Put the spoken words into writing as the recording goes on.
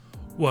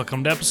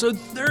Welcome to episode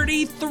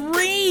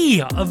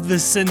 33 of the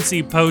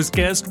Cincy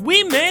PostCast.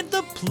 We made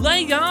the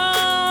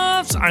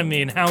playoffs! I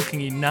mean, how can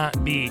you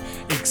not be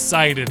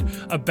excited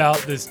about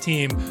this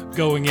team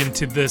going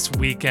into this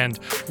weekend?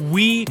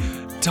 We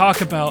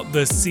talk about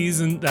the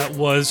season that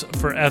was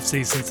for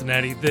FC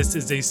Cincinnati. This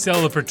is a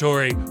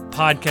celebratory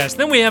podcast.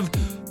 Then we have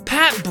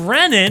Pat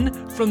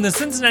Brennan from the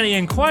Cincinnati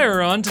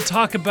Enquirer on to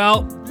talk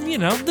about,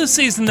 the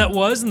season that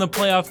was and the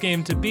playoff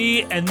game to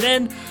be. And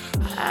then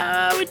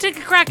we take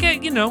a crack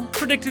at,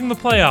 predicting the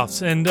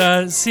playoffs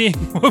and seeing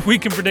what we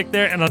can predict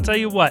there. And I'll tell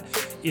you what,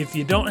 if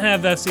you don't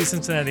have FC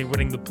Cincinnati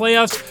winning the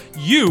playoffs,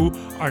 you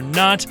are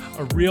not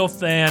a real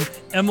fan.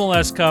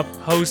 MLS Cup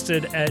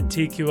hosted at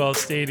TQL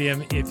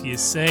Stadium. If you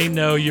say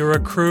no, you're a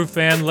Crew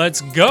fan.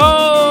 Let's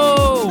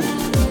go!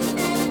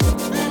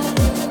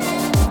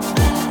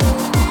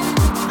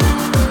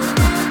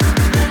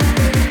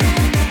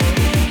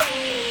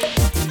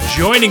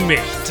 Joining me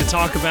to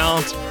talk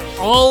about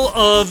all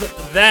of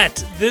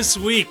that this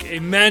week, a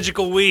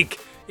magical week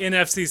in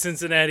FC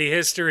Cincinnati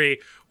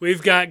history.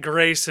 We've got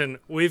Grayson.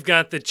 We've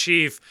got the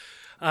Chief.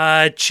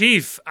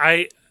 Chief,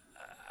 I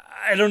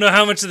don't know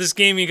how much of this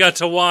game you got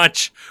to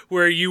watch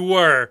where you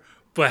were,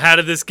 but how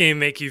did this game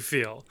make you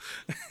feel?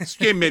 This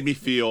game made me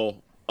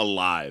feel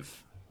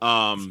alive.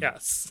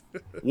 Yes.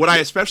 What I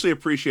especially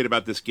appreciate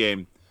about this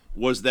game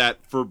was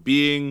that for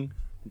being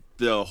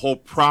the whole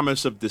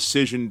promise of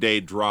decision day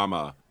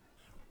drama,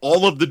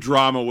 all of the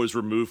drama was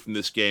removed from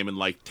this game in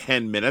like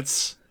 10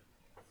 minutes,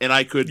 and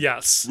I could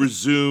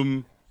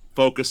resume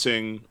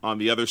focusing on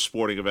the other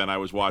sporting event I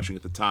was watching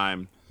at the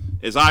time.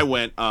 As I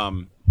went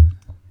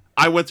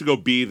to go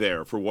be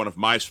there for one of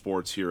my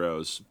sports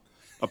heroes,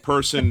 a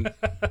person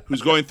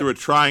who's going through a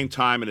trying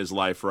time in his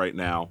life right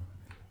now,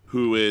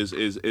 who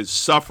is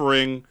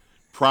suffering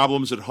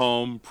problems at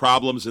home,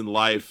 problems in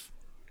life.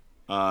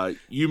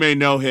 You may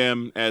know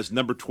him as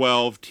number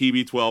 12,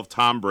 TB12,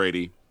 Tom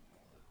Brady.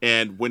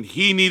 And when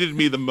he needed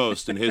me the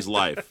most in his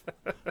life,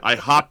 I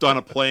hopped on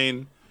a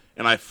plane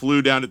and I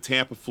flew down to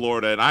Tampa,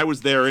 Florida, and I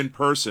was there in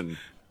person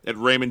at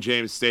Raymond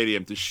James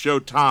Stadium to show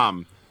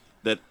Tom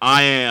that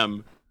I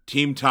am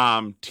Team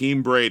Tom,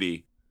 Team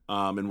Brady,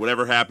 and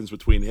whatever happens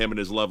between him and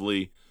his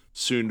lovely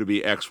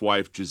soon-to-be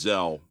ex-wife,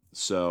 Giselle.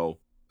 So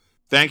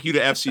thank you to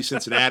FC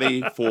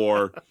Cincinnati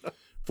for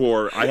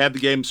I had the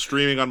game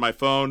streaming on my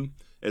phone.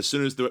 As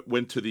soon as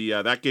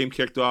that game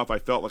kicked off, I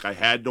felt like I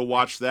had to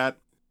watch that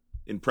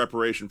in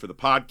preparation for the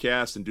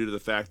podcast and due to the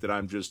fact that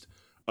I'm just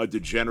a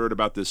degenerate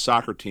about this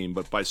soccer team.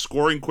 But by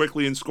scoring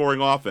quickly and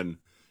scoring often,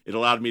 it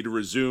allowed me to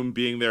resume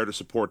being there to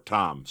support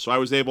Tom. So I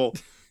was able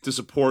to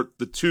support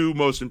the two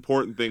most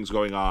important things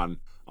going on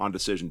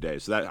decision day.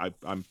 So that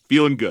I'm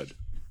feeling good.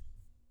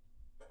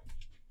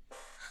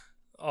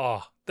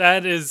 Oh,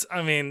 that is,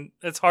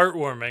 it's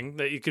heartwarming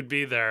that you could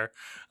be there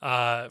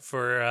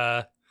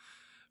for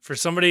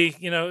somebody,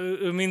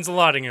 who means a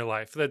lot in your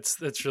life.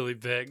 That's really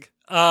big.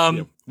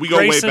 We go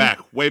Grayson,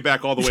 way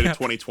back all the way to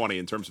 2020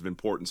 in terms of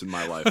importance in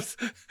my life.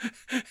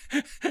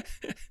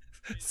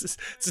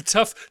 It's a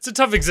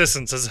tough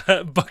existence as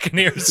a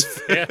Buccaneers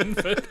fan,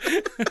 but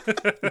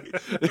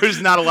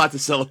there's not a lot to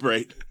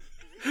celebrate.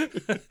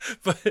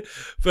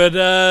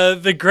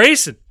 but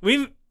Grayson,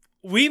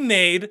 we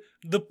made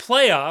the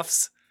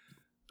playoffs.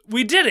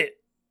 We did it.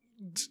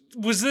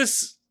 Was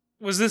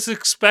this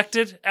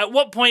expected? At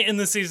what point in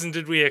the season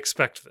did we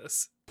expect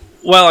this?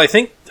 Well, I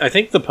think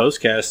the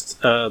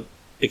PostCast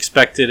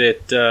expected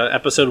it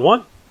episode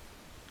 1.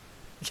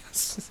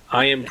 Yes.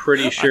 I am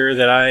pretty sure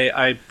that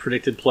I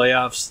predicted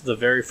playoffs the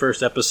very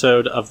first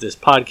episode of this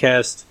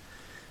podcast,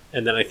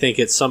 and then I think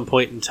at some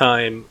point in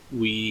time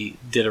we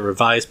did a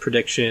revised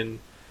prediction,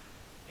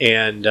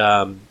 and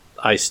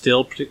I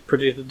still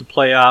predicted the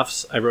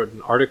playoffs. I wrote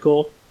an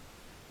article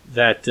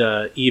that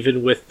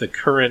even with the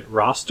current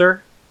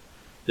roster,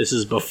 this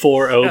is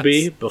before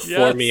Obi,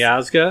 before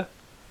Miazga,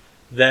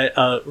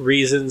 that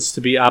reasons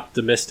to be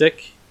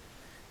optimistic.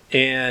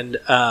 And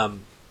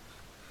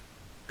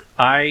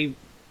I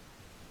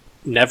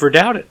never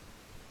doubted.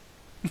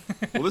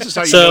 Well, this is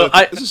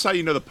how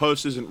you know the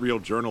Post isn't real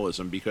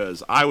journalism,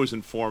 because I was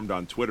informed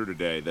on Twitter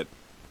today that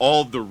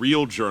all of the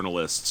real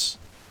journalists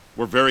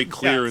were very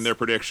clear in their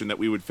prediction that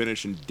we would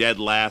finish in dead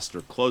last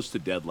or close to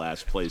dead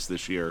last place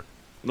this year.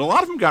 And a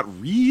lot of them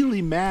got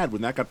really mad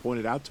when that got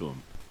pointed out to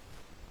them.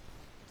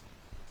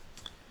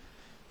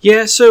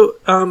 Yeah, so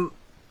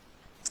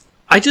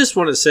I just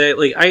want to say,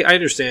 I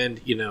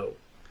understand,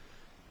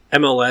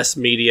 MLS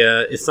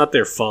media, it's not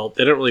their fault.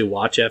 They don't really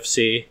watch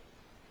FC.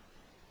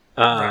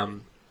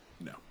 No.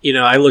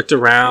 I looked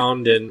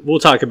around, and we'll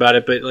talk about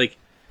it, but,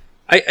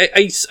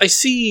 I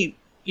see,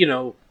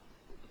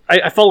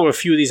 I follow a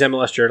few of these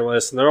MLS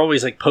journalists, and they're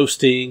always,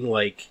 posting,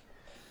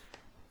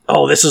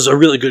 oh, this is a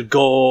really good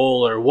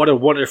goal, or what a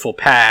wonderful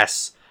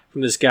pass from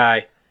this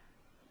guy.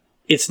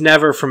 It's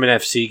never from an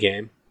FC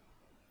game.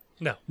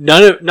 No.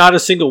 Not a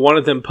single one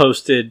of them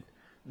posted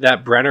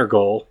that Brenner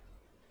goal,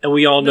 and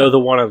we all know the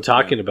one I'm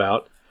talking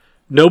about.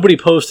 Nobody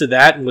posted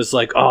that and was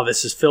like, oh,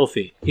 this is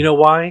filthy. You know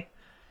why?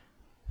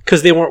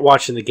 Because they weren't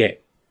watching the game.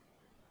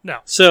 No.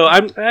 So I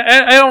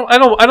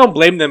don't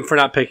blame them for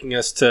not picking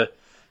us to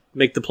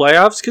make the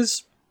playoffs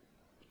because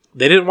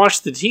they didn't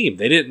watch the team.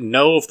 They didn't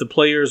know if the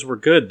players were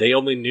good. They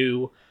only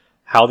knew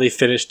how they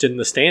finished in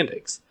the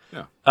standings.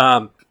 Yeah.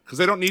 Because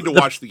they don't need to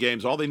watch the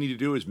games. All they need to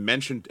do is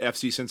mention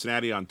FC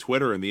Cincinnati on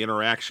Twitter, and the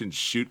interactions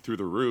shoot through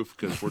the roof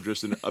because we're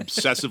just an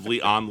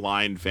obsessively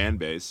online fan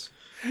base.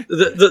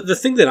 The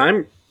thing that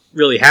I'm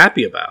really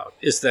happy about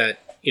is that,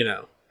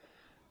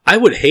 I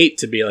would hate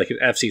to be like an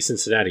FC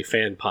Cincinnati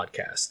fan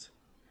podcast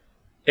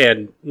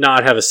and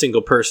not have a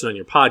single person on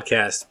your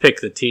podcast pick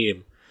the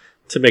team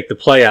to make the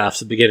playoffs at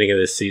the beginning of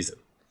this season.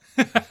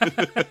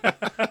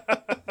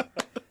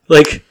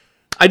 Like,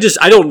 I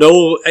don't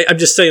know. I'm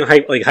just saying,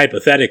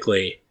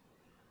 hypothetically.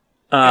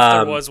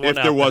 If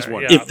there was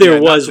one. If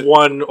there was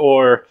one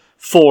or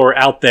four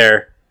out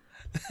there.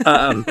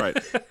 Right.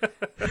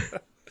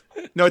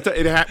 No,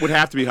 it would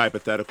have to be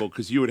hypothetical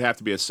because you would have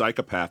to be a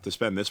psychopath to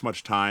spend this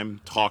much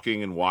time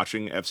talking and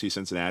watching FC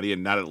Cincinnati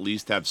and not at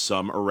least have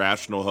some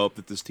irrational hope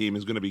that this team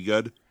is going to be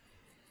good.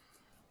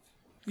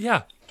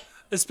 Yeah,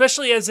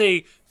 especially as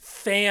a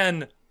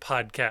fan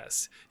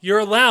podcast. You're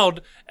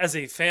allowed, as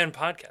a fan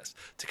podcast,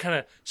 to kind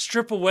of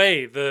strip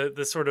away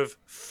the sort of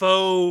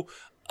faux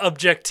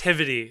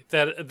objectivity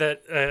that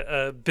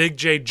a big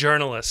J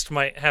journalist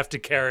might have to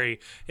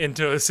carry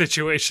into a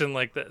situation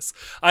like this.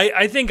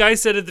 I think I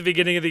said at the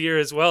beginning of the year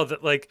as well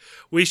that like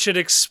we should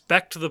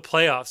expect the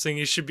playoffs and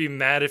you should be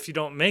mad if you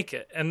don't make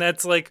it. And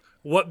that's like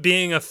what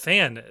being a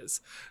fan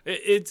is.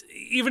 It's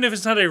even if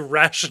it's not a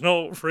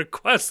rational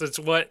request, that's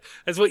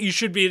what you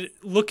should be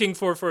looking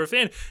for a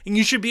fan. And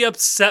you should be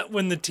upset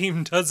when the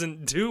team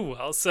doesn't do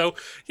well. So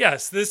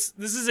yes, this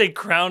is a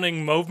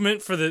crowning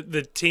moment for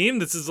the team.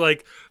 This is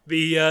like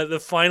the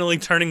finally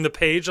turning the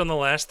page on the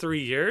last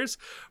 3 years.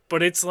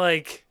 But it's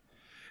like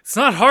it's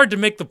not hard to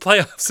make the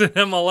playoffs in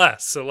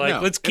MLS. So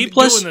like let's keep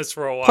doing this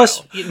for a while.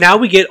 Plus now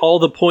we get all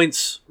the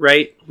points,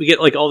 right? We get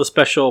like all the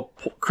special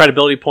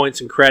credibility points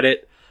and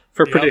credit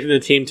for predicting the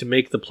team to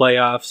make the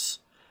playoffs.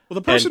 Well,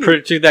 the person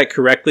predicted that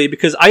correctly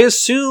because I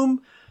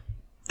assume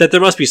that there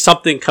must be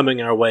something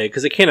coming our way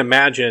because I can't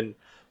imagine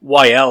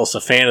why else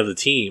a fan of the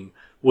team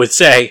would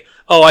say,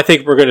 "Oh, I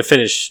think we're going to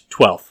finish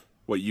 12th."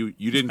 What you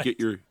didn't get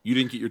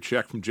your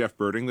check from Jeff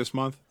Birding this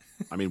month?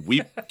 I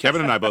mean,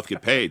 Kevin and I both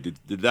get paid.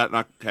 Did that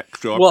not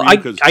show up? Well,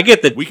 for you? I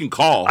get the we can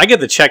call. I get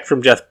the check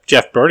from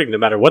Jeff Birding no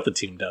matter what the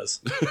team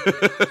does.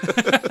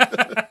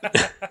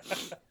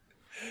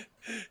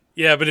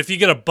 Yeah, but if you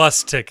get a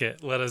bus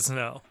ticket, let us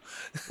know.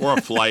 Or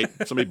a flight.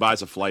 Somebody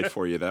buys a flight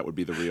for you. That'd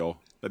be the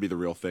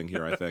real thing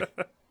here, I think.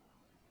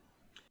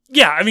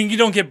 Yeah, I mean, you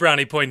don't get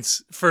brownie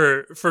points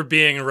for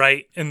being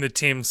right and the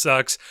team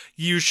sucks.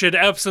 You should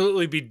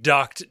absolutely be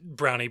docked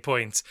brownie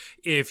points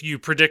if you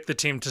predict the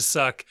team to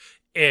suck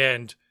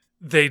and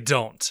they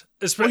don't.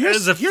 Especially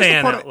as a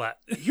fan outlet.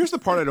 Here's the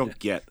part I don't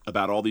get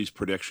about all these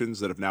predictions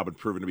that have now been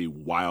proven to be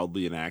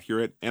wildly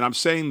inaccurate. And I'm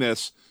saying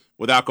this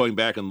without going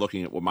back and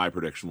looking at what my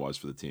prediction was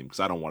for the team, because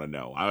I don't want to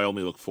know. I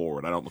only look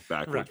forward. I don't look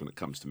backwards when it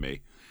comes to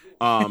me.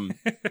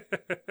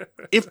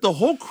 If the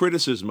whole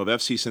criticism of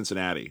FC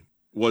Cincinnati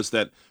was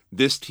that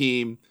this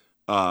team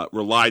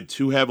relied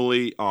too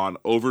heavily on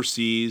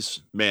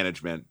overseas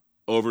management,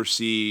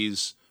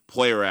 overseas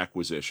player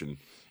acquisition,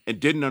 and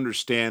didn't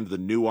understand the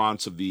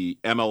nuance of the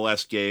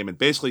MLS game and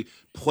basically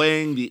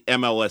playing the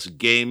MLS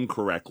game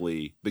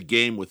correctly, the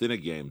game within a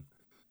game,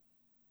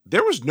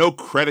 there was no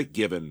credit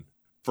given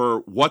for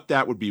what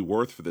that would be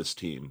worth for this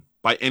team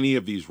by any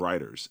of these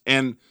writers.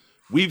 And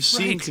we've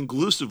seen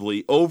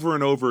conclusively over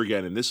and over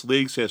again in this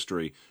league's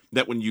history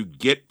that when you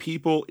get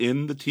people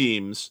in the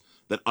teams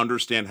that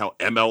understand how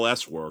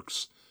MLS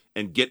works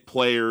and get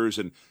players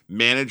and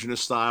manage in a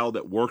style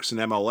that works in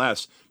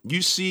MLS,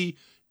 you see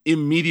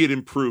immediate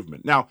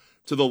improvement. Now,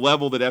 to the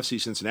level that FC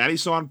Cincinnati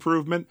saw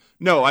improvement,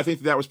 no, I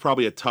think that was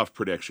probably a tough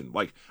prediction.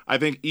 Like, I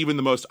think even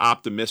the most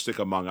optimistic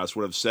among us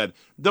would have said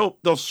they'll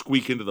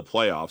squeak into the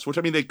playoffs, which,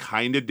 I mean, they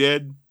kind of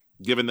did,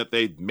 given that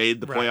they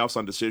made the playoffs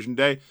on decision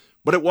day.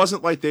 But it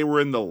wasn't like they were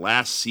in the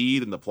last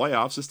seed in the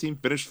playoffs. This team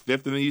finished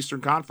fifth in the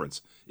Eastern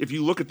Conference. If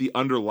you look at the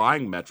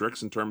underlying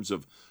metrics in terms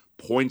of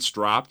points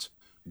dropped,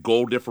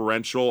 goal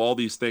differential, all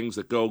these things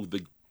that go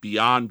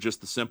beyond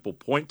just the simple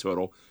point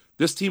total,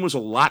 this team was a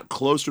lot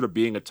closer to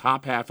being a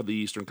top half of the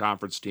Eastern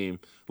Conference team,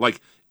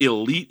 like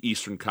elite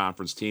Eastern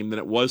Conference team, than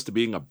it was to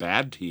being a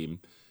bad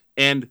team.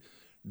 And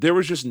there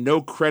was just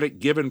no credit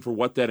given for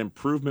what that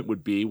improvement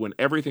would be when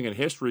everything in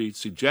history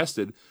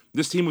suggested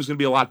this team was going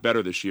to be a lot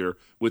better this year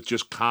with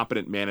just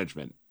competent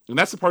management. And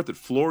that's the part that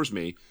floors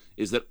me,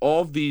 is that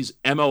all of these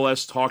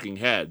MLS talking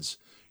heads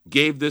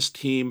gave this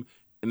team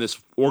and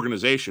this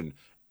organization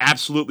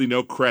absolutely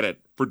no credit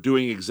for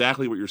doing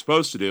exactly what you're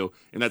supposed to do,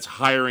 and that's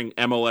hiring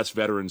MLS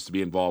veterans to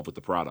be involved with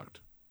the product.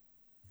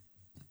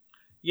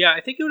 Yeah, I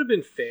think it would have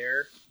been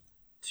fair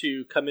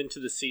to come into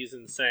the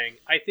season saying,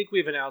 I think we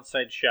have an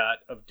outside shot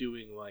of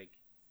doing like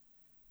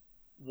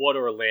what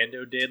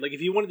Orlando did. Like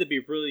if you wanted to be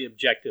really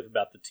objective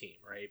about the team,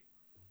 right?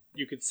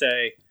 You could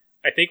say,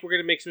 I think we're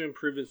going to make some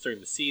improvements during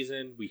the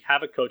season. We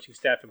have a coaching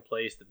staff in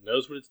place that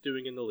knows what it's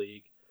doing in the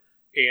league.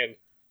 And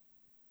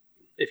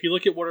if you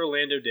look at what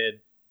Orlando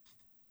did,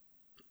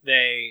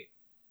 they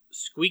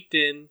squeaked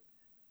in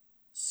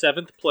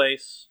 7th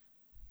place,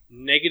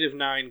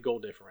 -9 goal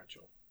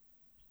differential.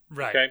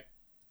 Right. Okay.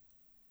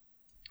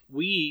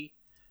 We,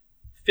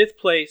 5th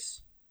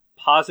place,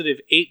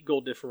 +8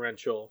 goal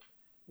differential.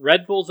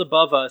 Red Bulls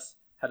above us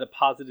had a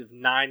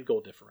 +9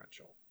 goal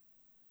differential.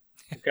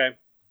 Okay.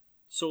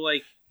 So,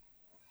 like,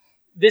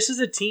 this is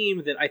a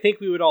team that I think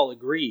we would all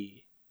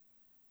agree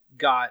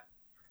got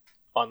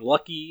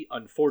unlucky,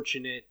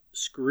 unfortunate,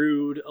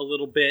 screwed a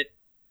little bit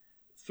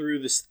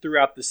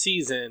throughout the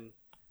season,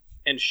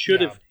 and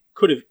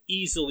could have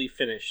easily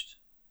finished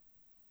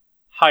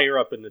higher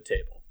up in the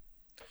table.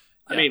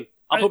 I mean,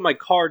 I'll put my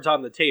cards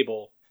on the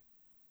table.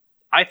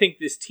 I think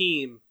this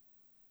team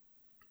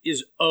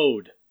is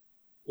owed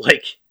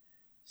like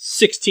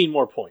 16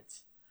 more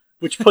points,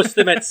 which puts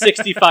them at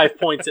 65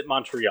 points at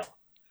Montreal.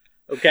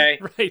 Okay?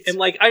 Right. And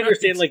like, I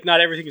understand like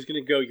not everything is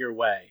going to go your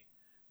way,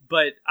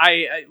 but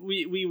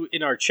we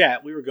in our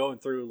chat, we were going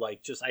through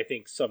like just, I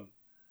think some,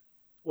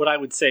 what I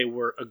would say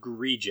were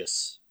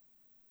egregious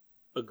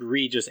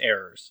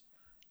errors.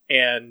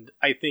 And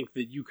I think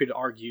that you could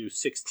argue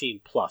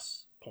 16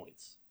 plus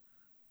points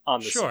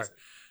on the season.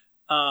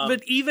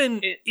 But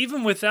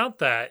even without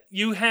that,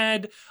 you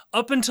had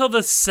up until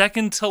the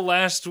second to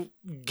last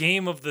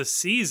game of the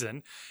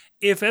season,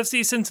 if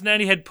FC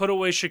Cincinnati had put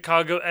away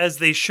Chicago as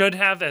they should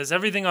have, as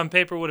everything on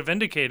paper would have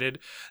indicated,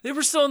 they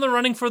were still in the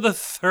running for the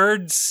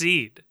 3rd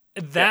seed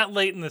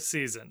late in the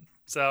season.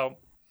 So,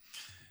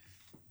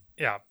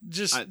 yeah,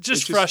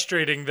 just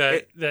frustrating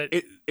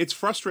it's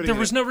frustrating. There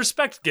was no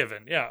respect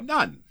given. Yeah,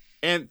 none.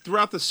 And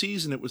throughout the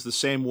season, it was the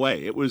same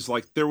way. It was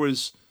like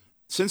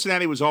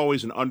Cincinnati was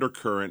always an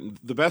undercurrent. And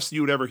the best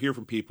you would ever hear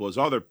from people is,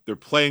 oh, they're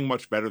playing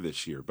much better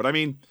this year. But I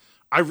mean,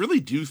 I really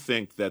do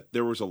think that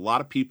there was a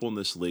lot of people in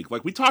this league.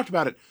 Like we talked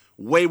about it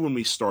way when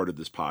we started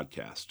this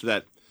podcast,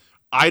 that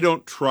I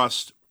don't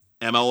trust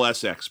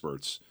MLS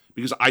experts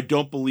because I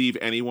don't believe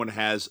anyone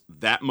has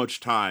that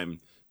much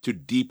time to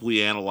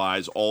deeply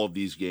analyze all of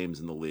these games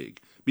in the league.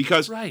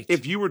 Because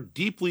if you were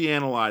deeply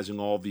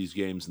analyzing all of these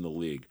games in the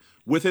league,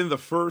 within the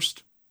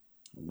first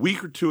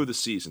week or two of the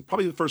season,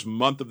 probably the first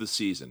month of the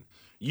season,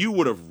 you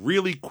would have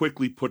really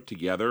quickly put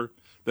together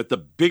that the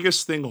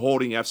biggest thing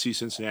holding FC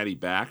Cincinnati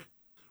back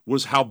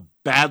was how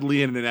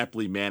badly and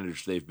ineptly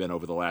managed they've been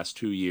over the last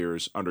 2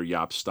 years under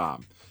Jaap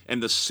Stam.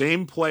 And the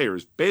same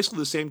players, basically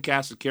the same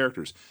cast of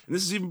characters, and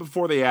this is even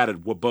before they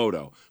added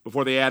Wobodo,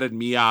 before they added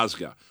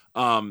Miazga,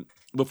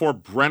 before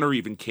Brenner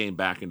even came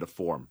back into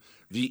form.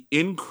 The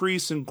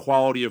increase in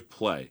quality of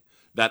play,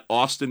 that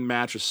Austin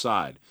match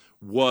aside,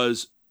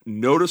 was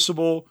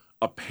noticeable,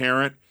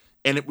 apparent,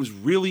 and it was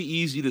really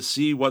easy to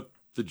see what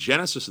the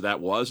genesis of that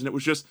was. And it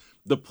was just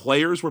the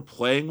players were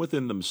playing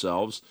within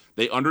themselves.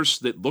 They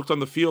looked on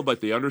the field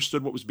like they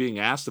understood what was being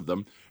asked of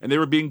them, and they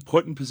were being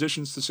put in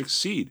positions to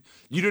succeed.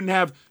 You didn't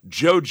have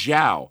Joe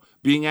Zhao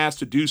being asked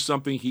to do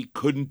something he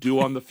couldn't do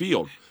on the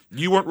field.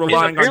 You weren't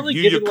relying on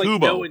Yuya Kubo.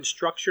 Like, no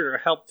instruction or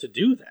help to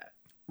do that.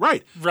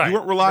 Right. You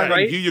weren't relying on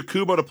Yuya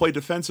Kubo to play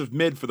defensive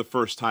mid for the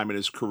first time in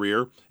his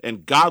career,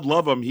 and God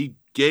love him, he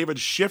gave it a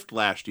shift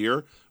last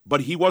year,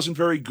 but he wasn't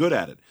very good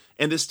at it.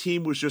 And this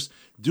team was just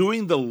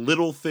doing the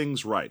little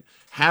things right.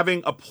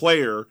 Having a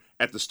player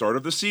at the start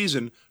of the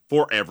season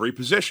for every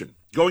position.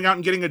 Going out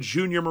and getting a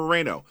Junior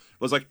Moreno.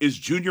 It was like, is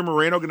Junior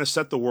Moreno going to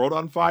set the world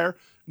on fire?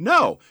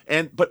 No.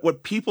 But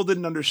what people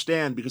didn't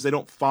understand, because they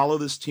don't follow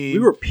this team. We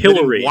were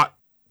pilloried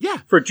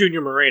for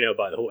Junior Moreno,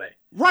 by the way.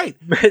 Right.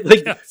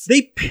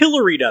 They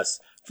pilloried us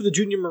for the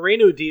Junior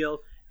Moreno deal.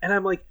 And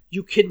I'm like,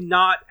 you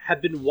cannot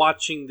have been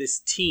watching this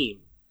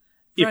team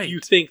if you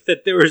think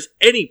that there was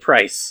any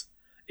price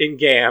in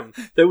GAM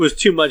that was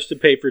too much to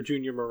pay for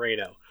Junior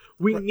Moreno.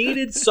 We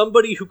needed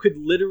somebody who could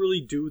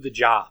literally do the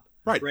job.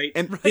 Right.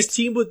 And this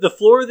team, with the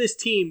floor of this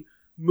team,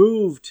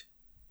 moved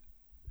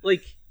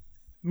miles.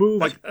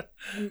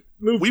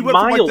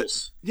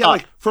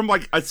 From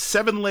like a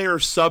 7-layer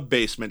sub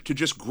basement to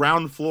just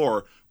ground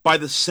floor by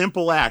the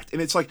simple act.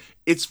 And it's like,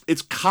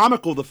 it's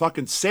comical to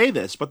fucking say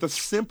this, but the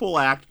simple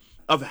act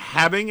of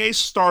having a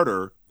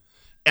starter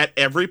at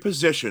every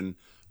position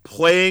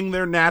playing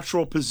their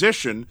natural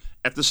position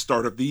at the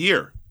start of the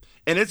year.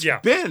 And it's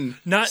been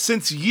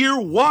since year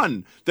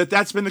one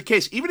that's been the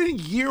case. Even in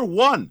year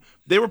one,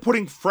 they were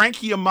putting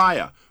Frankie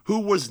Amaya, who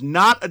was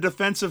not a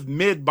defensive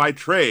mid by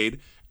trade,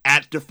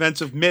 at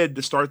defensive mid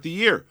to start the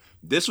year.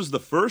 This was the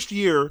first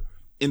year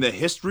in the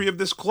history of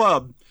this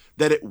club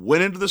that it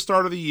went into the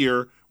start of the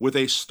year with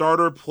a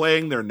starter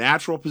playing their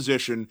natural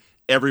position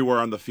everywhere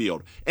on the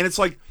field. And it's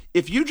like,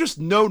 if you just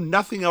know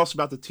nothing else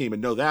about the team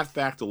and know that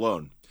fact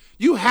alone,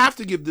 you have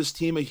to give this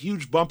team a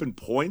huge bump in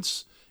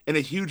points and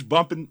a huge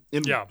bump in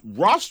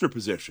roster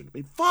position. I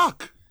mean,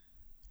 fuck.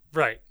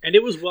 Right. And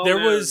it was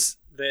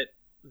that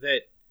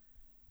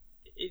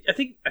I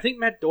think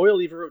Matt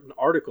Doyle even wrote an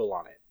article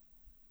on it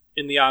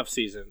in the off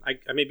season.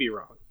 I may be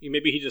wrong.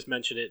 Maybe he just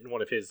mentioned it in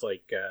one of his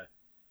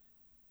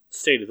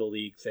state of the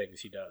league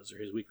things he does, or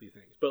his weekly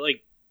things. But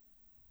like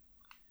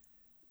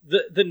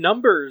the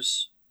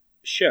numbers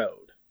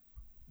showed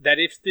that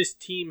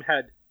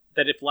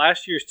if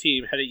last year's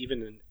team had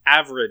even an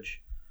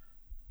average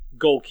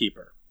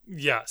goalkeeper,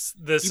 Yes,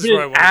 this even is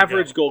where I an want to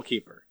average go.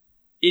 goalkeeper,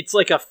 it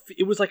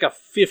was like a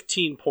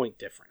 15-point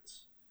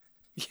difference.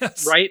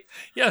 Yes, right.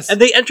 Yes, and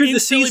they entered the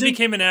instantly season,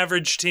 became an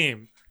average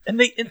team, and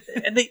they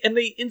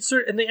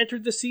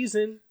entered the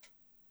season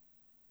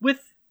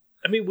with.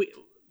 I mean,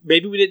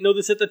 maybe we didn't know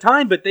this at the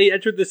time, but they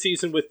entered the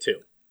season with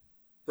 2.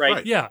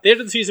 Right? Yeah. They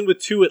entered the season with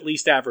 2 at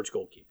least average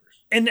goalkeepers.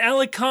 And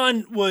Alec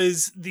Khan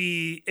was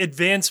the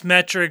advanced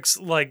metrics,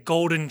 like,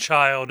 golden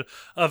child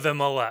of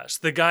MLS.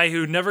 The guy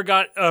who never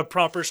got a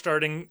proper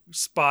starting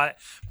spot,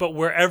 but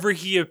wherever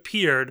he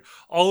appeared,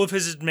 all of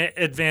his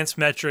advanced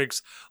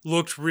metrics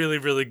looked really,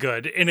 really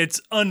good. And it's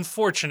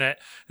unfortunate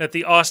that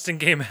the Austin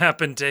game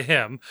happened to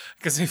him,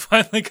 because he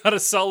finally got a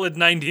solid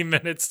 90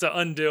 minutes to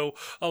undo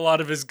a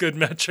lot of his good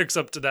metrics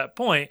up to that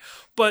point.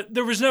 But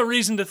there was no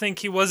reason to think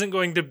he wasn't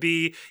going to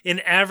be an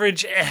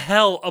average,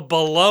 hell, a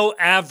below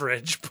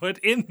average, but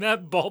in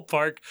that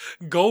ballpark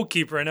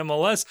goalkeeper in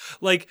MLS.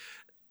 Like,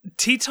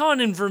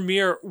 Teton and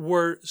Vermeer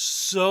were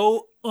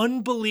so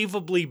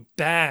unbelievably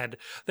bad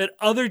that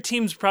other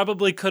teams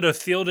probably could have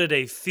fielded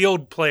a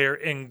field player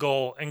in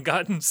goal and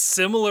gotten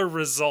similar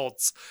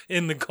results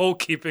in the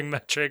goalkeeping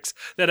metrics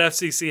that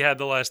FCC had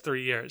the last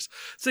 3 years.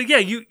 So yeah,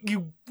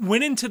 you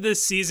went into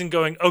this season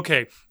going,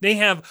 okay, they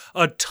have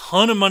a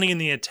ton of money in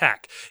the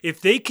attack.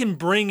 If they can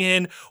bring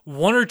in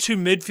 1 or 2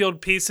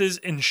 midfield pieces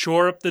and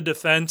shore up the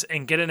defense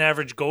and get an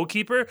average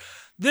goalkeeper,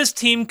 this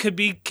team could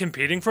be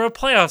competing for a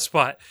playoff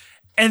spot.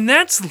 And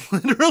that's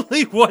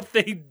literally what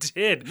they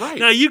did. Right.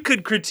 Now, you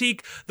could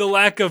critique the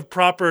lack of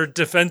proper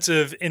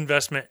defensive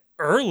investment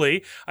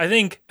early. I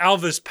think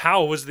Alvis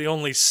Powell was the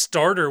only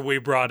starter we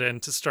brought in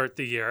to start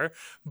the year,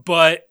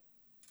 but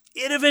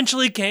it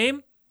eventually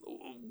came.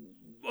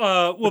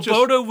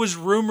 Woboda was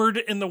rumored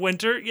in the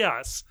winter,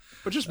 yes.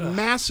 But just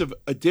massive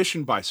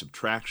addition by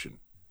subtraction.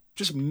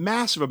 Just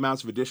massive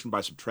amounts of addition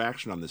by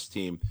subtraction on this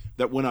team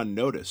that went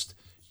unnoticed.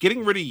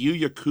 Getting rid of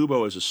Yuya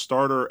Kubo as a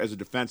starter as a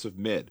defensive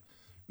mid.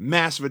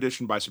 Massive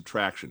addition by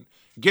subtraction.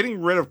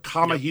 Getting rid of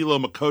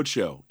Kamahilo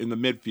Makocho in the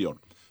midfield.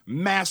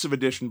 Massive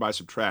addition by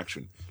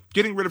subtraction.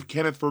 Getting rid of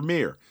Kenneth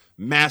Vermeer.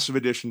 Massive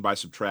addition by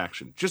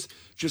subtraction. Just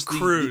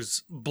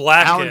Cruz,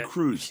 Blackett. Alan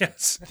Cruz.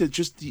 Yes.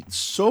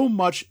 So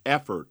much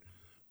effort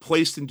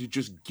placed into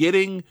just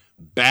getting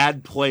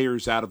bad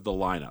players out of the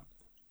lineup.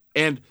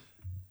 And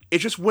it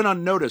just went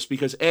unnoticed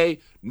because, A,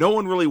 no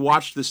one really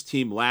watched this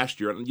team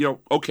last year. And,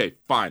 okay,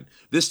 fine.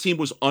 This team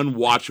was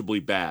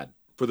unwatchably bad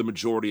for the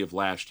majority of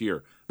last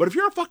year. But if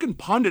you're a fucking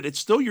pundit, it's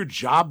still your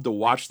job to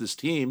watch this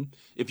team.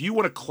 If you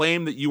want to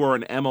claim that you are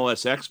an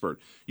MLS expert,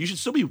 you should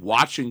still be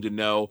watching to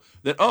know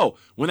that,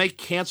 when they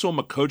cancel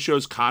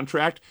Makocho's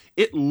contract,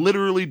 it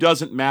literally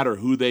doesn't matter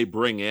who they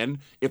bring in.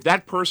 If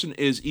that person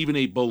is even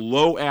a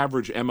below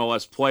average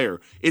MLS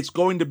player, it's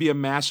going to be a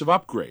massive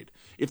upgrade.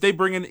 If they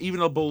bring in even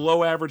a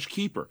below average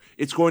keeper,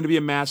 it's going to be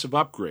a massive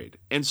upgrade.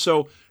 And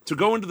so to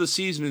go into the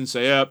season and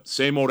say,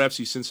 same old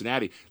FC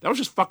Cincinnati, that was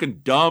just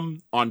fucking dumb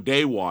on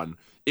day one.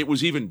 It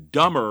was even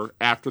dumber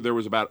after there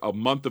was about a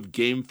month of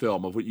game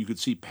film of what you could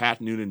see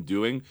Pat Noonan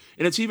doing.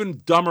 And it's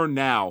even dumber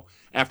now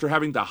after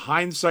having the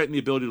hindsight and the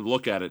ability to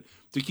look at it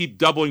to keep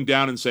doubling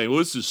down and saying, well,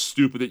 this is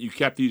stupid that you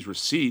kept these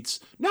receipts.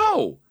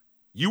 No,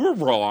 you were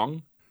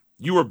wrong.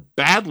 You were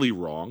badly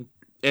wrong.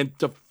 And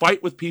to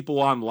fight with people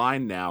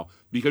online now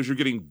because you're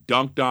getting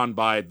dunked on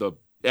by the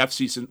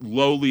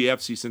lowly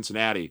FC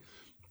Cincinnati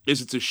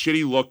it's a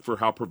shitty look for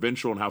how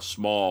provincial and how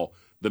small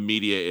the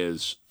media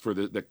is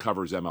that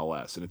covers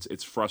MLS, and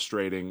it's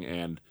frustrating.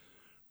 And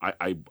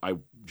I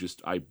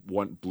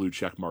want blue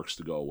check marks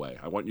to go away.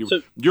 I want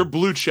your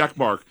blue check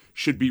mark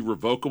should be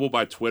revocable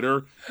by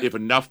Twitter if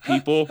enough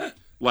people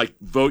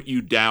vote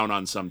you down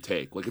on some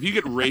take. Like if you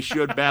get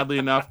ratioed badly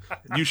enough,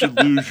 you should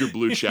lose your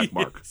blue check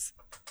mark.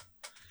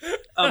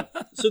 Yes.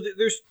 So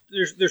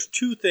there's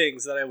 2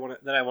 things that I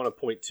want to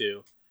point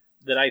to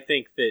that I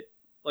think that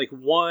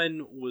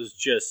one was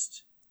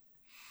just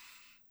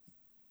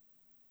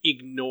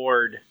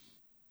ignored.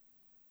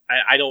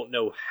 I don't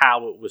know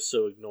how it was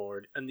so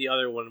ignored, and the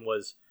other one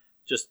was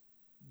just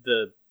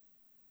the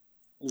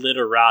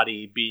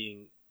literati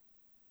being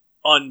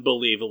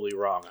unbelievably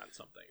wrong on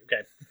something.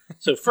 Okay,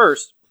 so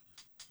first,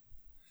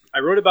 I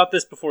wrote about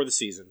this before the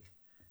season,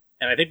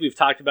 and I think we've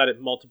talked about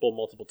it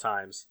multiple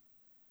times.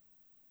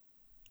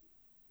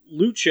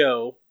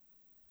 Lucho,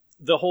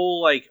 the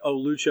whole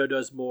Lucho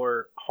does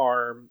more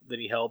harm than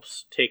he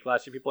helps take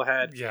last year people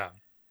had. Yeah.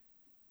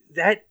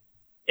 That,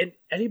 and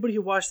anybody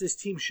who watched this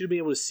team should be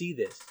able to see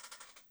this.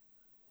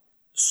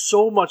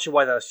 So much of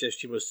why that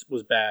team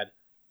was bad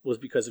was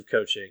because of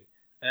coaching.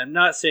 And I'm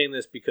not saying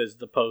this because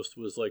the Post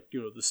was the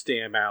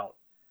Stam outlet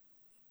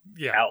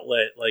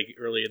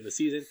early in the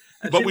season.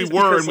 But we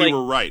were and we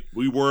were right.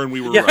 We were and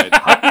we were right.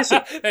 Obviously.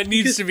 That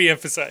needs to be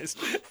emphasized.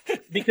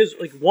 Because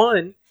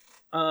one,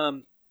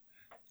 well,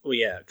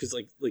 yeah, because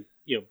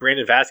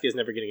Brandon Vasquez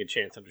never getting a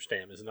chance under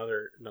Stam is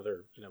another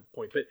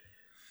point. But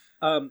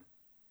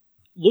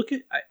look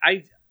at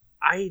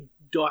I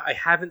I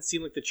haven't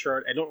seen like the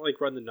chart. I don't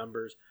like run the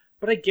numbers,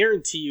 but I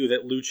guarantee you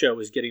that Lucho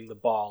is getting the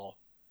ball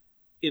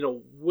in a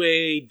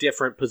way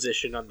different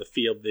position on the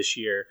field this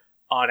year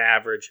on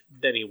average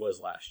than he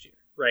was last year,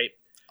 right?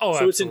 Oh,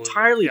 so absolutely. It's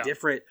entirely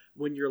different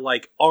when you're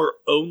like, our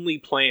only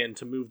plan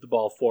to move the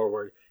ball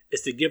forward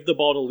is to give the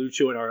ball to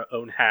Lucho in our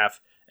own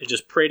half and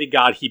just pray to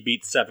God he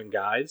beats 7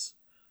 guys.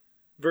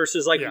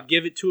 Versus we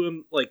give it to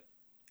him like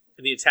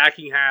in the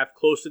attacking half,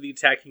 close to the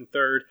attacking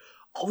third.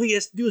 All he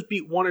has to do is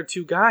beat 1 or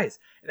 2 guys.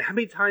 And how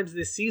many times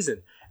this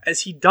season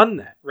has he done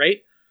that,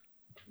 right?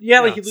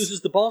 Yeah, he loses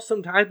the ball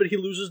sometimes, but he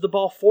loses the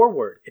ball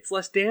forward. It's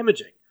less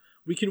damaging.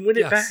 We can win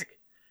it back.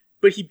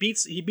 But he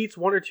beats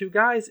 1 or 2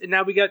 guys, and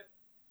now we got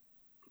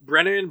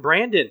Brennan and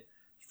Brandon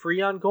free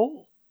on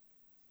goal.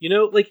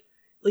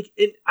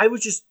 And I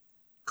was just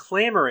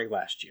clamoring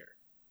last year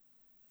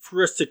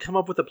for us to come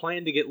up with a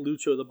plan to get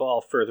Lucho the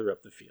ball further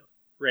up the field,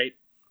 right?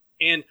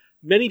 And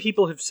many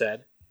people have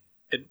said,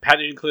 and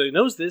Patton clearly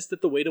knows this,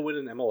 that the way to win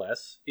an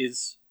MLS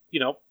is,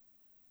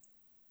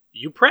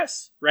 you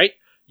press, right?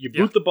 You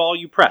boot the ball,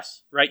 you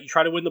press, right? You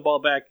try to win the ball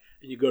back,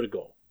 and you go to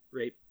goal,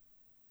 right?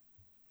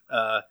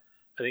 I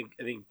think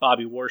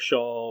Bobby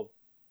Warshaw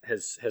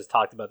has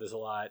talked about this a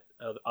lot.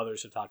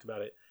 Others have talked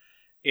about it,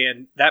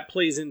 and that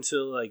plays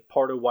into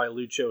part of why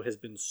Lucho has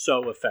been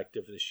so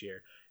effective this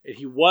year. And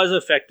he was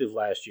effective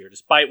last year,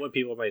 despite what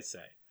people might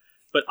say.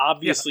 But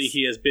obviously,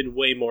 he has been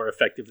way more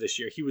effective this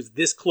year. He was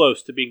this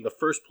close to being the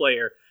first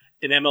player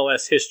in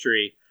MLS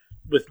history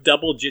with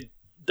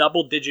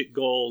double-digit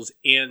goals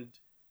and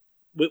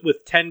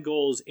with 10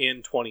 goals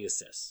and 20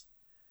 assists.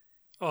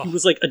 Oh. He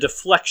was like a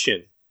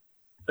deflection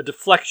in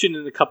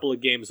a couple of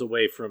games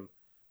away from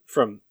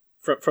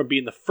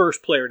being the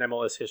first player in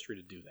MLS history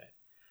to do that.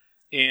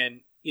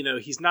 And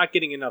he's not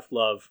getting enough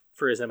love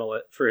for his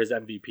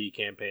MVP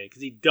campaign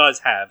because he does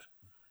have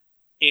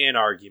an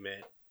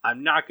argument.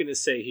 I'm not going to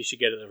say he should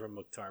get it over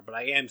Mukhtar, but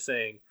I am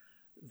saying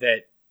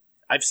that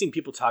I've seen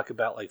people talk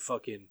about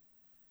fucking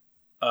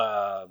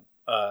Reynoso,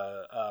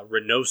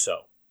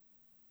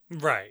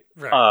 right,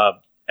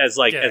 as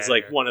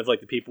one of the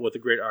people with a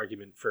great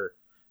argument for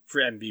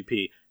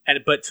MVP.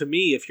 But to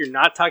me, if you're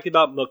not talking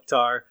about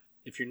Mukhtar,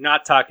 if you're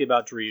not talking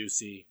about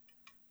Driussi,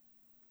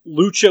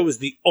 Lucho is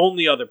the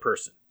only other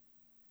person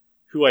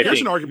who I think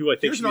should be in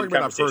the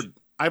conversation.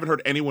 I haven't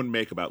heard anyone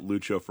make about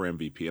Lucho for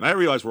MVP, and I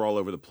realize we're all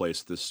over the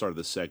place at the start of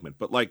this segment,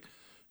 but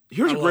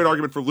here's a great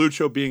argument for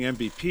Lucho being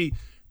MVP.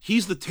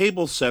 He's the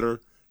table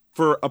setter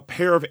for a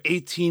pair of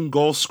 18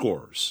 goal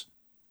scorers.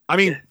 I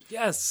mean,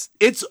 yes,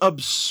 it's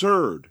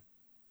absurd.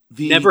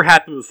 Never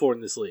happened before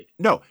in this league.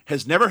 No,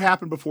 has never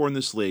happened before in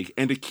this league,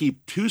 and to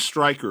keep 2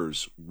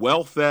 strikers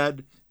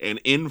well-fed and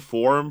in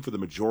form for the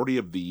majority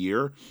of the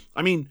year.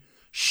 I mean,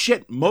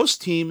 shit, most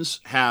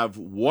teams have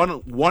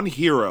one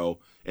hero,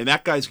 and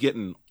that guy's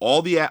getting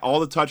all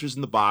the touches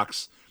in the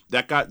box.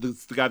 That guy, the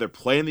guy they're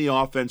playing the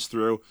offense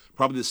through,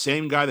 probably the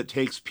same guy that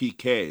takes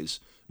PKs.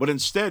 But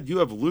instead, you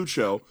have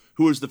Lucho,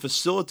 who is the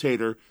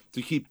facilitator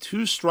to keep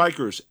 2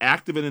 strikers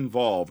active and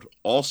involved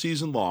all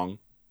season long,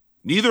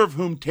 neither of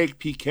whom take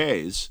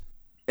PKs,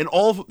 and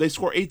they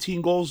score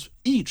 18 goals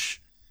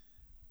each.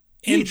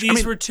 And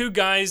these were 2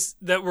 guys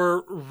that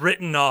were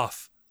written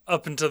off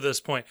up until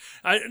this point.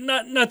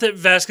 Not that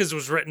Vasquez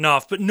was written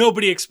off, but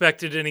nobody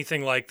expected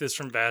anything like this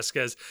from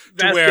Vasquez.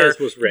 Vasquez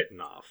was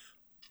written off.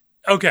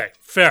 Okay,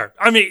 fair.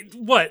 I mean,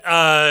 what?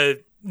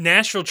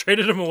 Nashville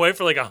traded him away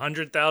for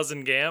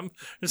 100,000 GAM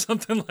or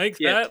something like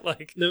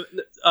that. No.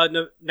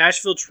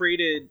 Nashville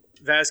traded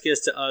Vasquez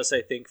to us,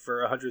 I think,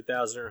 for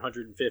 100,000 or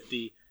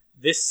 150.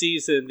 This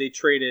season, they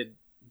traded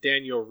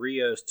Daniel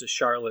Rios to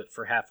Charlotte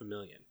for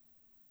 $500,000.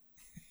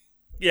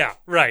 Yeah,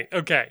 right.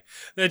 Okay.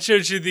 That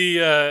shows you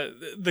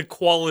the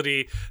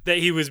quality that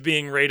he was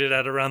being rated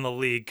at around the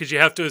league, because you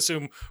have to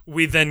assume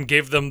we then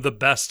gave them the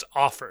best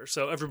offer.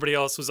 So everybody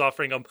else was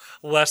offering him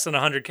less than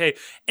 100K.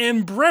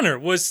 And Brenner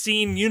was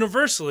seen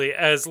universally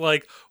as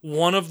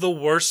one of the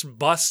worst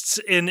busts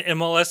in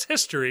MLS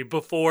history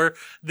before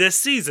this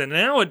season.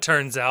 Now it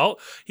turns out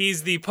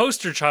he's the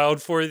poster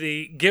child for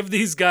the give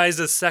these guys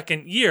a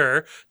second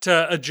year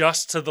to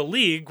adjust to the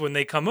league when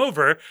they come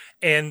over,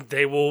 and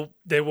they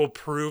will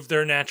prove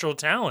their natural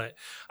talent.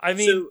 I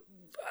mean,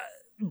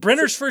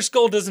 Brenner's first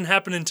goal doesn't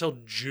happen until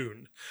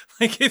June.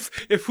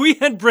 If we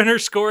had Brenner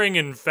scoring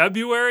in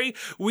February,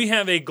 we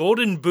have a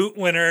Golden Boot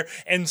winner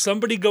and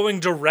somebody going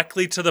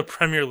directly to the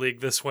Premier League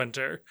this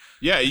winter.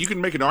 Yeah, you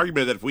can make an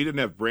argument that if we didn't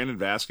have Brandon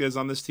Vasquez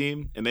on this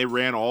team and they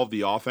ran all of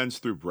the offense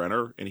through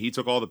Brenner and he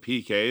took all the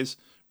PKs,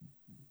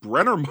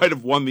 Brenner might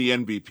have won the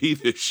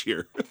MVP this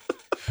year.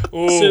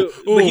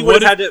 He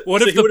would have had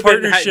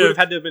to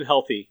have been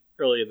healthy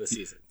early in the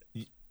season.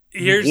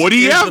 Here's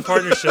the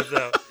partnership,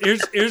 though.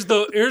 Here's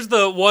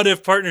the what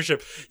if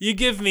partnership. You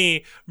give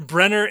me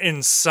Brenner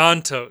and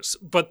Santos,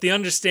 but the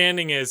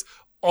understanding is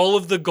all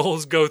of the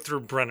goals go through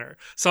Brenner.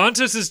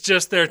 Santos is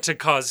just there to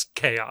cause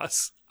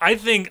chaos. I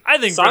think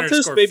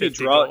Santos maybe 50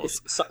 draw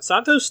goals.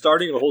 Santos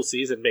starting the whole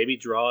season maybe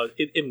draw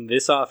in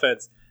this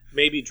offense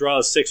maybe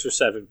draws 6 or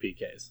 7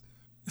 PKs.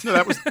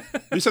 No,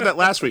 we said that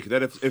last week,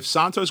 that if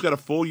Santos got a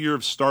full year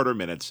of starter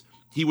minutes,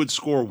 he would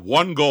score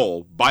 1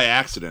 goal by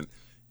accident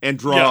and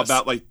draw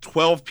about like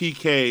 12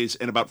 PKs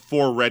and about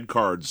 4 red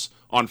cards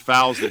on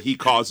fouls that he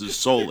causes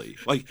solely.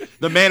 Like,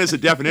 the man is a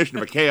definition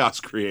of a chaos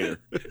creator.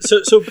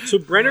 So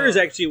Brenner is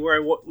actually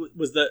where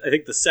was I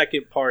think the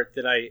second part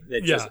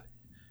that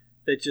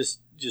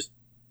just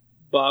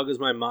boggles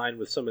my mind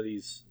with some of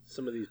these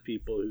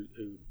people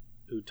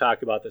who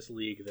talk about this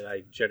league that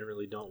I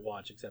generally don't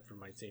watch except for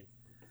my team.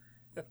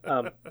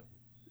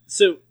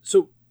 So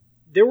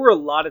there were a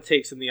lot of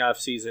takes in the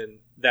offseason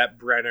that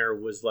Brenner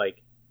was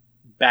like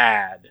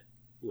bad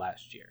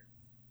last year.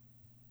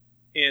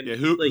 And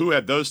who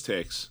had those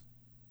takes?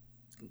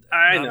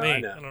 I Not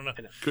me. know. I don't know.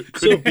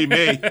 Couldn't be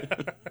me.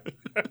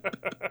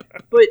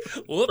 But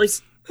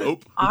Whoops.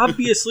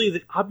 obviously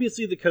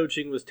the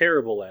coaching was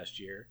terrible last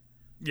year.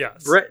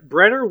 Yes.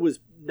 Brenner was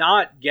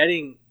not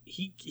getting.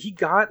 He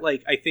got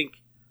like, I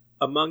think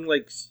among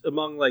I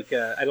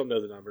don't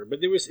know the number, but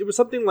it was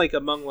something like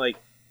among like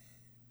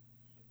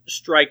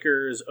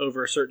strikers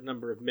over a certain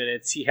number of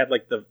minutes, he had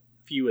like the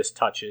fewest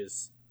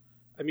touches.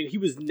 I mean, he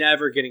was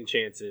never getting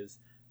chances,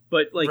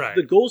 but like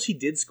the goals he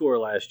did score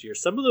last year,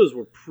 some of those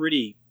were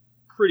pretty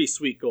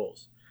sweet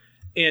goals.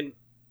 And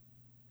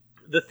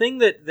the thing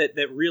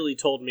that really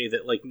told me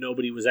that like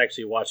nobody was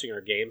actually watching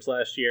our games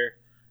last year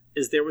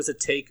is there was a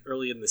take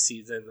early in the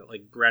season that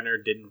like Brenner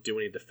didn't do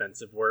any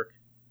defensive work.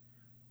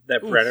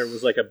 That Brenner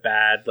was like a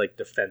bad like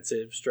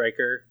defensive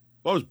striker.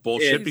 Well, it was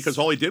bullshit because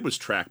all he did was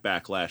track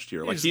back last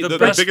year. Like he's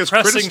the biggest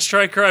pressing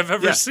striker I've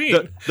ever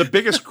seen. The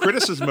biggest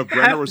criticism of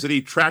Brenner was that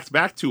he tracked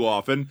back too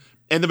often,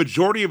 and the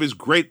majority of his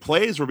great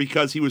plays were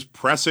because he was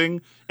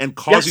pressing and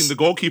causing the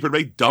goalkeeper to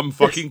make dumb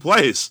fucking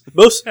plays.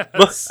 Most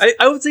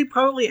I would say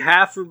probably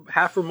half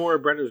or more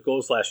of Brenner's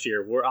goals last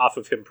year were off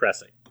of him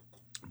pressing.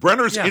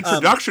 Brenner's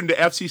introduction to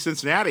FC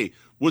Cincinnati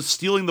was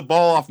stealing the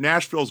ball off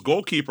Nashville's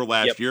goalkeeper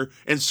last year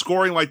and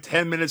scoring like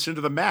 10 minutes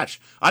into the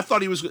match. I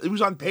thought he was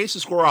on pace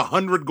to score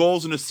 100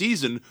 goals in a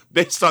season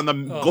based on the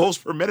goals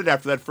per minute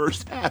after that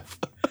first half.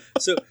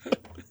 So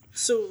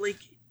like,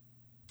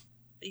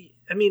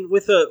 I mean,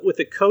 with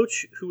a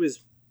coach who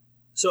is,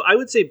 so I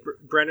would say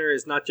Brenner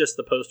is not just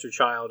the poster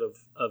child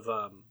of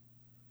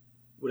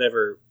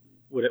whatever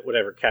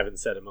Kevin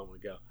said a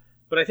moment ago,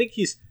 but I think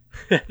he's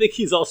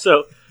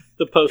also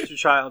the poster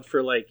child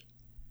for like,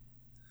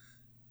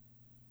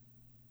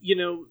 you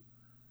know,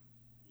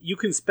 you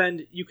can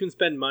spend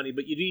money,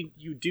 but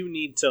you do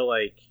need to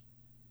like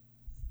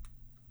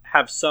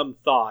have some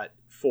thought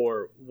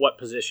for what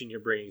position you're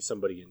bringing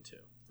somebody into,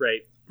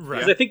 right?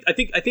 Right. Because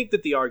I think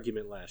that the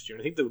argument last year,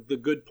 and I think the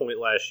good point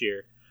last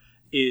year,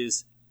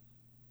 is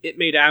it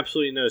made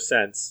absolutely no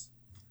sense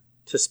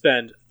to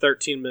spend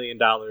 $13 million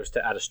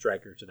to add a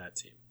striker to that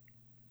team.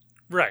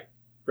 Right.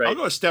 I'll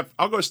go a step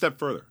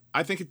further.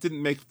 I think it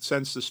didn't make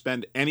sense to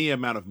spend any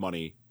amount of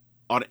money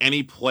on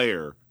any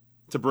player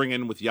to bring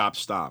in with Jaap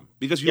Stam,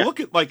 because you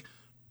look at like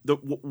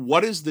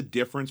what is the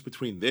difference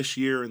between this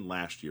year and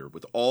last year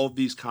with all of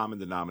these common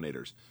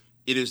denominators?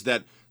 It is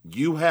that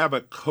you have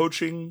a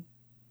coaching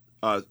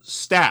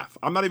staff.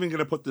 I'm not even going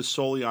to put this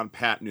solely on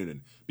Pat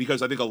Noonan,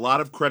 because I think a lot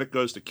of credit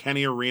goes to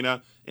Kenny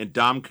Arena and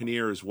Dom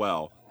Kinnear as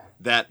well.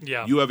 That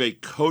you have a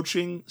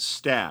coaching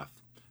staff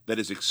that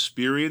is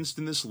experienced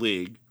in this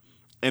league,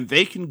 and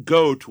they can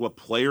go to a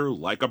player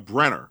like a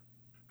Brenner,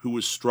 who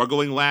was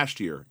struggling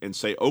last year, and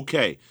say,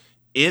 okay,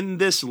 in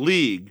this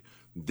league,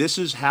 this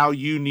is how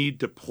you need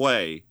to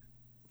play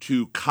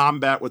to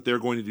combat what they're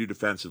going to do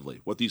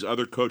defensively, what these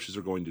other coaches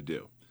are going to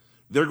do.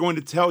 They're going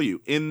to tell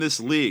you, in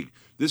this league,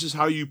 this is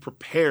how you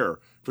prepare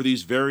for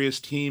these various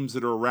teams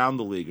that are around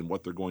the league and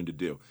what they're going to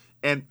do.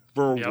 And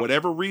for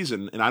whatever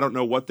reason, and I don't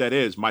know what that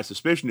is, my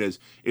suspicion is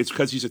it's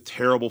because he's a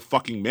terrible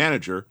fucking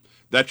manager.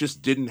 That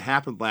just didn't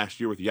happen last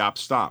year with Jaap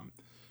Stam.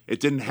 It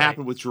didn't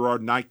happen with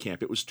Gerard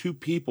Nijkamp. It was two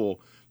people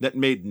that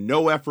made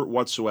no effort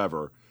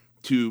whatsoever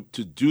to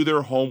do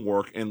their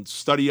homework and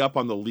study up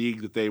on the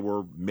league that they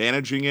were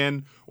managing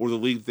in or the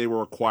league that they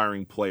were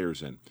acquiring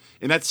players in.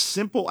 And that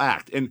simple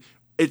act, and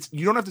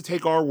you don't have to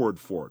take our word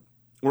for it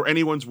or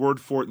anyone's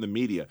word for it in the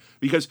media,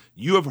 because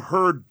you have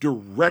heard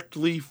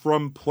directly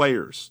from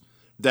players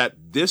that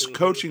this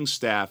coaching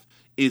staff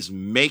is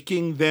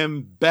making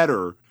them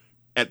better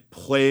at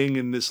playing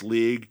in this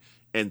league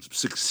and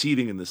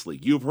succeeding in this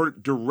league. You've heard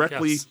it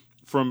directly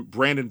from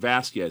Brandon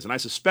Vasquez. And I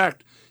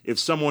suspect if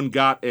someone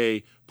got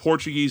a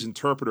Portuguese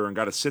interpreter and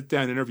got a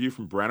sit-down interview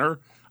from Brenner,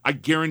 I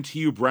guarantee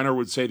you Brenner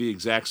would say the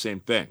exact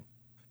same thing.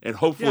 And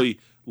hopefully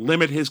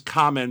limit his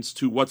comments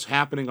to what's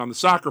happening on the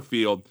soccer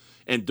field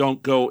and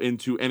don't go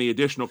into any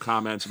additional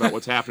comments about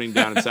what's happening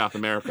down in South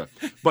America.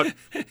 But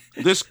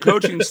this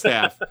coaching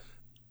staff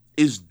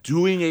is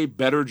doing a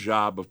better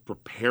job of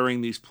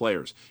preparing these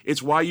players.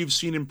 It's why you've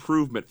seen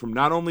improvement from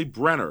not only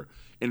Brenner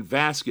and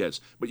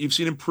Vasquez, but you've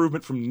seen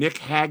improvement from Nick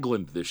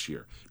Hagland this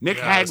year. Nick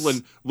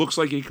Hagland looks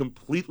like a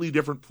completely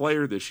different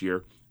player this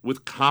year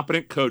with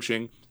competent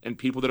coaching and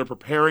people that are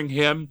preparing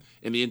him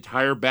and the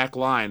entire back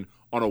line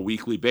on a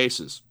weekly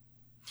basis.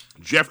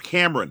 Jeff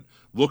Cameron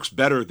looks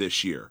better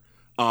this year.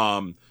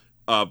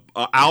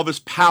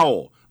 Alvis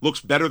Powell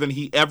looks better than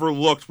he ever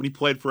looked when he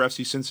played for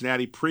FC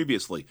Cincinnati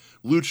previously.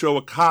 Lucho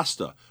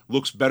Acosta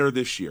looks better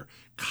this year.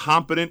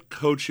 Competent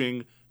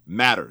coaching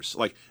matters.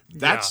 Like,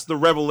 that's the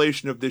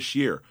revelation of this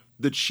year.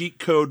 The cheat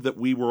code that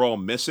we were all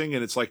missing,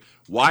 and it's like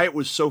why it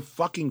was so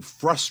fucking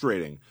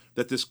frustrating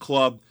that this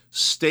club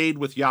stayed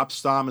with Jaap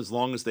Stam as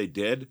long as they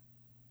did.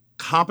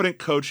 Competent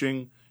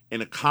coaching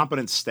and a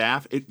competent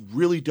staff, it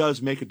really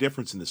does make a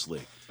difference in this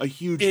league. A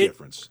huge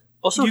difference.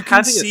 Also, you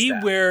can see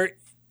where...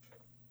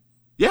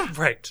 Yeah.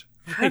 Right.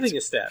 Having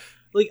a staff.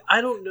 Like,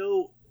 I don't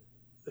know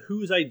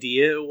whose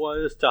idea it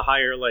was to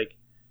hire, like,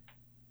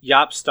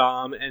 Jaap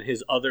Stam and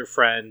his other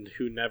friend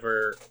who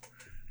never...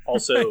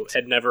 also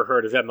had never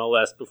heard of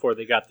MLS before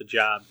they got the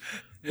job.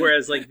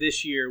 Whereas, like,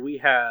 this year we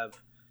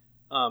have,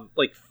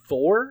 like,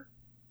 four.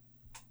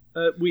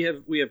 We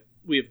have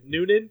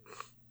Noonan,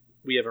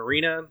 we have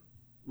Arena,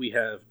 we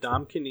have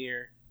Dom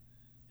Kinnear,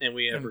 and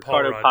we have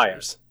Ricardo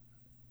Paez.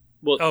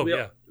 Well,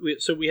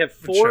 we have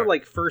four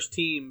like first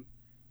team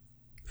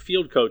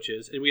field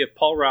coaches, and we have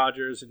Paul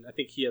Rogers, and I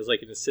think he has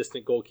like an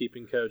assistant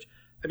goalkeeping coach.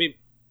 I mean,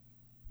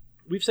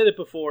 we've said it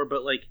before,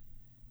 but like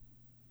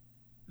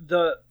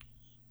the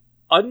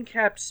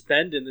uncapped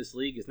spend in this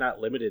league is not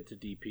limited to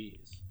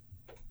DPs.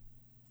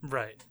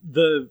 Right.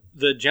 The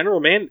general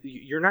man,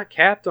 you're not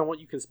capped on what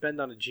you can spend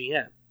on a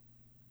GM.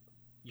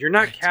 You're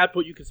not capped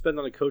what you can spend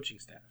on a coaching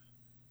staff.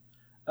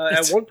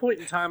 At one point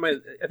in time, I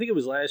think it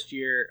was last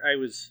year, I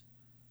was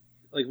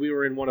like, we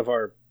were in one of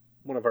our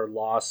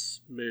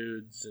loss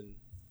moods, and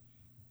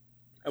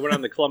I went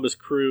on the Columbus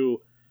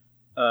Crew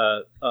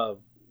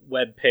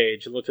web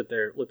page and looked at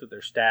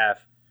their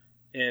staff,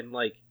 and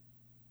like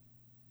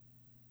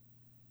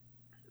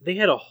they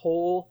had a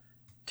whole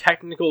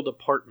technical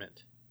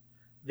department.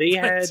 They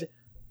had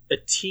a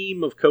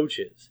team of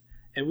coaches,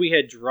 and we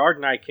had Gerard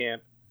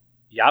Nijkamp,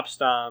 Jaap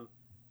Stam,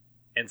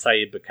 and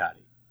Saeed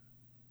Bakati.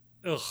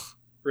 Ugh.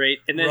 Right,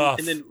 and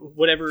then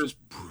whatever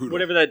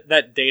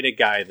that data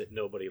guy that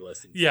nobody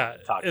listens. Yeah,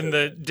 and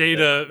the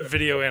data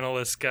video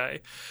analyst guy.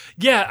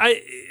 Yeah,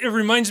 it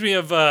reminds me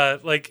of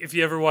like if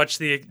you ever watch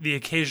the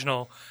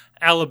occasional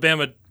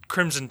Alabama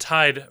Crimson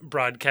Tide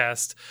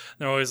broadcast,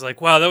 they're always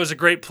like, wow, that was a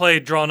great play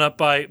drawn up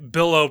by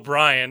Bill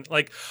O'Brien.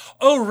 Like,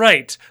 oh,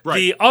 right.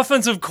 The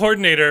offensive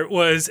coordinator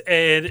was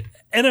an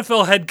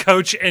NFL head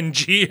coach and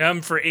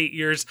GM for 8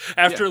 years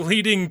after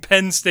leading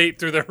Penn State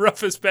through the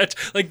roughest patch.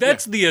 Like,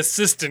 that's the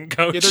assistant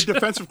coach. Yeah, their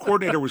defensive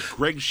coordinator was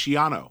Greg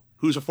Schiano,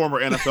 who's a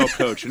former NFL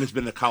coach and has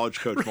been a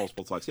college coach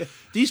multiple times. Yeah,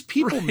 these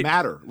people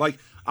matter. Like,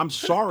 I'm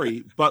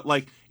sorry, but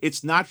like,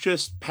 it's not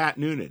just Pat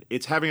Noonan.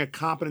 It's having a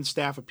competent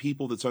staff of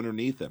people that's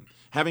underneath him,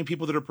 having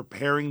people that are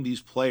preparing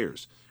these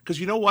players. Because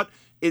you know what?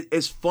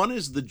 As fun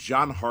as the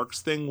John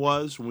Harkes thing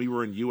was when we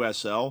were in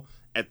USL,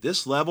 at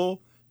this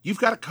level, you've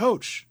got to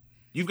coach.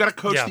 You've got to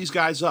coach these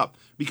guys up,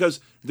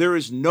 because there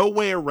is no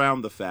way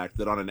around the fact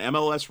that on an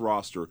MLS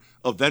roster,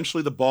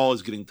 eventually the ball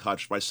is getting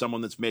touched by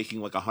someone that's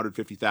making like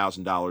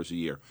 $150,000 a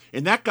year.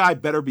 And that guy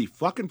better be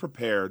fucking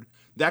prepared.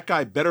 That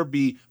guy better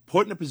be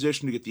put in a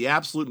position to get the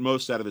absolute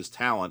most out of his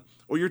talent,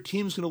 or your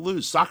team's going to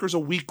lose. Soccer's a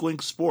weak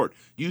link sport.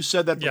 You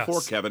said that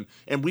before, Kevin,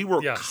 and we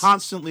were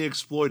constantly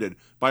exploited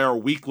by our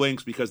weak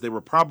links because they were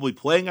probably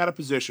playing out of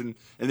position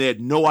and they had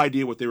no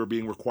idea what they were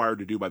being required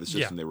to do by the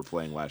system they were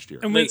playing last year.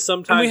 And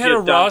sometimes we had a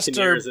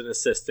roster as an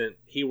assistant.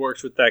 He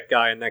works with that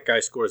guy, and that guy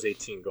scores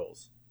 18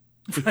 goals.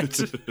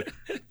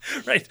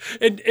 Right.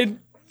 And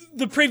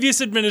the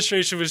previous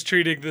administration was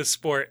treating this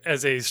sport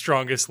as a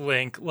strongest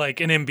link, like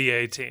an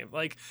NBA team.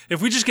 Like,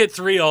 if we just get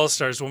 3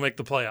 All-Stars, we'll make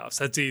the playoffs.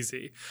 That's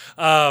easy.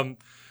 I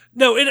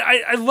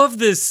love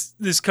this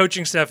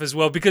coaching staff as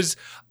well, because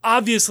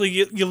obviously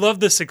you love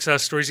the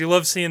success stories. You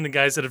love seeing the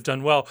guys that have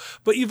done well,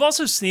 but you've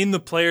also seen the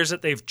players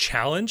that they've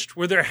challenged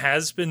where there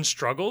has been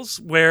struggles,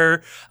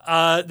 where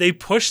they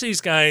push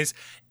these guys,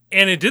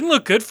 and it didn't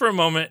look good for a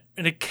moment,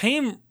 and it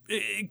came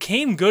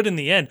good in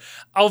the end.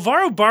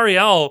 Alvaro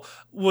Barreal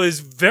was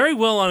very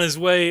well on his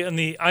way in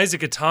the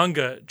Isaac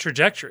Atanga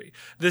trajectory.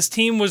 This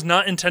team was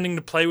not intending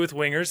to play with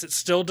wingers. It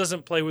still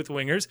doesn't play with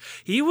wingers.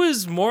 He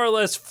was more or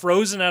less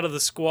frozen out of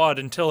the squad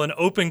until an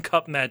Open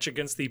Cup match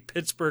against the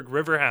Pittsburgh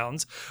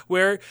Riverhounds,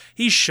 where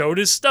he showed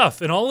his stuff,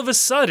 and all of a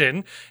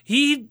sudden,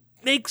 he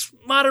makes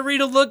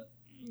Matarrita look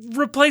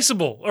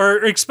replaceable,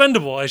 or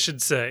expendable, I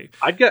should say.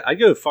 I'd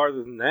go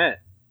farther than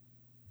that.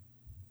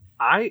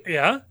 I'd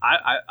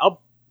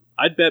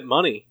bet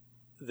money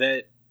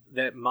that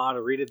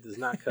Matarrita does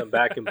not come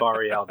back and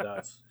Barreal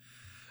does.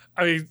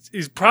 I mean,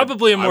 he's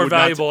probably a more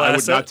valuable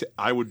asset.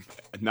 I would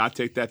not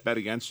take that bet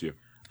against you.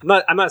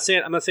 I'm not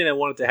saying I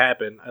want it to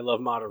happen. I love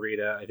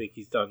Matarrita. I think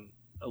he's done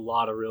a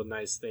lot of real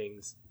nice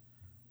things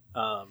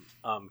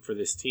for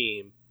this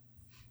team.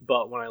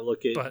 But when I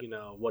look at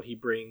what he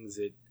brings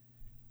at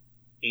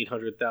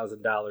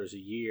 $800,000 a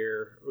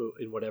year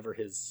in whatever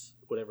his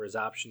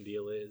option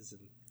deal is,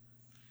 and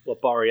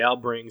what Barreal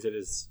brings at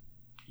his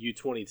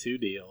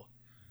U22 deal.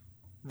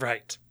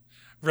 Right.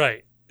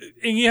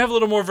 And you have a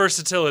little more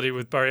versatility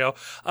with Barriel.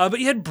 But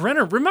you had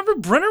Brenner. Remember,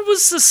 Brenner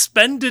was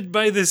suspended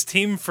by this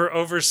team for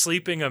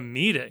oversleeping a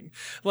meeting.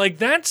 Like,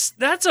 that's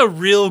a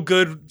real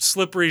good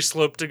slippery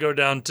slope to go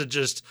down to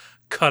just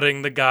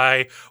cutting the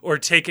guy or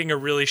taking a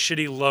really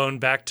shitty loan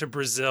back to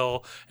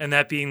Brazil and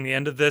that being the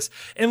end of this.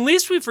 And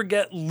least we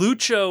forget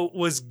Lucho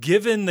was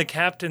given the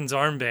captain's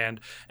armband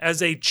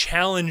as a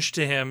challenge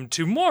to him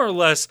to more or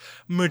less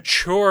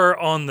mature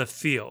on the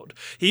field.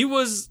 He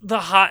was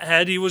the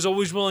hothead. He was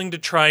always willing to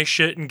try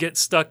shit and get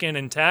stuck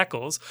in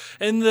tackles.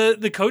 And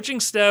the coaching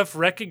staff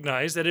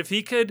recognized that if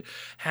he could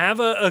have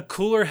a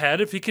cooler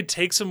head, if he could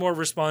take some more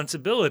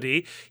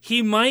responsibility,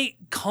 he might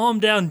calm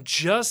down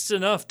just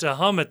enough to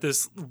hum at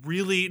this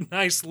really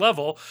nice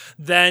level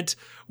that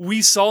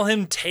we saw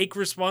him take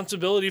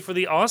responsibility for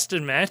the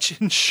Austin match.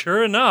 And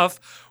sure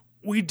enough,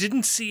 we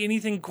didn't see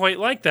anything quite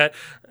like that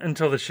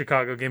until the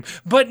Chicago game,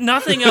 but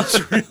nothing else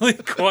really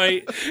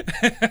quite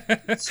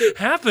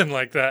happened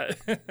like that.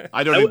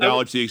 I don't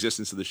acknowledge the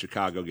existence of the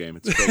Chicago game.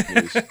 It's fake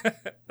news.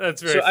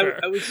 That's very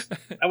fair.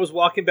 I was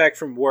walking back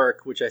from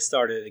work, which I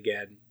started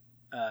again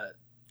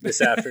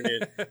this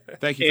afternoon.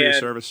 Thank you for your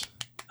service.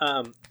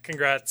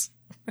 Congrats.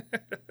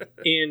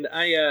 And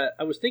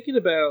I was thinking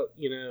about,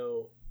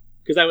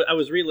 because I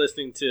was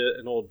re-listening to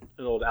an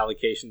old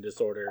allocation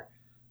disorder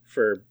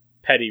for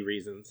petty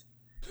reasons,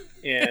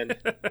 and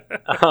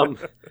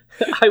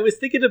I was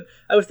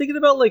thinking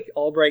about like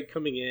Albright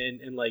coming in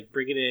and like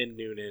bringing in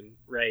Noonan,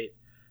 right,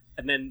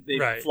 and then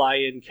they fly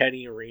in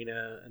Kenny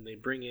Arena and they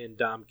bring in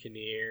Dom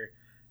Kinnear,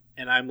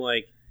 and I'm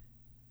like,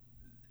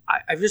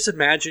 I'm just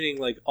imagining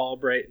like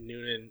Albright and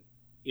Noonan,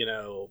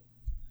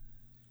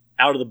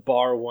 out of the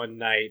bar one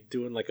night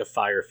doing like a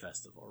fire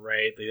festival,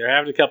 right? They're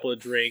having a couple of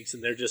drinks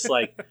and they're just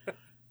like,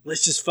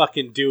 let's just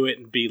fucking do it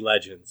and be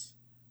legends,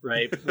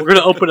 right? We're going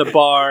to open a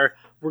bar.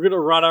 We're going to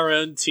run our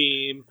own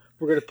team.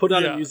 We're going to put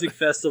on a music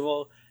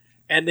festival.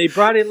 And they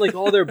brought in like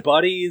all their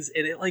buddies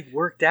and it like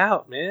worked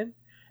out, man.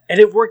 And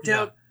it worked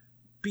out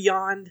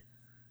beyond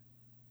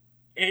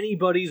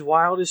anybody's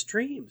wildest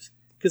dreams.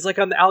 Because like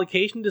on the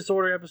allocation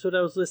disorder episode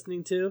I was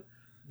listening to,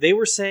 they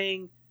were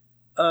saying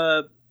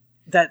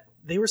that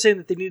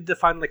they needed to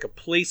find like a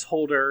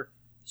placeholder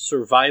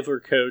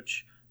survivor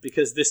coach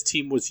because this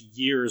team was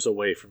years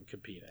away from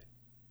competing.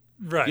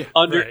 Right.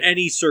 Under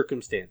any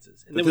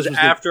circumstances. And it was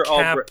after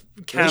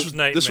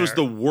this was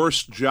the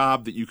worst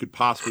job that you could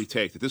possibly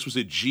take. That this was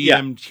a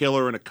GM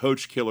killer and a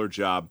coach killer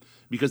job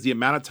because the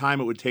amount of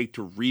time it would take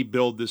to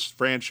rebuild this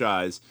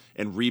franchise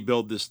and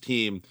rebuild this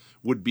team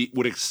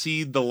would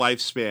exceed the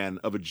lifespan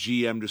of a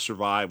GM to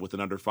survive with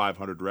an under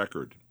 500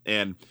 record.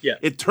 And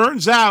it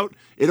turns out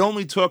it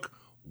only took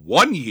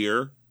 1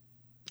 year,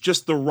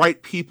 just the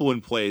right people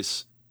in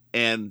place,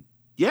 and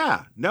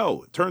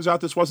it turns out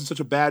this wasn't such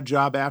a bad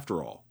job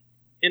after all.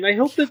 And I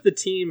hope that the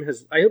team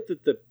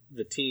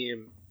the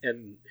team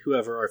and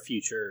whoever our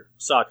future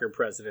soccer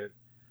president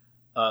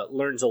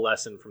learns a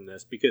lesson from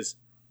this, because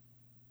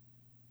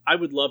I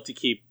would love to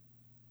keep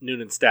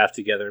Noonan's staff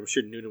together. I'm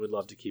sure Noonan would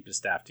love to keep his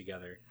staff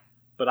together,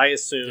 but I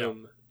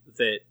assume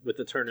that with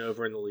the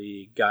turnover in the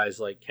league, guys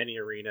like Kenny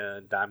Arena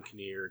and Dom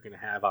Kinnear are going to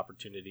have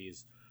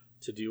opportunities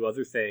to do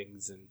other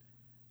things, and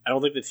I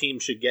don't think the team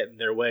should get in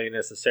their way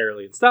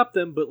necessarily and stop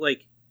them, but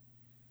like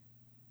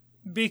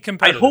be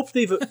competitive.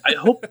 I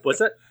hope what's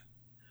that?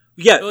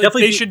 Yeah, like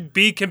definitely. They should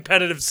be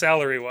competitive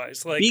salary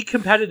wise. Like be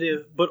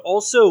competitive, but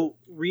also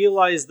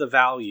realize the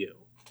value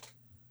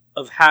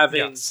of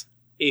having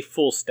a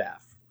full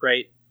staff,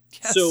 right?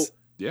 Yes.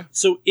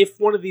 So if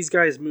one of these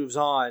guys moves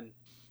on,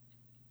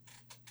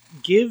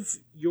 give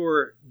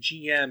your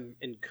GM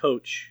and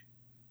coach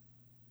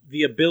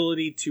the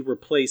ability to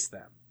replace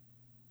them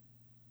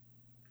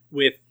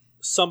with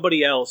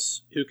somebody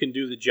else who can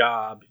do the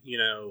job,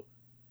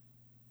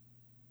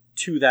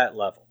 to that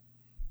level.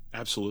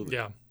 Absolutely.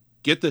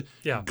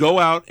 Yeah. Go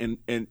out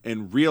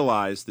and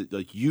realize that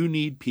like you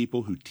need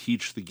people who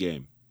teach the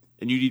game,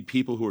 and you need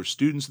people who are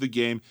students of the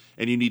game,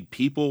 and you need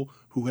people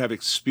who have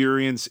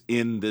experience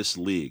in this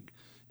league.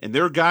 And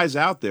there are guys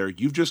out there,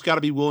 you've just got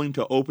to be willing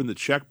to open the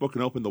checkbook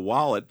and open the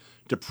wallet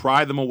to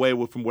pry them away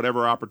from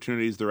whatever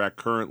opportunities they're at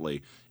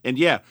currently. And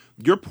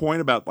your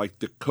point about like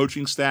the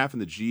coaching staff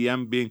and the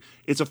GM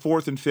it's a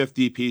 4th and 5th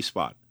DP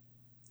spot.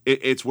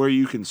 It's where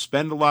you can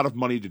spend a lot of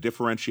money to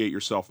differentiate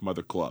yourself from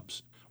other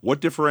clubs. What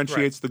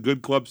differentiates the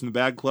good clubs and the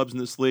bad clubs in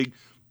this league?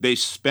 They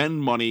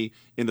spend money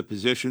in the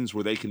positions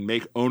where they can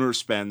make owner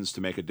spends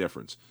to make a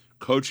difference.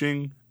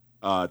 Coaching,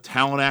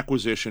 talent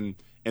acquisition,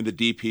 and the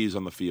DPs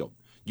on the field.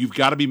 You've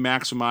got to be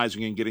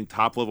maximizing and getting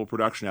top-level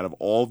production out of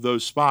all of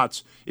those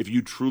spots if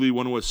you truly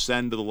want to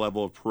ascend to the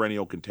level of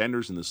perennial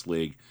contenders in this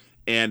league.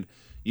 And,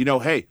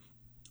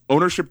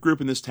 ownership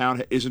group in this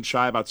town isn't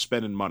shy about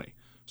spending money.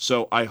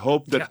 So I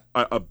hope that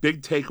a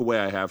big takeaway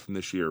I have from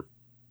this year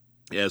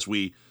as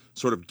we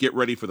sort of get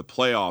ready for the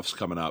playoffs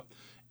coming up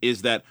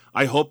is that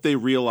I hope they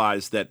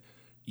realize that,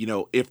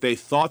 if they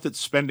thought that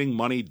spending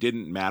money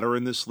didn't matter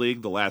in this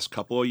league the last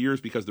couple of years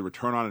because the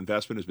return on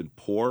investment has been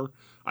poor,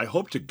 I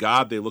hope to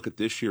God they look at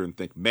this year and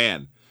think,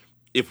 man,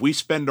 if we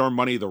spend our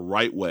money the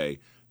right way,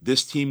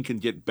 this team can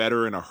get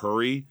better in a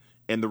hurry,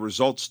 and the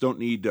results don't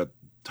need to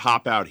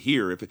top out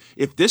here.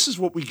 If this is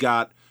what we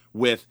got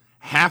with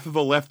half of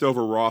a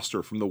leftover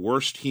roster from the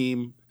worst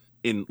team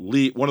in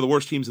league, one of the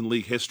worst teams in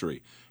league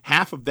history,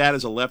 half of that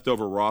is a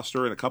leftover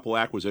roster and a couple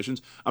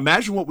acquisitions.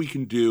 Imagine what we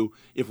can do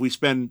if we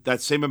spend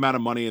that same amount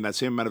of money and that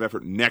same amount of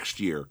effort next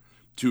year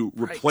to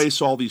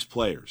replace all these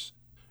players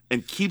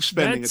and keep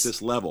spending at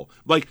this level.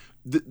 Like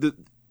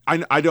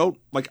I don't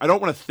want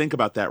to think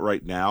about that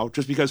right now,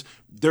 just because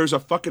there's a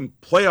fucking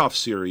playoff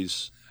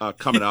series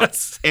coming up,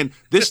 and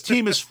this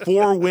team is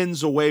 4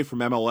 wins away from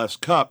MLS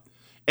Cup,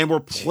 and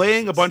we're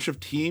playing a bunch of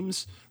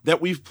teams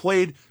that we've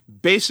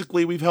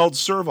held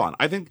serve on.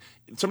 I think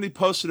somebody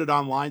posted it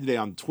online today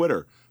on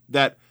Twitter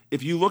that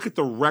if you look at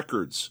the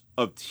records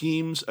of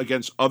teams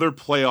against other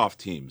playoff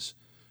teams,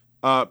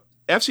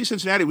 FC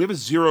Cincinnati, we have a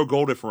 0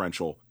 goal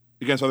differential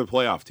against other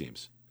playoff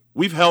teams.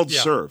 We've held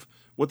serve.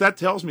 What that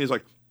tells me is,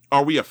 like,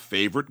 are we a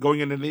favorite going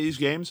into these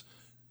games?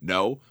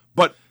 No.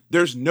 But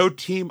there's no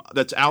team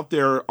that's out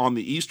there on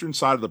the eastern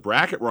side of the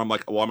bracket where I'm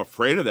like, well, I'm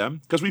afraid of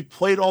them, because we've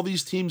played all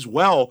these teams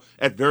well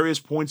at various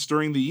points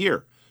during the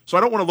year. So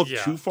I don't want to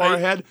look too far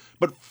ahead,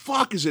 but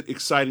fuck, is it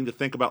exciting to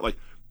think about, like,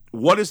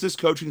 what is this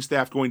coaching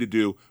staff going to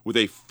do with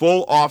a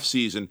full off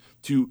season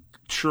to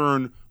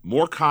churn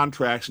more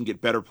contracts and get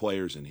better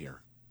players in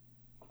here?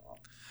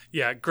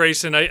 Yeah,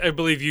 Grayson, I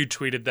believe you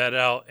tweeted that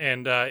out,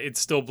 and it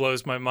still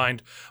blows my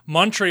mind.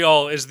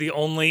 Montreal is the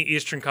only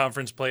Eastern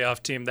Conference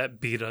playoff team that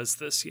beat us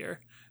this year.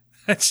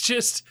 That's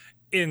just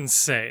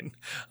insane.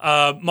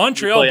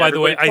 Montreal, by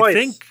the way, twice. I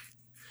think,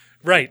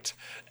 right.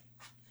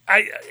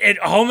 At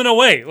home and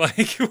away,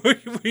 like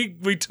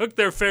we took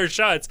their fair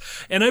shots,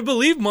 and I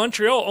believe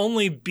Montreal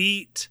only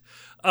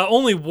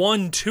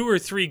won 2 or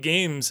 3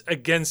 games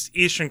against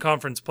Eastern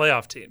Conference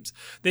playoff teams.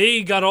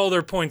 They got all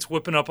their points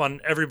whipping up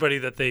on everybody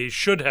that they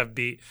should have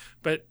beat,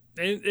 but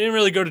they didn't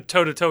really go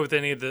toe-to-toe with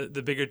any of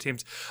the bigger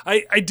teams.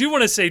 I do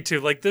want to say, too,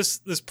 like this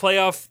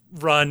playoff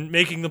run,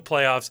 making the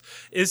playoffs,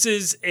 this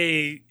is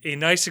a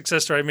nice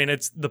success story. I mean,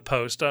 it's the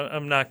Post.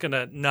 I'm not going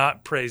to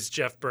not praise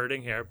Jeff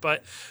Birding here,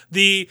 but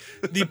the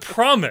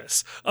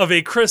promise of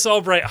a Chris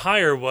Albright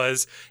hire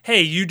was,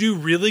 hey, you do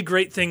really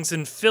great things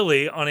in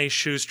Philly on a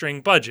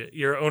shoestring budget.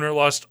 Your owner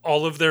lost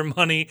all of their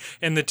money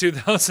in the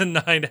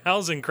 2009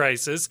 housing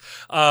crisis,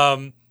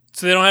 so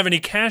they don't have any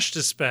cash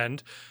to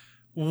spend.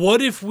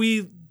 What if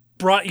we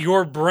brought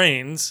your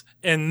brains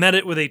and met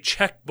it with a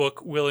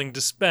checkbook willing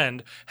to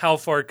spend? How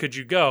far could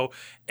you go?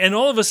 And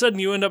all of a sudden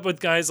you end up with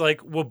guys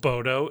like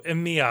Wobodo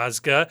and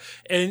Miazga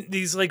and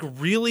these like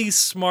really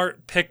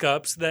smart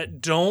pickups that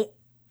don't,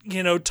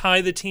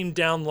 tie the team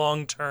down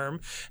long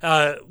term.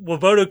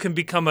 Wobodo can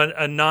become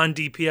a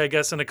non-DP, I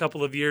guess, in a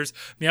couple of years.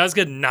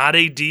 Miazga, not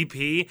a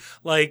DP.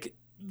 Like,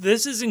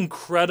 this is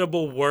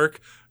incredible work.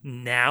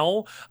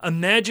 Now,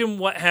 imagine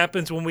what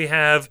happens when we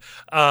have,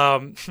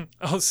 I'll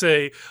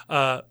say,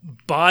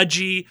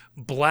 Baji,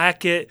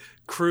 Blackett,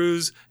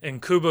 Cruz,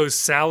 and Kubo's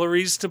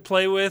salaries to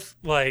play with.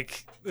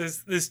 Like,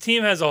 this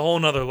team has a whole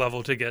nother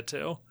level to get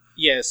to.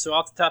 Yeah, so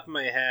off the top of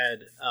my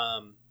head,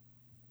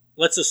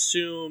 let's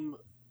assume,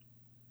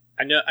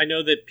 I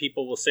know that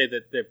people will say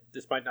that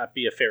this might not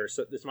be a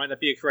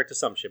correct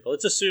assumption, but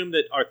let's assume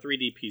that our 3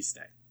 DPs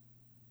stay.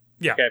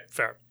 Yeah, okay?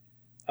 Fair.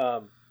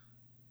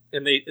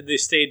 And they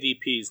stay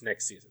DPs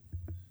next season.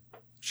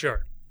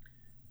 Sure.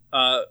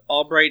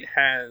 Albright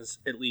has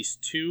at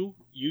least 2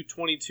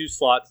 U22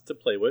 slots to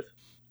play with.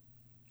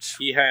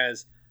 He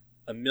has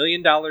 $1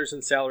 million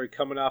in salary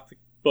coming off the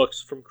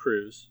books from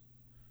Cruz,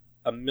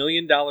 $1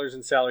 million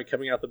in salary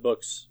coming out the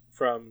books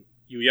from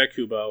Yuya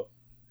Kubo,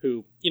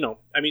 who,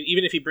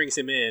 even if he brings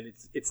him in,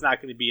 it's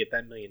not going to be at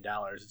that $1 million.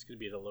 It's going to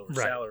be at a lower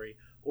salary,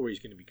 or he's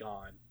going to be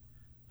gone.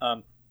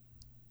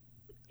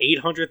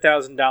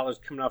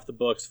 $800,000 coming off the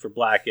books for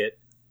Blackett.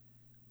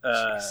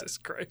 Jesus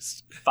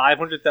Christ.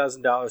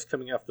 $500,000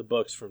 coming off the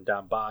books from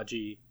Don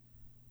Baji.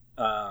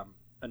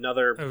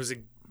 Another. It was a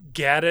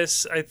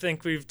Gaddis, I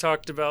think we've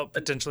talked about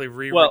potentially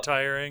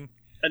retiring.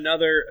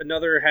 Another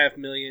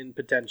 $500,000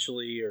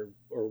 potentially, or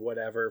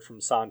whatever,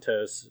 from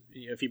Santos.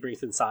 If he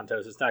brings in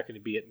Santos, it's not going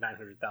to be at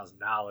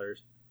 $900,000.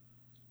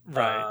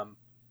 Right.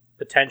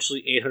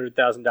 Potentially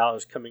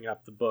 $800,000 coming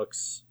off the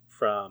books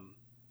from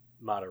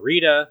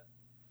Matarrita.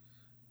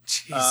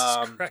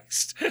 Jesus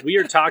Christ. We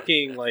are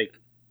talking like,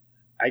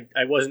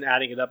 I wasn't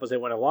adding it up as I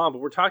went along, but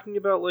we're talking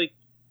about like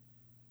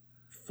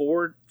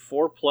 $4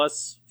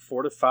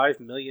 to $5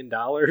 million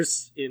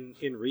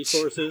in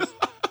resources,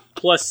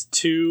 plus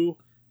two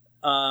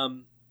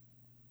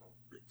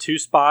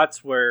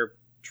spots where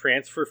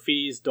transfer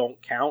fees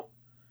don't count,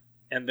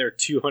 and they're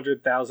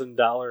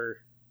 $200,000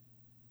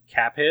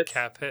 cap hits.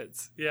 Cap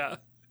hits, yeah.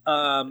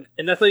 And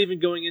that's not even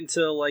going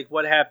into like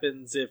what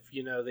happens if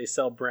they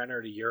sell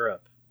Brenner to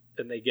Europe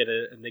and they get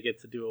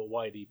to do a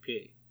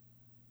YDP.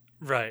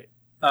 Right.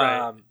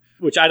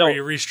 Which I don't. Or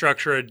you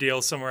restructure a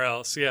deal somewhere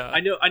else. Yeah. I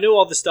know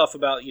all the stuff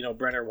about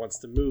Brenner wants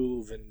to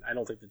move, and I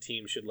don't think the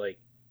team should like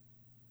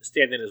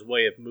stand in his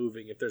way of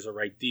moving if there's a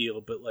right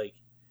deal. But like,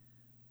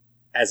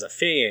 as a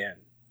fan,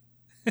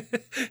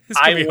 It's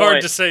gonna be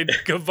hard to say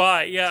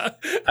goodbye. Yeah,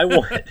 I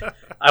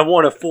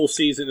want a full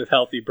season of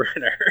healthy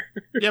Brenner.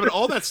 Yeah, but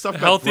all that stuff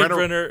about healthy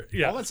Brenner.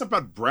 Yeah, all that stuff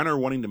about Brenner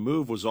wanting to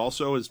move was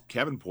also, as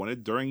Kevin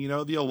pointed, during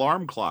the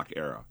alarm clock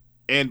era,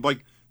 and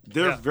like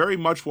there very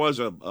much was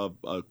a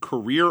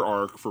career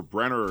arc for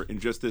Brenner in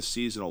just this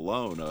season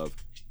alone. Of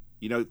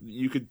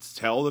you could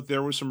tell that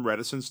there was some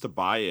reticence to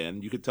buy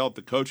in. You could tell that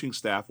the coaching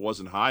staff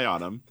wasn't high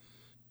on him,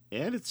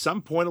 and at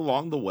some point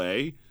along the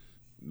way,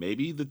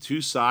 maybe the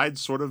two sides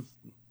sort of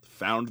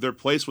found their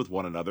place with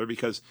one another,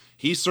 because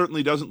he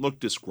certainly doesn't look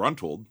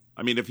disgruntled.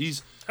 I mean, if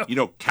he's,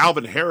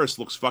 Calvin Harris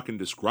looks fucking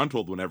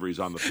disgruntled whenever he's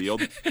on the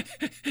field.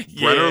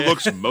 Brenner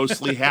looks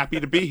mostly happy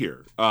to be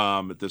here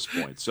at this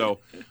point. So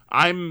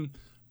I'm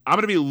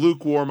going to be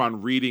lukewarm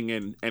on reading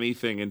in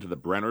anything into the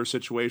Brenner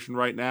situation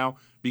right now,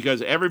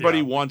 because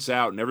everybody wants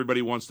out and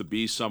everybody wants to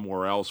be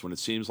somewhere else when it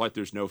seems like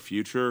there's no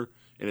future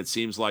and it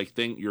seems like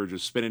you're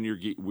just spinning your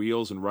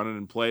wheels and running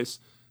in place.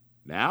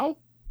 Now,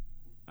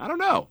 I don't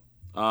know.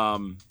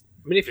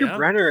 I mean, if you're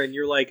Brenner and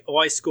you're like,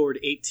 I scored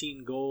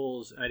 18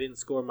 goals, I didn't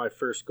score my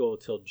first goal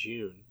till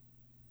June,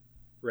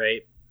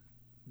 right?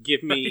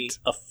 Give me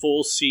a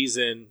full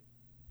season,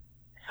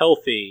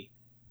 healthy.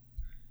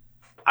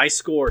 I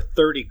score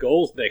 30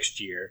 goals next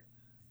year.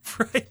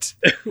 Right.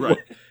 Right.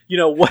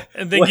 What?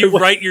 And then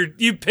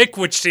you pick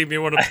which team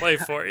you want to play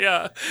for.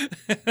 Yeah.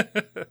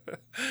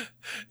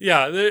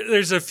 Yeah.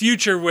 There's a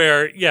future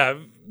where,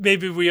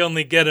 maybe we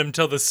only get him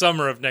till the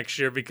summer of next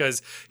year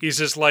because he's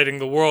just lighting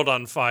the world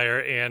on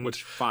fire, and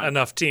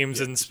enough teams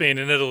in Spain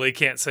and Italy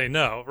can't say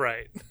no.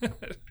 Right.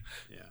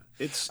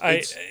 It's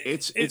a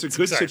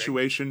good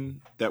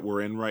situation that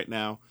we're in right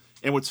now.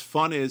 And what's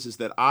fun is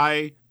that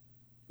I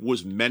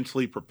was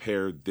mentally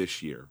prepared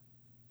this year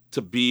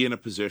to be in a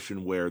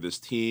position where this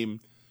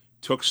team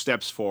took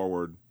steps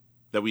forward,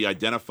 that we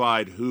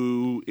identified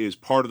who is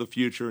part of the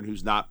future and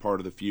who's not part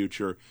of the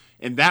future.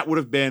 And that would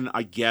have been,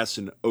 I guess,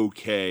 an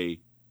okay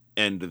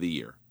end of the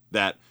year.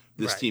 That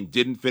this team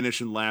didn't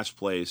finish in last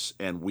place,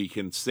 and we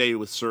can say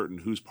with certain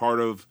who's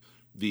going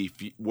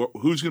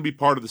to be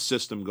part of the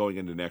system going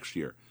into next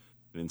year.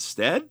 And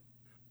instead,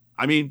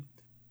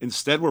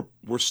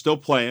 we're still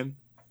playing.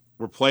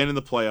 We're playing in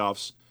the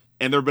playoffs.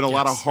 And there have been a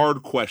lot of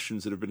hard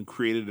questions that have been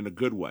created in a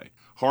good way.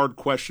 Hard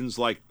questions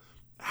like,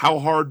 how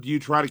hard do you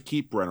try to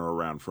keep Brenner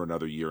around for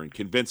another year and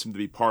convince him to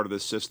be part of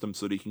this system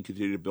so that he can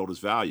continue to build his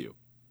value?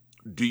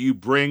 Do you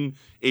bring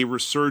a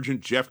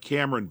resurgent Jeff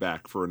Cameron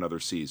back for another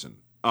season?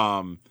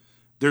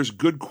 There's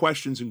good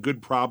questions and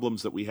good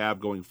problems that we have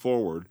going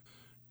forward.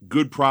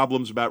 Good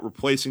problems about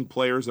replacing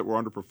players that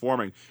were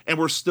underperforming. And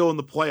we're still in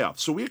the playoffs.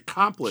 So we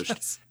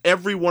accomplished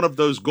every one of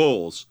those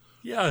goals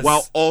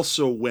while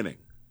also winning.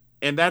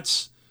 And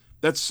that's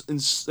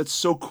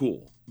so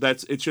cool.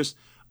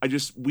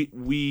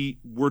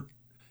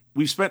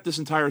 We've spent this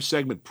entire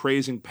segment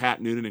praising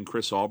Pat Noonan and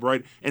Chris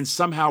Albright, and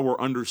somehow we're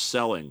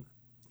underselling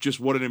just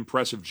what an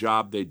impressive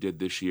job they did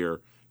this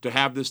year to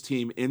have this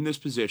team in this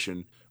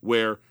position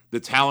where the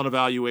talent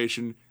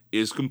evaluation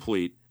is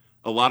complete.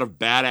 A lot of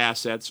bad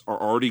assets are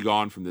already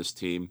gone from this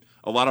team.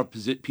 A lot of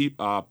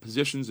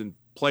positions and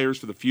players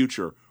for the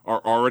future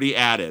are already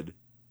added,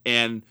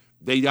 and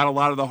they got a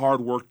lot of the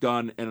hard work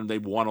done, and they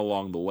won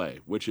along the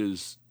way, which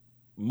is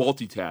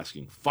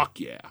multitasking. Fuck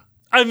yeah.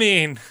 I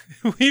mean,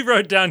 we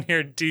wrote down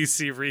here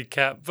DC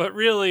recap, but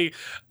really,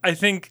 I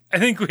think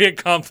we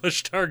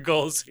accomplished our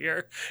goals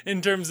here in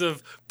terms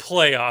of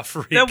playoff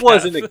recap. That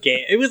wasn't a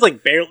game. It was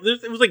like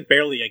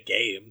barely a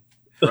game.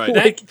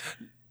 Right.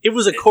 It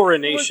was a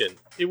coronation.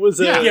 It was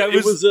a vibe. Yeah,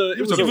 it was a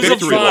victory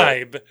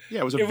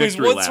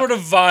victory what lap. sort of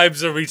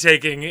vibes are we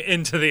taking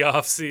into the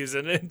off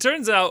season? It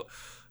turns out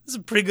there's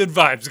some pretty good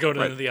vibes going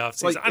into the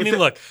offseason.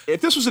 Look.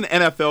 If this was an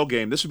NFL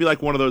game, this would be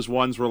like one of those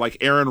ones where like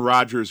Aaron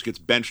Rodgers gets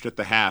benched at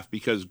the half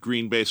because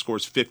Green Bay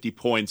scores 50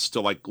 points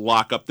to like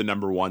lock up the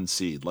number 1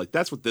 seed. Like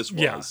that's what this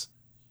was.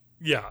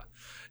 Yeah.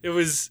 It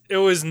was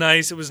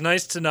nice. It was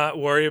nice to not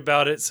worry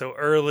about it so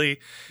early.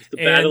 It's the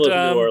Battle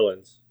of New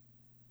Orleans.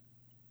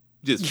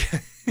 Just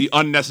the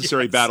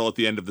unnecessary battle at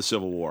the end of the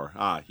Civil War.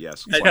 Ah,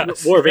 yes. War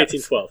of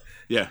 1812.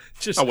 Yeah.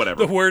 Just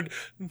whatever.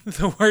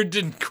 The word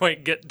didn't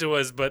quite get to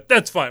us, but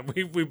that's fine.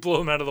 We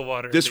blew him out of the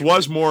water. This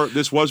was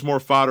more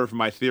fodder for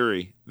my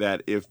theory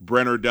that if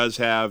Brenner does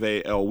have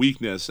a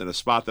weakness and a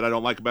spot that I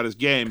don't like about his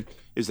game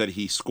is that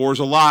he scores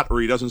a lot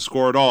or he doesn't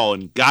score at all.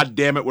 And God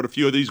damn it, would a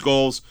few of these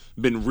goals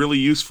been really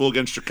useful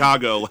against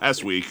Chicago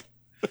last week.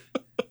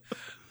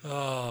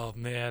 Oh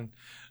man.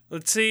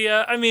 Let's see.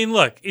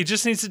 Look, he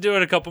just needs to do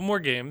it a couple more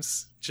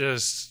games.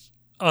 Just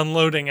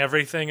unloading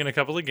everything in a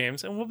couple of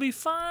games, and we'll be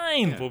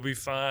fine. Yeah. We'll be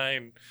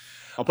fine.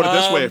 I'll put it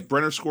this way. If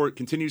Brenner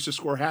continues to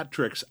score hat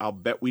tricks, I'll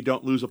bet we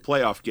don't lose a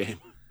playoff game.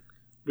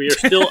 We are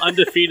still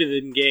undefeated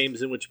in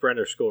games in which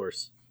Brenner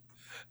scores.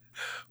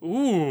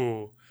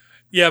 Ooh.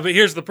 Yeah, but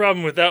here's the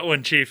problem with that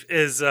one, Chief,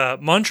 is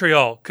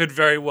Montreal could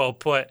very well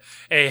put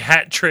a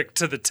hat trick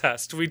to the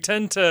test. We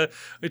tend to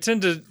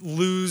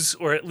lose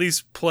or at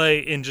least play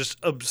in just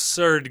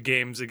absurd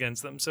games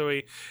against them. So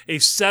a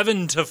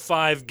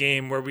 7-5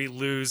 game where we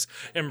lose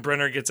and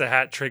Brenner gets a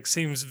hat trick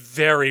seems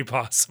very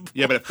possible.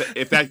 Yeah, but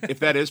if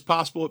that is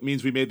possible, it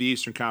means we made the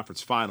Eastern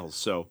Conference Finals.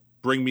 So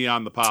bring me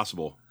on the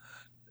possible.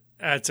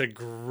 That's a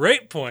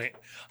great point.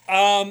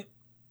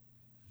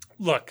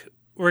 Look,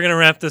 we're going to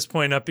wrap this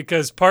point up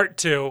because part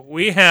 2,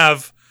 we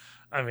have,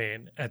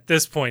 at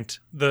this point,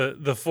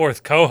 the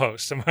fourth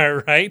co-host, am I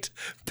right?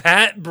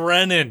 Pat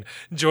Brennan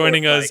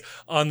joining us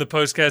on the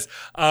PostCast.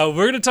 We're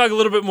going to talk a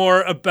little bit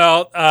more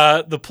about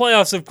the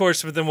playoffs, of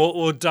course, but then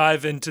we'll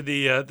dive into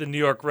the New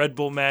York Red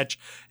Bull match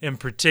in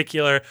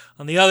particular.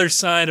 On the other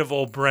side of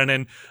old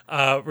Brennan,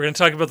 we're going to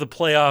talk about the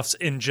playoffs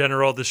in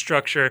general, the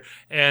structure,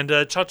 and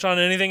touch on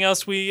anything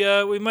else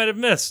we might have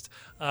missed.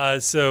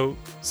 So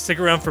stick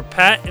around for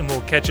Pat, and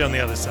we'll catch you on the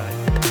other side.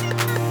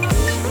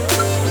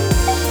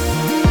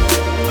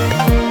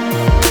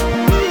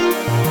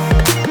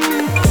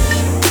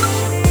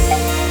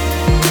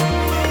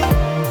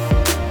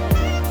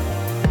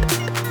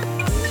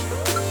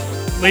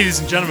 Ladies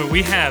and gentlemen,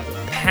 we have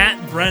Pat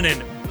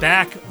Brennan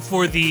back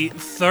for the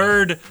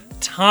third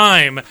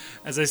time.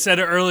 As I said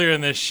earlier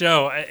in this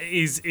show,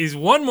 he's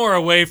one more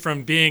away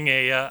from being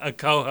a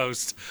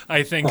co-host,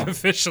 I think,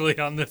 officially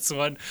on this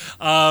one.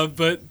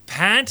 But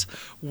Pat,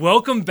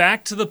 welcome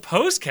back to the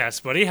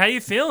PostCast, buddy. How you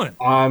feeling?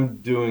 I'm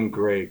doing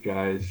great,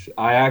 guys.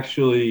 I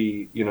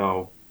actually,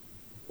 we're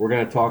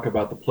going to talk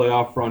about the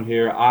playoff run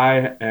here.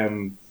 I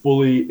am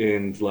fully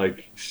in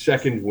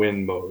second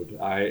wind mode.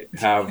 I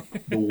have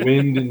the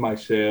wind in my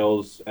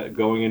sails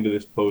going into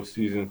this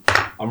postseason.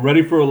 I'm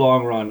ready for a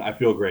long run. I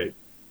feel great.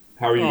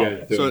 How are you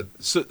guys doing?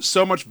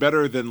 So much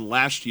better than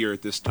last year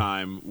at this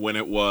time when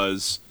it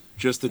was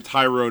just the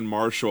Tyrone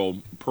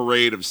Marshall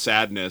parade of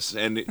sadness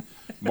and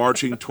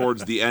marching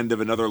towards the end of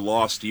another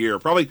lost year.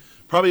 Probably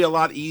a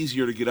lot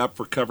easier to get up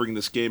for covering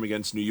this game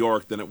against New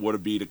York than it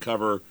would be to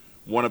cover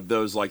one of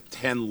those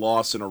 10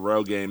 loss in a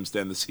row games to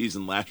end the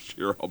season last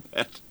year, I'll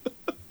bet.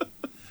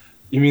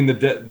 You mean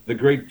the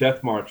great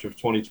death march of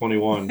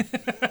 2021?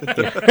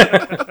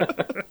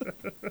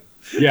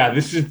 Yeah,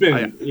 this has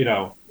been,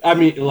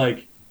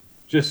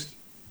 just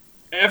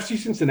FC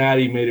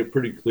Cincinnati made it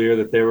pretty clear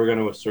that they were going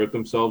to assert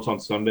themselves on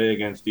Sunday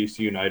against DC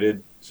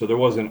United, so there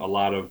wasn't a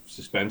lot of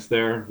suspense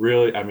there,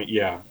 really.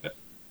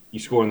 You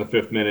score in the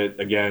 5th minute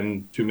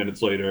again 2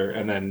 minutes later,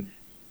 and then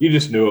you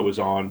just knew it was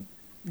on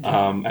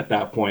at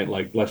that point,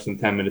 less than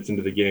 10 minutes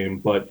into the game.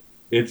 But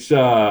it's,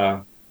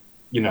 that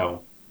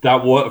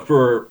was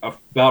for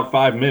about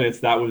 5 minutes,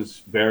 that was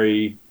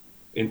very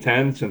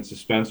intense and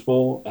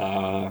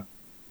suspenseful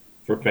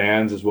for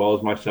fans as well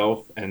as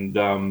myself.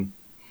 And,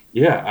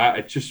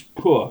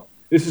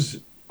 this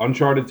is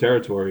uncharted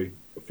territory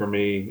for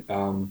me.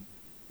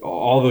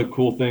 All the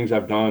cool things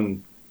I've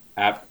done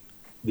at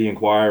the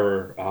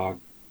Inquirer,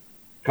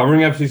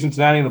 covering FC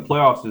Cincinnati in the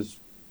playoffs is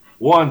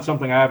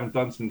something I haven't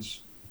done since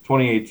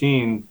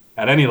 2018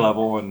 at any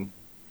level, and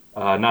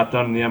not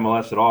done in the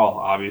MLS at all,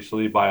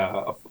 obviously by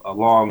a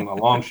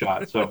long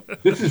shot. So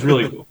this is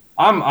really cool.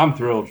 I'm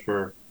thrilled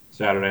for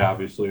Saturday,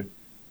 obviously.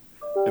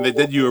 And they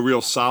did you a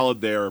real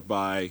solid there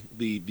by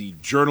the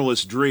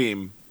journalist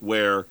dream,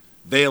 where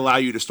they allow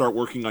you to start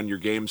working on your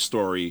game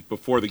story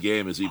before the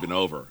game is even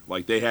over.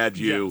 They had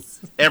you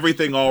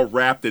everything all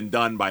wrapped and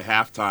done by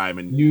halftime,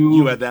 and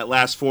you had that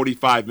last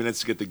 45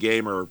 minutes to get the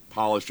gamer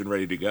polished and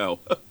ready to go.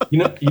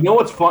 You know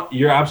what's fun?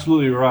 You're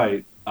absolutely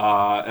right.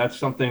 That's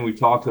something we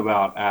talked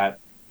about at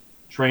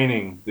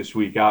training this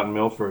week out in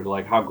Milford,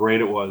 how great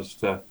it was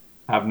to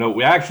have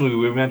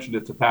we mentioned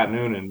it to Pat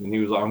Noonan, and he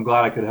was like, I'm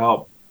glad I could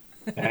help.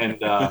 And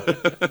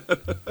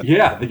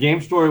the game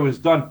story was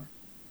done.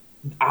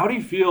 Audi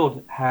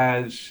Field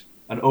has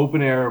an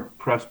open air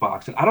press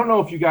box, and I don't know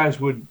if you guys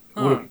would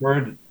have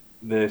heard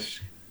this,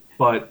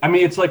 but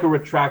it's like a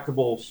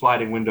retractable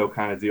sliding window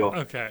kind of deal.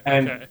 Okay.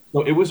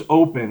 So it was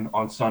open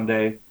on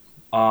Sunday,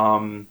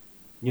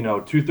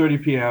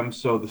 2:30 p.m.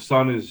 So the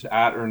sun is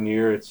at or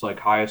near its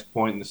highest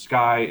point in the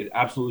sky. It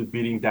absolutely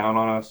beating down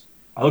on us.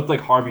 I looked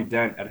like Harvey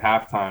Dent at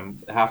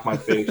halftime. Half my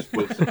face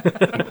was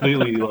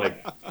completely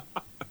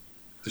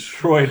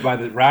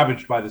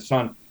ravaged by the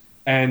sun.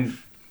 And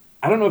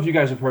I don't know if you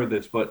guys have heard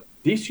this, but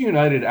DC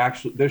United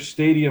actually, their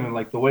stadium and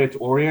the way it's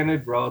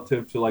oriented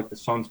relative to the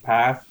sun's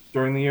path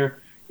during the year,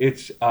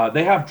 it's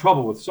they have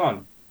trouble with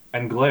sun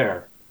and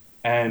glare,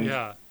 and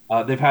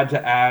they've had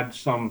to add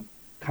some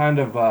kind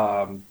of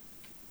vinyl,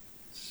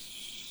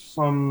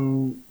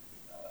 some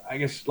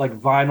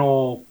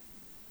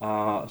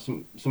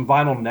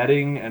vinyl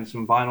netting and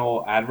some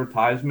vinyl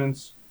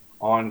advertisements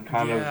on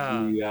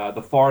of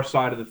the far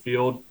side of the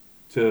field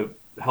to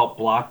help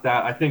block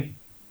that. I think.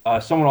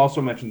 Someone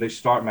also mentioned they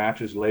start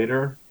matches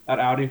later at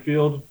Audi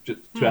Field to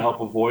help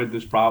avoid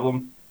this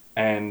problem.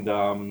 And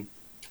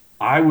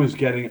I was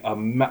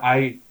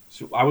I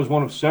was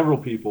one of several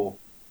people,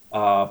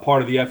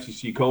 part of the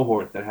FCC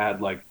cohort that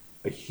had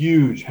a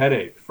huge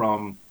headache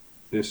from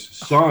this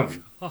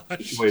sun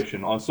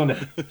situation on Sunday.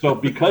 So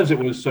because it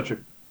was such a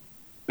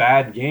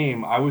bad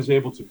game, I was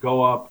able to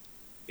go up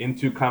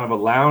into kind of a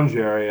lounge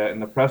area in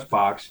the press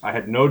box. I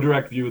had no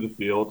direct view of the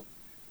field,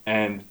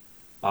 and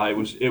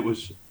it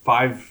was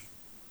 5.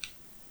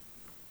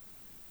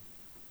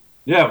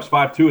 Yeah, it was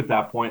 5-2 at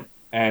that point,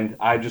 and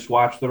I just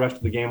watched the rest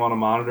of the game on a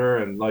monitor,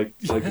 and like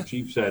the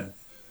chief said,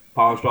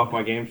 polished off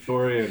my game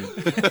story. And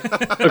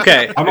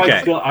Okay,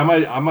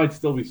 I might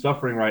still be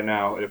suffering right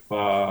now if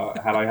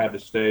had I had to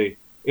stay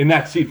in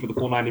that seat for the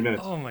full 90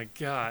 minutes. Oh my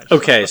gosh.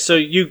 Okay, so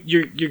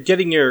you're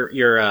getting your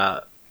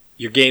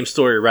game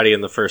story ready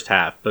in the first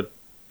half, but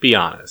be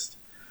honest.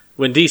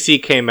 When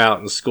DC came out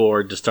and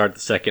scored to start the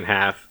second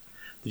half,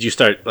 did you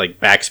start like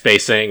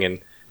backspacing and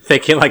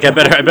thinking like I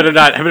better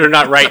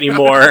not write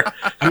anymore?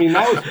 I mean,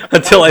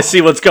 until I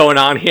see what's going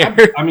on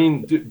here. I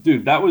mean,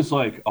 dude, that was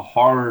like a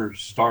horror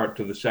start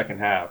to the second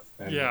half.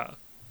 And,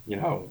 you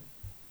know,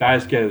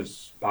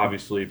 Vasquez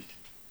obviously,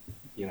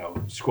 you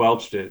know,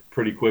 squelched it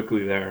pretty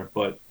quickly there,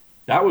 but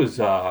that was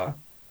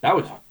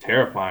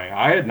terrifying.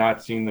 I had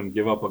not seen them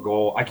give up a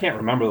goal. I can't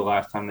remember the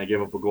last time they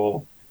gave up a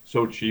goal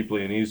so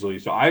cheaply and easily.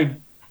 So I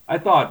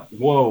thought,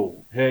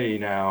 whoa, hey,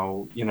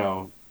 now, you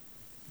know,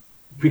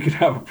 we could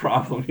have a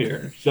problem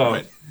here. So,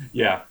 right.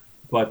 Yeah,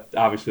 but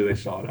obviously they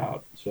saw it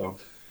out. So,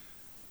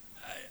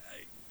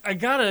 I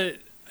gotta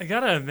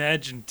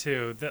imagine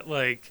too that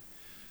like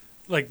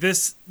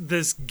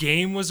this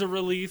game was a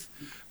relief,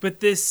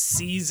 but this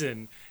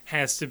season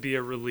has to be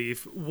a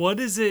relief. What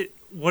has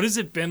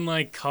it been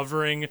like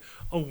covering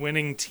a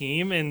winning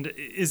team, and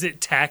is it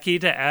tacky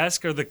to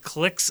ask, are the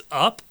clicks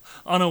up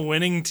on a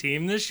winning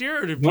team this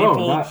year, or do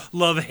people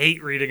love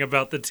hate reading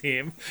about the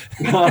team?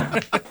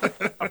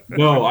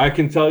 No, I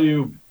can tell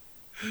you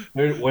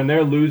when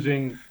they're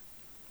losing,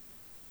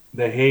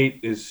 the hate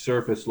is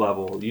surface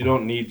level. You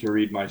don't need to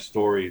read my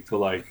story to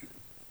like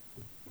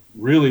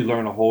really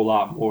learn a whole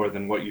lot more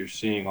than what you're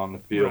seeing on the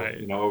field, right.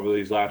 You know, over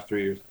these last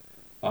 3 years.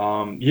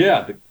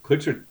 Yeah, the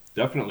clicks are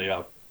definitely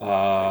up.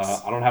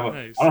 I don't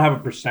have a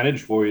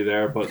percentage for you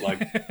there, but like,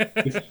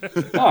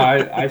 no,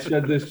 I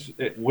said this.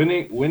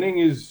 Winning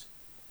is,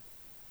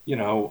 you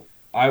know,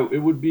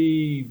 it would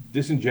be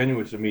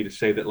disingenuous of me to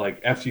say that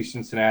like FC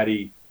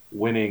Cincinnati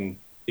winning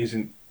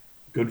isn't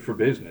good for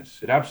business.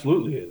 It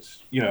absolutely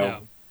is, you know.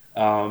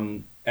 Yeah.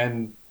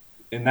 And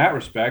in that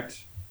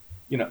respect,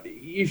 you know,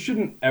 you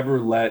shouldn't ever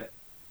let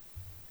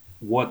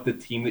what the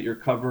team that you're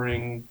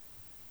covering,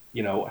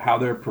 you know, how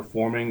they're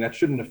performing, that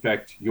shouldn't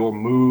affect your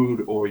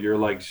mood or your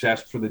like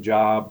zest for the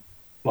job,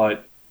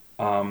 but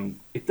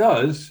it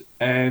does.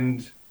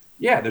 And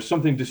yeah, there's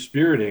something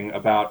dispiriting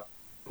about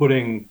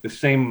putting the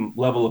same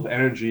level of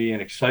energy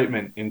and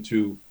excitement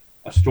into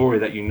a story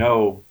that you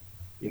know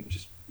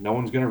just no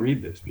one's going to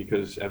read this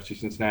because FC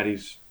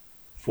Cincinnati's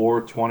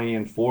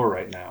 4-20-4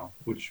 right now,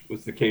 which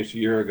was the case a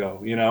year ago,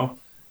 you know?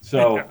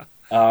 So,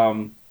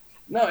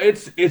 no,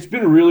 it's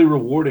been really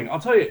rewarding. I'll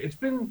tell you, it's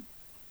been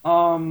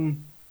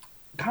kind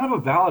of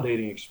a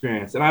validating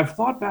experience. And I've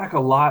thought back a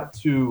lot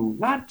to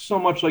not so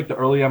much like the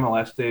early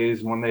MLS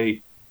days when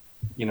they,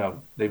 you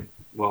know,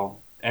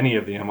 any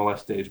of the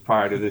MLS days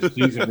prior to this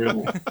season,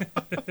 really.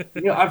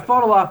 You know, I've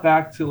thought a lot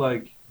back to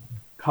like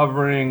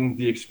covering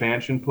the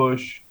expansion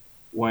push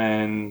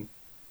when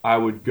I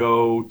would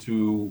go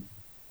to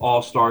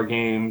all-star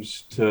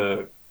games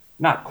to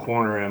not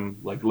corner him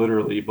like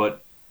literally,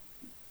 but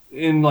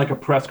in like a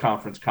press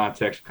conference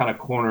context, kind of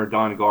corner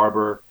Don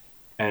Garber.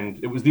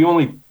 And it was the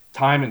only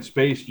time and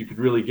space you could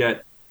really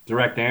get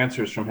direct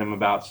answers from him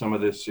about some of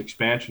this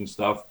expansion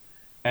stuff.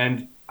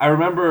 And I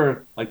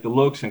remember like the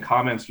looks and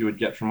comments you would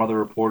get from other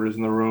reporters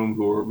in the room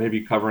who were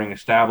maybe covering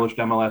established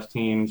MLS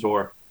teams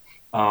or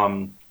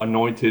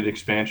anointed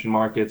expansion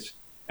markets.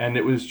 And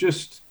it was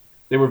just,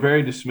 they were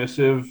very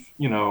dismissive.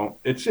 You know,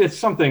 it's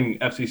something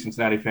FC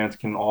Cincinnati fans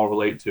can all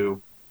relate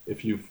to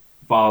if you've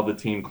followed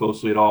the team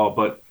closely at all.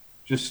 But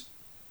just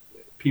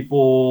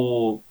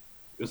people,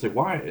 it's like,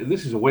 why?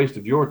 This is a waste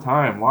of your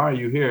time. Why are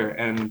you here?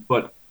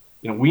 But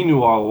you know, we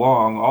knew all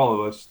along, all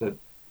of us, that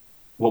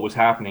what was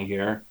happening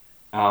here.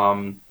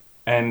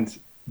 And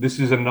this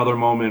is another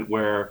moment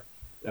where,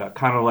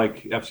 kind of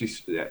like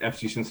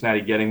FC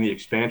Cincinnati getting the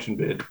expansion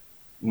bid.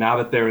 Now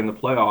that they're in the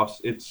playoffs,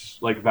 it's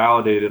like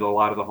validated a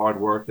lot of the hard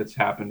work that's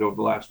happened over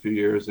the last few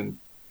years, and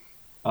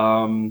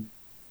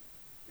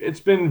it's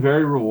been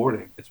very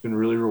rewarding. It's been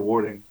really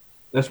rewarding,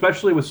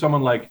 especially with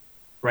someone like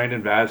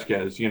Brandon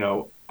Vasquez. You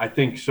know, I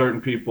think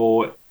certain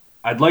people,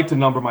 I'd like to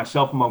number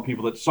myself among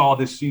people that saw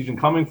this season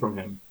coming from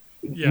him.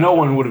 Yeah. No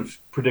one would have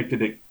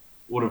predicted it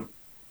would have,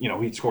 you know,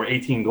 he'd score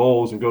 18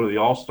 goals and go to the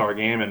All-Star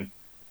game and,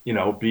 you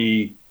know,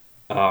 be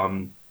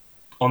on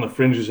the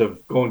fringes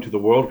of going to the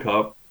World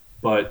Cup.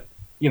 But,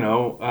 you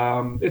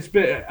know, it's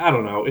been, I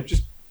don't know, it's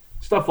just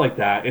stuff like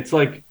that. It's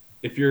like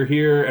if you're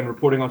here and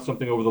reporting on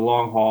something over the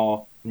long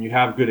haul and you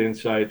have good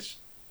insights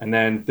and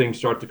then things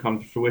start to come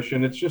to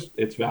fruition, it's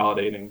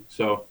validating.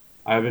 So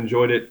I've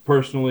enjoyed it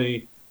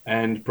personally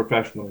and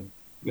professionally.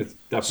 It's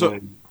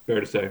definitely fair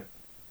to say.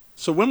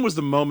 So when was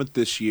the moment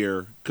this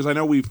year? Because I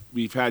know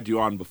we've had you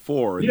on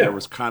before, and there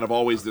was kind of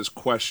always this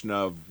question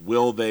of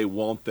will they,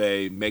 won't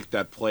they make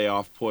that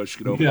playoff push,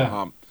 get over the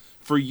hump.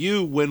 For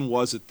you, when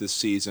was it this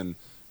season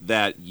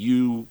that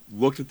you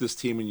looked at this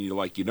team and you're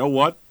like, you know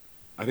what?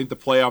 I think the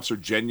playoffs are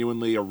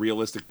genuinely a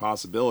realistic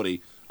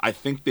possibility. I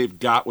think they've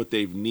got what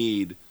they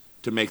need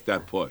to make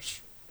that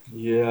push.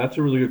 Yeah, that's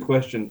a really good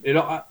question.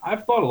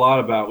 I've thought a lot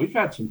about. We've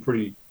had some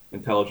pretty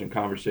intelligent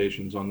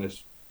conversations on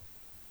this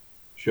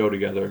show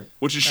together,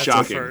 which is That's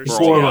shocking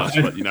for all of us.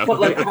 But but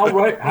like,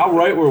 how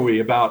right were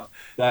we about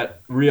that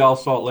Real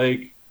Salt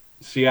Lake,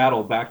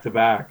 Seattle back to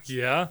back?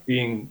 Yeah,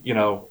 being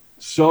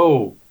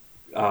so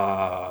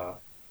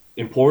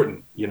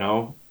important.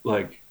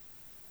 Like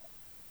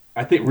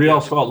I think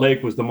Real Salt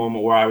Lake was the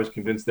moment where I was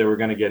convinced they were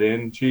going to get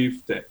in.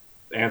 Chief, to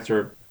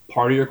answer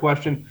part of your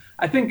question,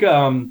 I think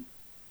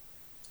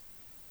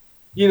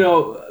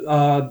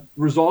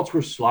results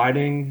were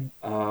sliding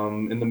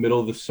in the middle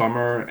of the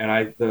summer,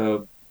 and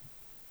the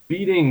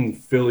beating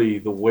Philly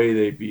the way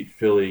they beat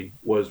Philly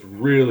was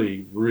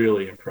really,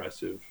 really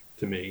impressive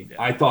to me. Yeah.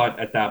 I thought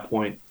at that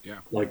point,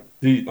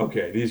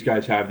 these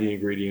guys have the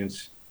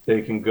ingredients.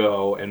 They can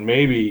go and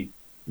maybe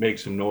make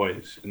some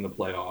noise in the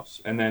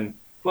playoffs. And then,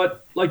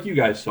 but like you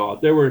guys saw,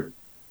 there were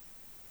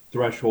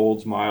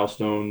thresholds,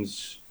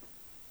 milestones,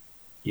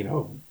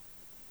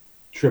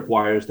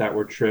 tripwires that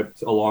were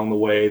tripped along the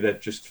way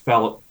that just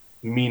felt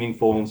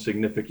meaningful and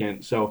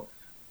significant. So,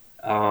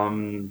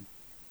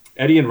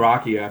 Eddie and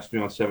Rocky asked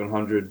me on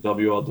 700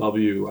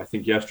 WLW, I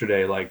think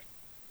yesterday,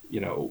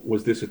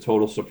 was this a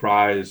total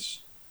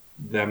surprise,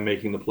 them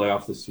making the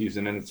playoffs this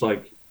season? And it's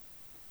like,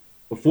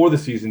 before the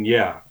season,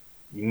 you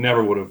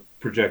never would have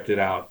projected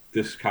out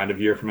this kind of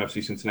year from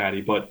FC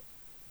Cincinnati. But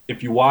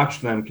if you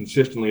watch them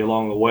consistently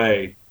along the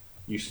way,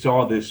 you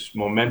saw this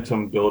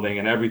momentum building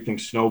and everything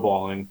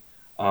snowballing.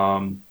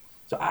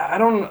 So I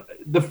don't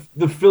 –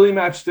 the Philly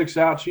match sticks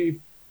out, Chief,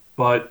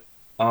 but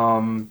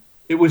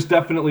it was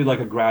definitely like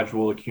a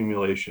gradual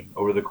accumulation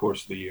over the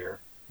course of the year,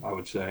 I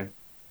would say,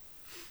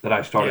 that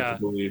I started to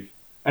believe.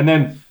 And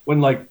then when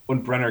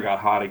Brenner got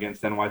hot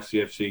against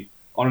NYCFC,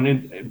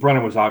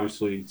 Brennan was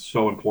obviously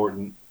so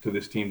important to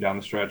this team down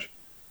the stretch.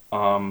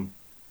 When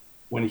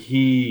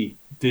he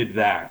did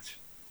that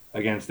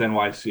against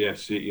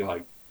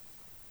NYCFC,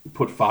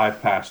 put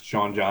 5 past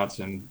Sean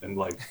Johnson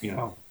and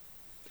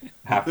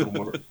half of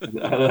them were 2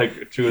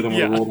 of them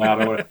were ruled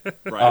out or whatever.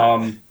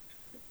 Right.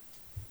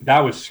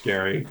 That was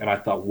scary, and I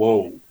thought,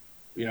 whoa,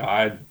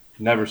 I'd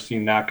never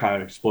seen that kind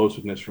of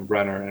explosiveness from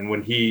Brenner. And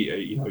when he,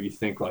 you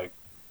think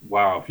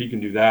wow, if he can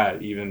do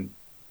that, even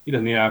he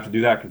doesn't even have to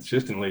do that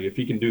consistently. If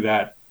he can do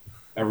that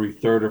every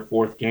third or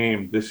fourth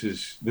game, this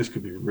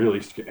could be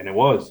really scary. And it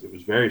was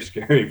very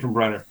scary from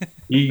Brenner.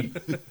 He's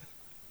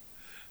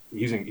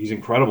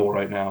incredible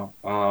right now.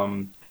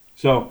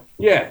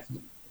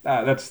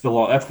 That's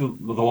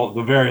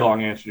the very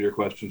long answer to your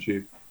question,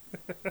 Chief.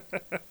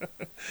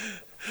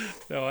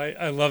 No,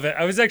 I love it.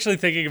 I was actually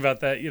thinking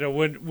about that.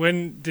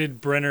 When did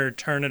Brenner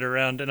turn it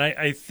around? And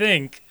I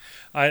think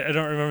I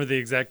don't remember the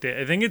exact date.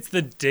 I think it's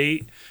the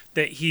date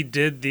that he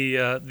did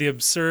the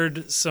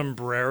absurd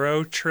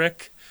sombrero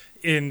trick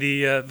in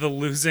the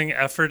losing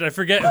effort. I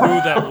forget who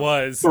that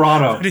was.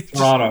 Toronto.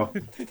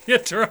 Yeah,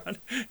 Toronto.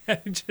 And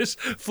he just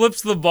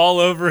flips the ball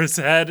over his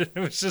head, and it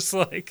was just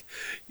like,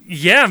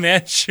 yeah,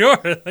 man,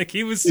 sure.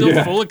 He was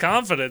still full of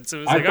confidence. It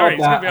was all right,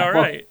 it's gonna be all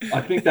right.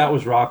 I think that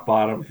was rock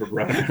bottom for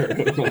Brenner.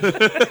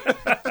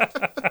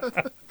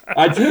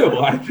 I do.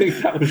 I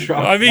think that was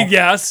rock bottom.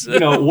 Yes.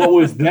 What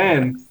was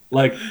then,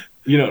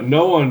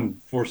 no one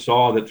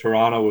foresaw that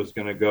Toronto was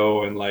going to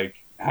go and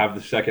have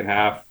the second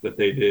half that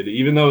they did,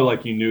 even though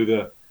you knew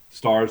the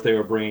stars they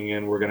were bringing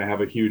in were going to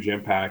have a huge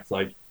impact.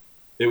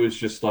 It was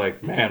just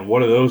man,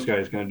 what are those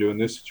guys going to do in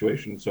this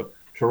situation? So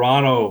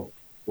Toronto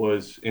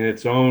was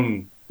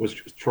cratering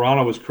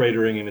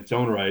in its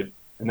own right.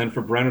 And then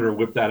for Brenner to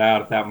whip that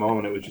out at that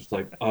moment, it was just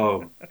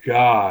oh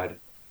God,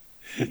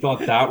 he thought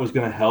that was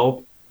going to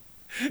help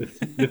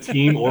the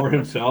team or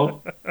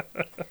himself.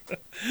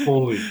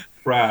 Holy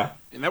crap.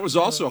 And that was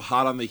also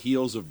hot on the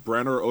heels of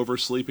Brenner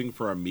oversleeping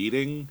for a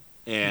meeting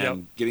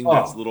and getting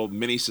that little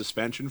mini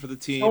suspension for the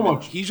team. So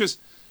much. He's just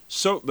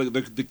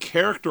the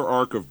character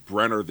arc of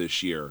Brenner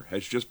this year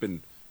has just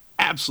been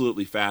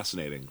absolutely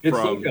fascinating. It's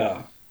like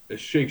a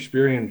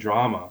Shakespearean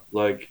drama.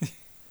 The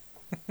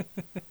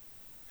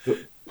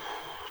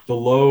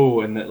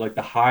low and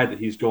the high that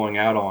he's going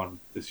out on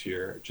this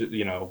year.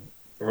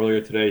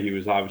 Earlier today he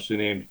was obviously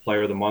named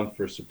Player of the Month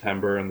for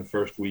September and the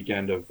first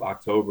weekend of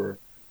October.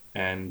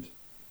 And,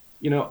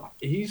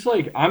 he's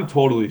I'm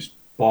totally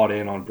bought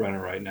in on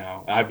Brenner right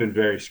now. I've been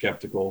very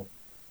skeptical.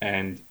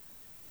 And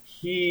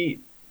the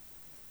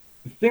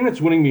thing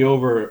that's winning me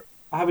over,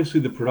 obviously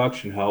the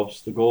production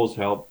helps, the goals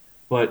help,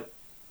 but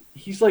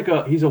he's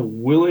a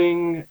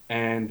willing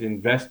and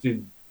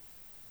invested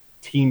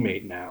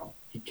teammate now.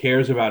 He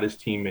cares about his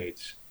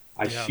teammates.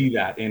 I see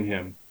that in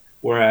him.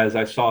 Whereas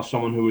I saw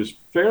someone who was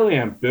fairly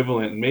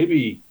ambivalent and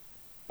maybe,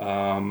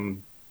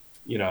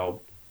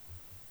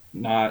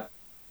 not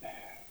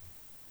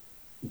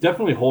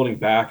definitely holding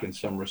back in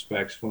some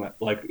respects.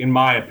 Like in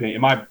my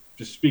opinion,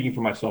 just speaking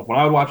for myself, when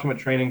I would watch him at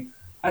training,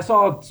 I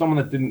saw someone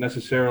that didn't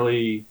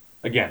necessarily.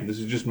 Again, this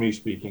is just me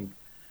speaking.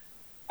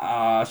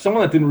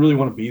 Someone that didn't really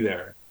want to be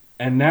there,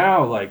 and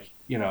now, like,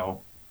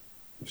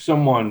 if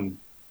someone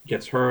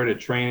gets hurt at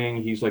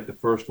training, he's like the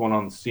first one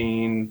on the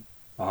scene.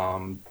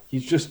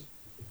 It's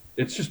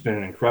just been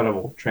an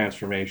incredible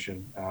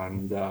transformation,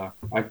 and I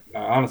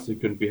honestly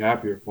couldn't be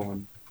happier for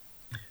him.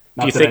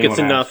 Do you think it's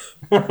enough?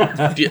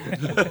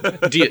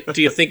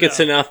 do you think it's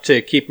enough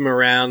to keep him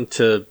around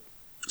to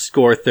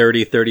score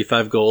 30,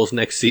 35 goals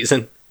next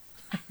season?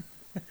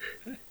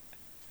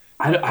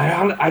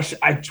 I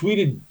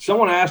tweeted.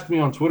 Someone asked me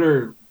on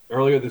Twitter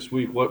earlier this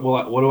week, what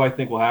do I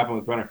think will happen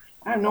with Brenner?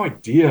 I have no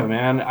idea,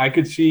 man. I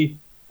could see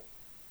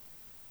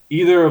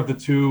either of the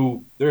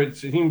two. It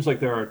seems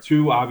like there are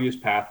two obvious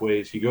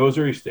pathways. He goes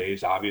or he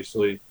stays,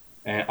 obviously.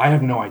 And I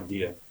have no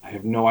idea. I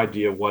have no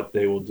idea what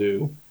they will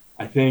do.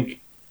 I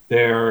think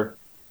they're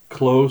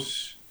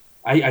close.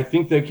 I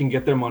think they can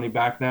get their money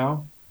back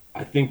now.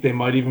 I think they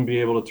might even be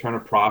able to turn a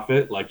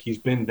profit. Like, he's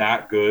been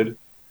that good.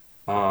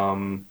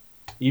 I'll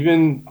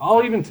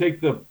even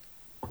take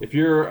if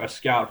you're a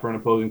scout for an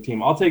opposing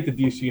team, I'll take the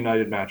DC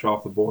United match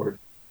off the board,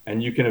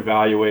 and you can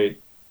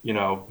evaluate,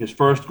 his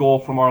first goal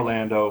from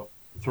Orlando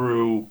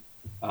through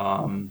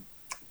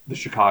the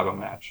Chicago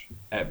match,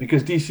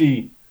 because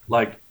DC,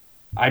 like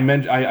I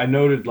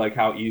noted like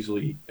how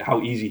easy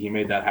he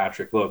made that hat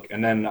trick look,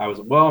 and then I was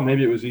like, well,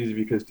 maybe it was easy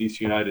because DC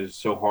United is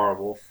so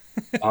horrible.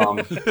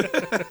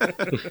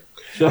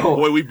 So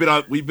boy, we've been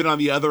on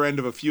the other end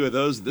of a few of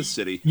those in this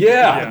city.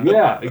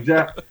 Yeah,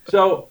 exactly.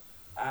 So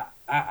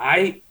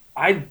I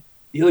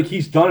like,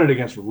 he's done it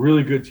against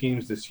really good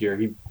teams this year.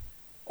 He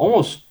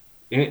almost,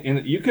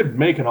 and you could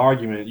make an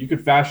argument, you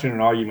could fashion an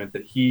argument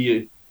that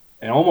he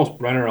and almost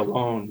Brenner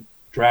alone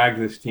dragged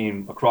this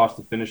team across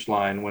the finish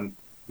line when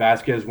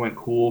Vasquez went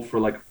cool for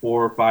like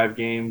 4 or 5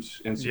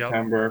 games in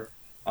September.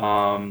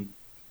 Yep.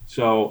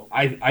 So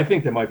I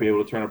think they might be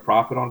able to turn a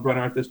profit on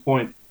Brenner at this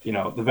point.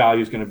 The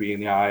value is going to be in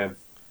the eye of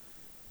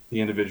the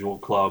individual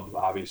club,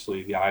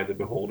 obviously, the eye of the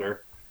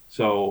beholder.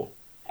 So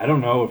I don't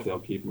know if they'll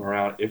keep him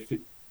around. If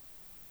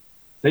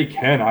they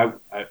can,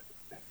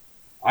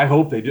 I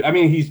hope they do. I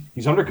mean,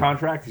 he's under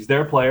contract. He's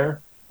their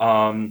player.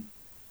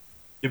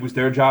 It was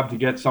their job to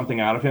get something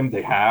out of him.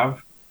 They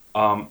have.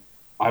 I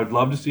would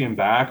love to see him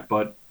back,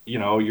 but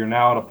you're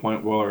now at a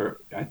point where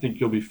I think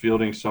you'll be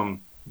fielding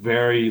some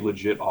very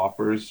legit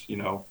offers.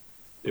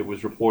 It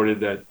was reported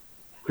that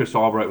Chris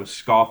Albright was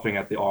scoffing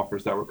at the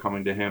offers that were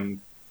coming to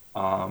him,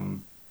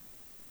 in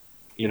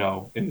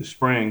the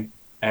spring.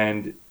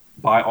 And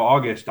by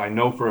August, I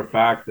know for a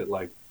fact that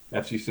like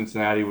FC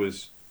Cincinnati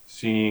was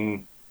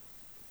seeing,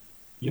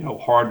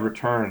 hard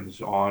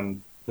returns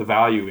on the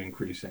value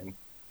increasing.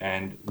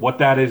 And what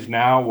that is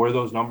now, where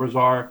those numbers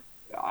are,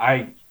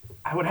 I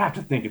would have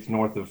to think it's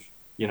north of,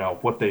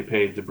 what they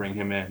paid to bring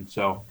him in.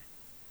 So,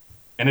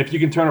 and if you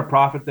can turn a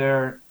profit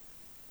there,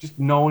 just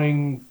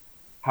knowing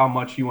how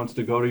much he wants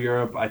to go to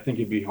Europe, I think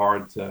it'd be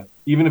hard to,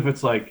 even if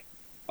it's like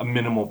a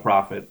minimal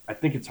profit, I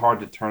think it's hard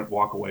to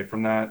walk away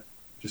from that,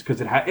 just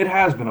because it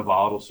has been a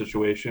volatile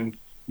situation.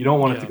 You don't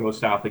want it to go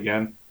south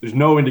again. There's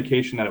no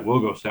indication that it will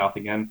go south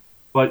again,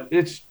 but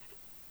it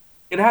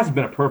hasn't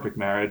been a perfect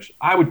marriage.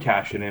 I would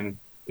cash it in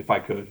if I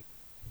could.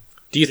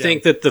 Do you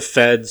think that the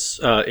Fed's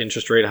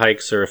interest rate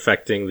hikes are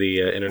affecting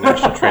the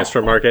international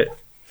transfer market?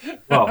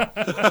 Well,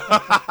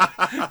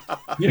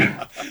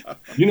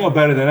 you know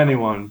better than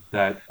anyone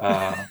that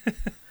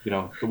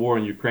the war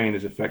in Ukraine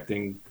is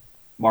affecting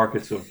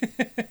markets of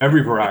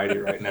every variety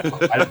right now.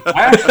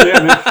 I actually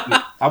am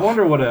interested. I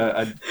wonder what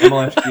a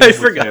MLS GM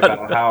would say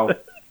about how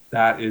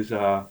that is.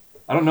 I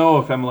don't know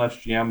if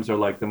MLS GMs are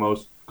like the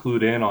most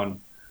clued in on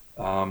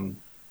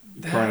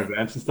current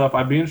events and stuff.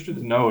 I'd be interested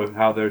to know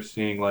how they're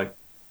seeing like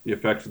the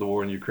effects of the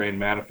war in Ukraine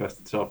manifest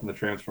itself in the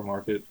transfer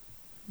market.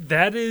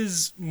 That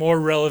is more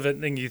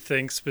relevant than you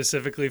think,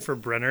 specifically for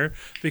Brenner,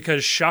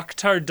 because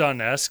Shakhtar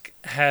Donetsk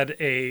had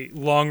a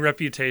long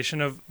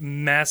reputation of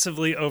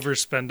massively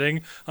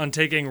overspending on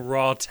taking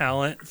raw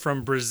talent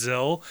from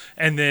Brazil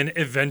and then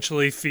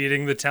eventually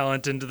feeding the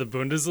talent into the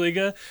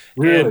Bundesliga.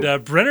 Really?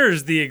 And Brenner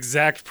is the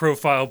exact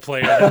profile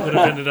player that would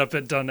have ended up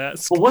at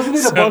Donetsk. Well, wasn't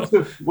it a bunch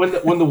of, when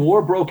the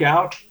war broke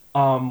out,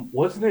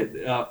 wasn't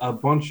it a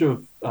bunch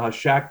of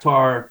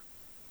Shakhtar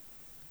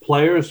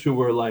players who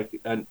were like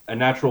a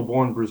natural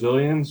born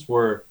Brazilians,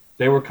 where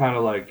they were kind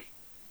of like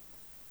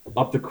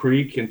up the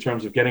creek in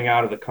terms of getting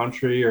out of the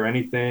country or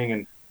anything,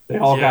 and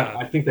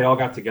I think they all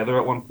got together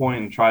at one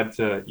point and tried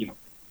to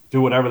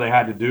do whatever they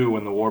had to do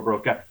when the war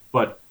broke out.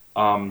 But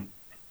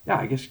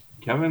I guess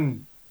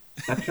Kevin,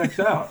 that checks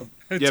out.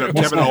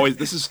 Kevin always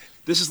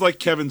this is like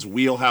Kevin's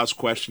wheelhouse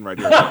question right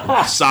here.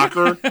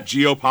 Soccer,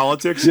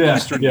 geopolitics,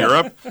 Eastern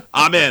Europe.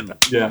 I'm in.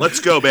 Yeah. Let's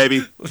go,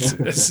 baby.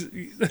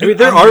 I mean,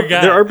 there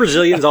are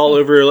Brazilians all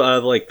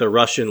over like the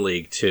Russian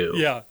league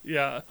too.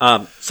 Yeah.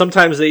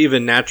 Sometimes they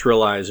even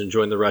naturalize and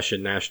join the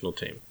Russian national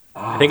team.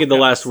 I think in the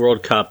last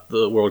World Cup,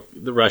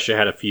 the Russia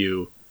had a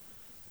few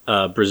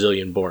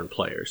Brazilian-born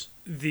players.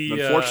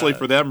 Unfortunately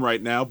for them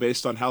right now,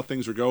 based on how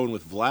things are going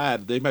with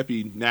Vlad, they might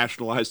be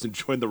nationalized and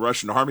join the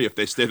Russian army if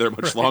they stay there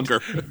much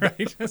longer.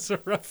 Right, that's a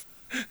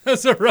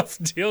rough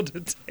deal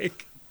to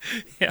take.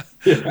 Yeah.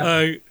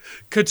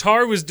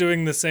 Qatar was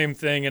doing the same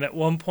thing, and at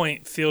one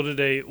point fielded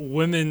a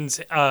women's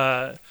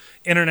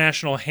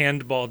international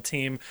handball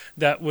team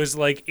that was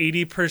like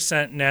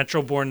 80%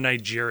 natural-born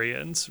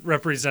Nigerians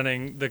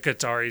representing the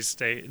Qatari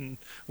state in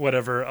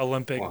whatever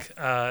Olympic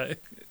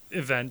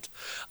event.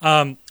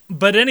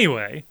 But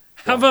anyway,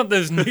 how about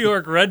those New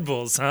York Red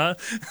Bulls, huh?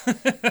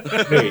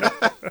 Hey.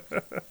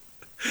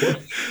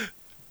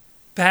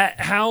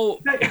 Pat, how?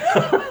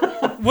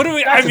 What do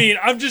we? I mean,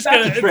 I'm just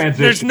gonna.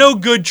 There's no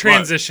good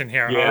transition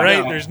here, all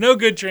right? No. There's no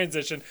good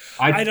transition.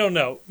 I don't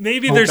know.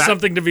 Maybe there's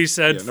something to be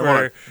said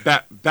for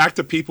back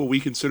to people we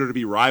consider to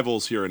be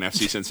rivals here in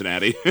FC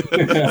Cincinnati.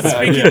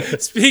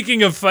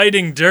 Speaking of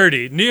fighting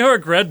dirty, New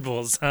York Red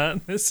Bulls, huh?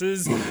 This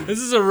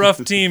is a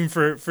rough team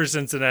for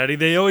Cincinnati.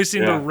 They always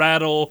seem to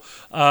rattle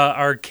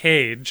our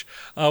cage.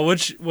 What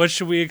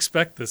should we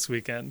expect this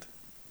weekend?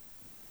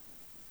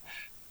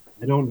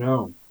 I don't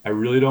know. I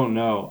really don't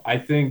know. I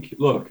think,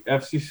 look,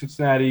 FC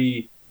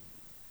Cincinnati,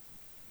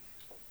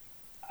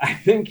 I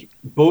think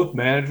both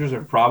managers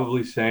are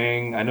probably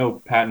saying, I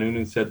know Pat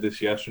Noonan said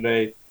this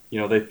yesterday,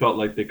 they felt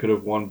like they could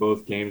have won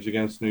both games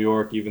against New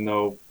York, even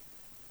though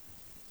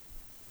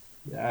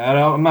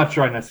I'm not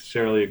sure I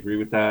necessarily agree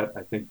with that.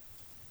 I think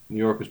New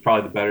York was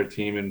probably the better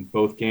team in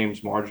both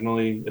games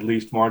marginally, at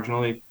least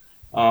marginally.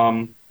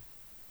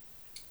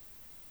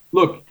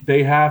 Look,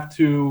 they have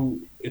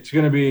to – it's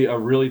going to be a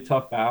really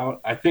tough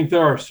out. I think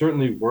there are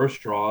certainly worse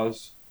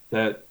draws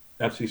that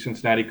FC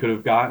Cincinnati could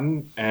have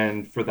gotten,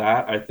 and for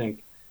that, I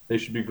think they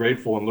should be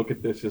grateful and look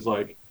at this as,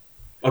 like,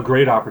 a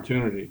great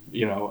opportunity,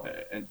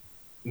 and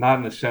not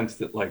in the sense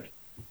that, like,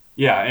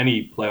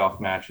 any playoff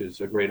match is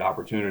a great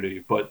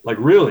opportunity, but, like,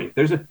 really,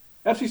 FC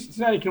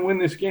Cincinnati can win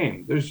this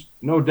game. There's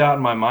no doubt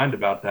in my mind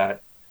about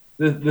that.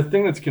 The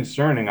thing that's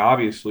concerning,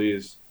 obviously,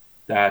 is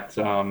that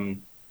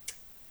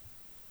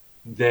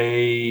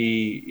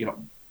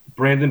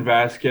Brandon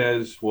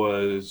Vasquez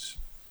was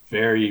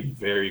very,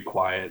 very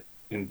quiet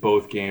in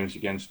both games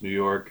against New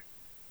York.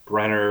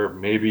 Brenner,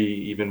 maybe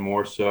even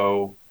more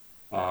so.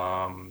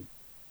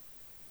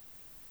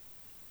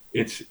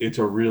 It's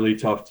a really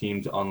tough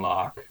team to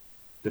unlock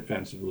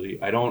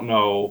defensively. I don't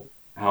know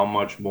how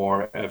much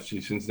more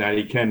FC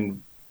Cincinnati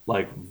can,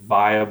 like,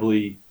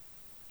 viably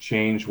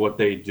change what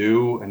they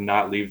do and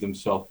not leave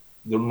themselves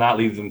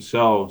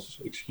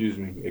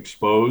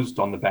exposed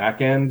on the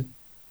back end.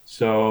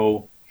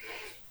 So,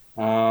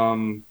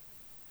 and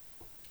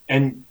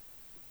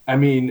I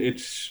mean,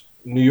 it's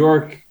New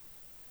York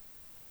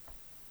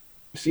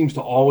seems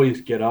to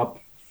always get up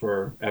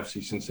for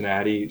FC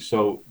Cincinnati.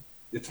 So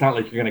it's not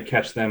like you're going to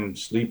catch them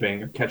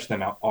sleeping or catch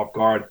them off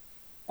guard.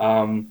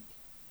 For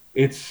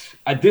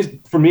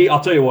me,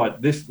 I'll tell you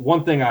what, this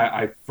one thing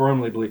I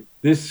firmly believe,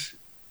 this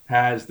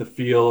has the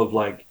feel of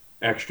like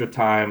extra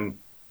time,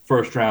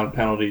 first round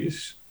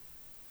penalties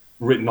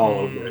written all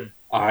over it.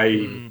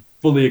 I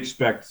fully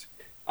expect,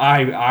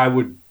 I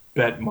would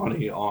bet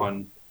money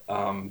on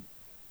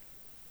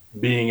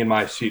being in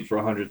my seat for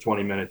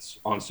 120 minutes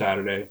on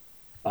Saturday.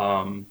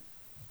 I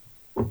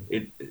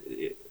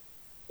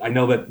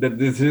know that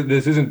this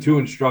isn't too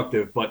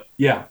instructive, but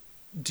yeah.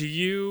 Do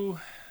you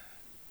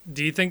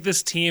think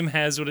this team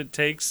has what it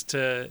takes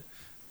to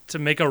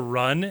make a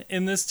run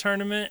in this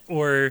tournament,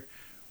 or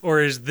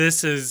is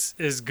this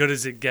as good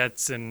as it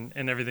gets and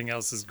everything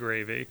else is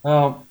gravy?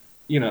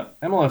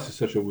 MLS is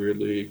such a weird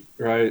league,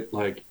 right?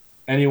 Like,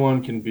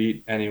 anyone can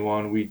beat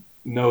anyone. We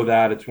know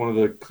that. It's one of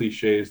the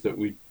cliches that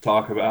we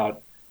talk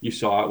about. You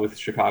saw it with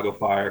Chicago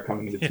Fire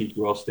coming to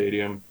TQL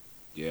Stadium.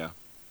 Yeah.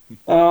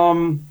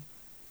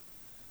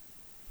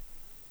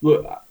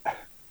 Look,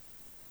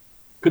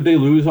 could they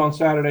lose on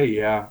Saturday?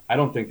 Yeah. I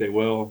don't think they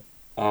will.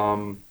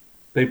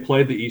 They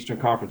played the Eastern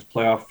Conference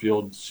playoff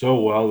field so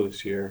well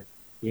this year.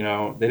 They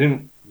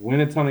didn't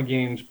win a ton of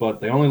games,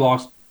 but they only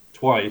lost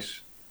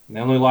twice, and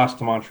they only lost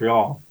to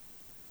Montreal.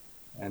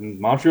 And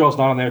Montreal's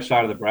not on their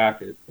side of the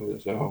bracket.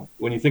 So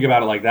when you think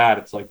about it like that,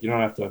 it's like you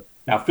don't have to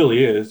 – now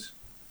Philly is.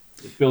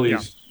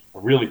 Philly's a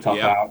really tough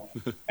out.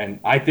 And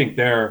I think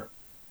they're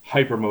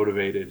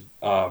hyper-motivated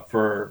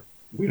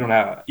we don't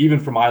have – even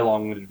for my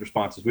long-winded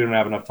responses, we don't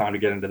have enough time to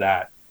get into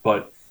that.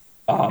 But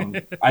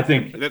I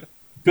think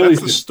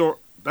Philly's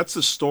 – That's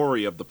the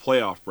story of the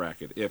playoff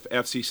bracket. If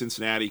FC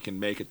Cincinnati can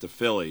make it to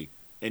Philly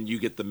and you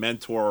get the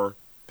mentor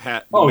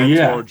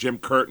Jim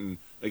Curtin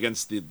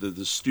against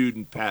the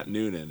student Pat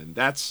Noonan. And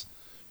that's,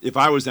 if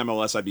I was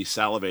MLS, I'd be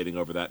salivating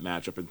over that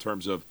matchup in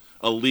terms of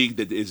a league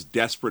that is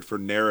desperate for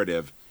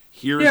narrative.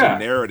 Here's a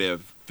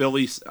narrative.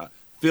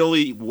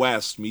 Philly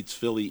West meets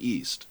Philly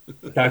East.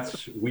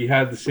 We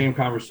had the same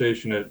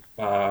conversation at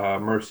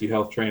Mercy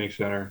Health Training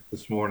Center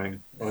this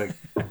morning. Like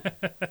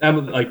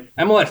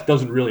MLS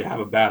doesn't really have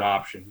a bad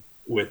option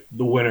with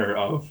the winner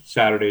of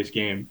Saturday's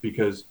game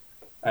because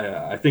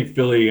I think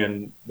Philly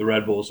and the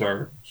Red Bulls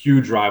are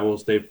huge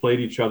rivals. They've played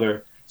each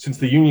other since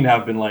the Union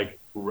have been like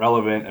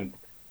relevant and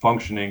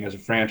functioning as a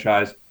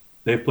franchise.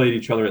 They've played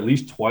each other at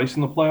least twice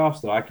in the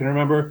playoffs that I can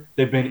remember.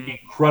 They've been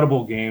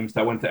incredible games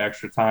that went to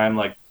extra time.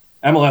 Like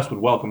MLS would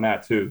welcome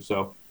that too.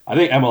 So I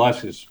think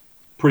MLS is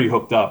pretty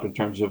hooked up in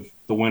terms of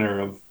the winner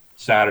of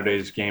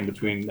Saturday's game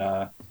between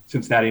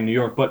Cincinnati and New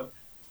York. But,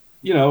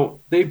 you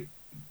know, they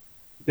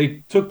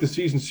took the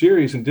season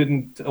serious and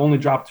didn't only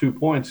drop 2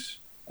 points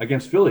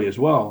against Philly as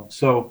well.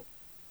 So,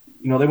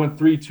 you know, they went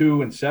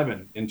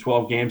 3-2-7 in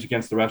 12 games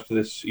against the rest of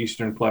this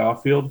Eastern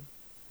playoff field.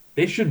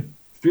 They should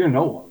fear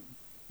no one.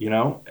 You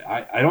know,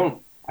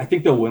 I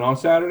think they'll win on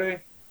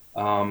Saturday.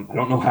 I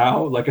don't know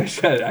how. Like I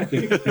said, I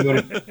think if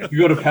you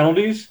go to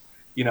penalties,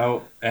 you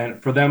know, and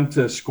for them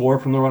to score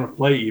from the run of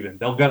play, even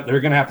they're going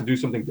to have to do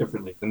something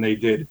differently than they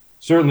did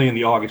certainly in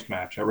the August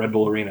match at Red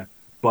Bull Arena.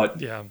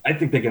 But yeah, I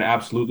think they can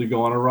absolutely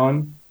go on a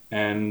run,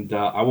 and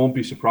I won't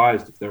be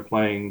surprised if they're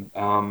playing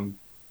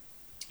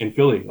in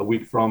Philly a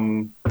week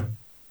from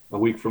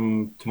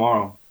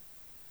tomorrow.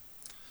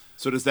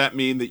 So does that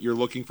mean that you're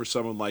looking for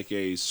someone like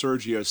a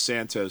Sergio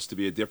Santos to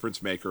be a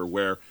difference maker,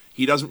 where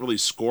he doesn't really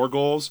score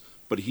goals,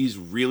 but he's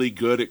really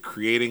good at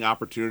creating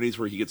opportunities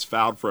where he gets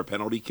fouled for a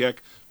penalty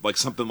kick, like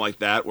something like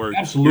that, where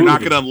You're not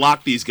going to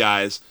unlock these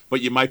guys,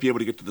 but you might be able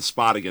to get to the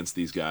spot against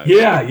these guys?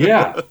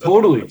 Yeah,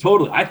 totally.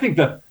 I think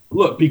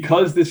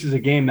because this is a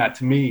game that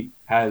to me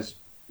has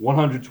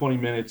 120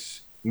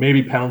 minutes,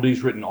 maybe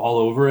penalties written all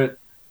over it,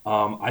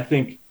 I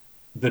think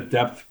the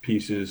depth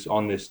pieces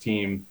on this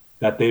team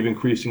that they've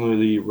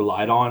increasingly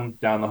relied on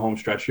down the home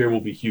stretch here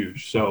will be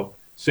huge. So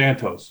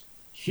Santos,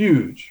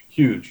 huge.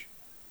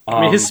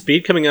 I mean, his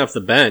speed coming off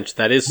the bench,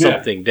 that is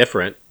something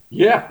different.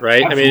 Yeah.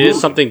 Right? Absolutely. I mean, it is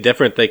something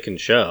different they can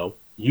show.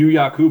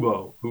 Yuya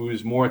Kubo, who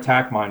is more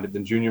attack-minded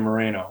than Junior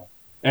Moreno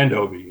and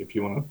Obi, if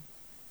you want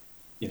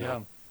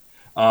to,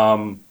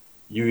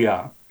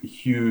 Yuya,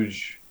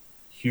 huge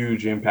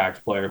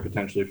impact player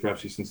potentially for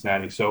FC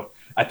Cincinnati. So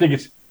I think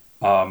it's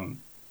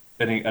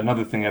I think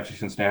another thing FC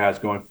Cincinnati has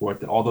going for it,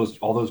 that all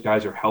those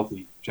guys are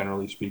healthy,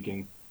 generally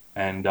speaking,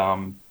 and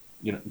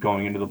you know,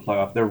 going into the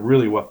playoff, they're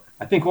really well.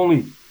 I think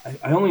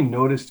I only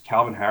noticed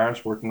Calvin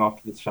Harris working off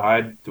to the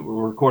side.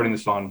 We're recording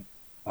this on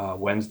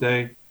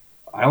Wednesday.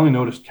 I only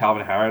noticed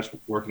Calvin Harris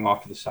working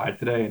off to the side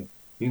today, and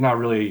he's not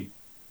really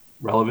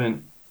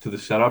relevant to the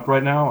setup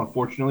right now,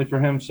 unfortunately for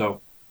him.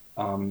 So,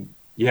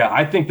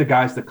 I think the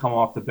guys that come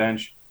off the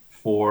bench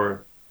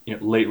for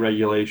late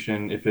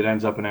regulation, if it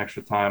ends up in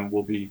extra time,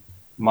 will be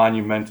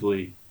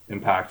monumentally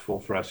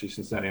impactful for FC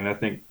Cincinnati. And I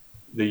think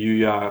the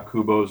Yuya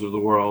Kubos of the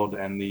world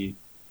and the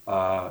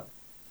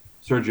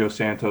Sergio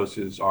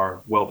Santoses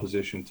are well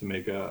positioned to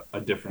make a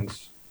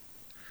difference.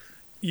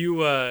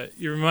 You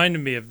reminded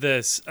me of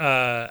this.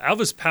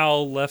 Alvis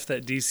Powell left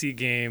that DC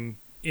game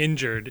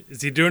injured.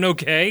 Is he doing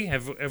okay?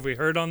 Have we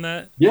heard on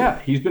that? Yeah,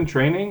 he's been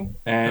training,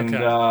 and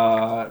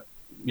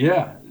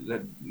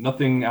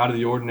nothing out of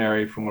the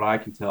ordinary from what I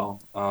can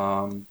tell.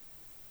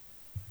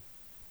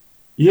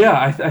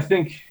 I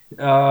think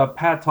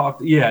Pat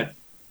talked. Yeah,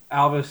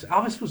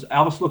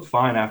 Alvis looked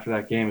fine after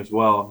that game as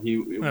well.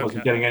 He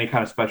wasn't getting any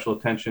kind of special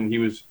attention. He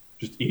was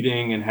just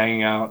eating and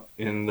hanging out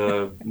in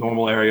the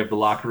normal area of the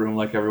locker room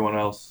like everyone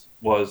else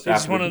was. He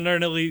just wanted an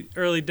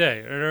early day,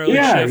 an early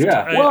shift.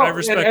 Yeah. I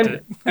respect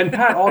it. And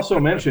Pat also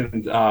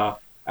mentioned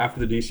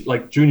after the DC,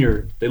 like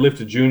Junior, they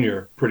lifted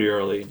Junior pretty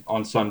early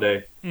on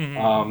Sunday,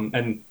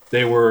 and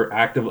they were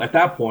active at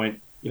that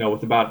point.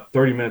 With about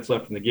 30 minutes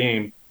left in the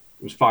game,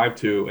 it was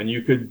 5-2, and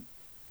you could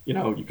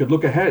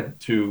look ahead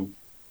to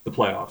the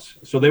playoffs.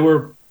 So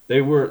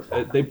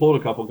they pulled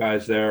a couple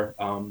guys there.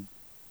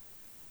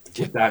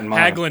 With that in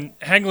mind,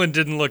 Hagelin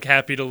didn't look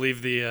happy to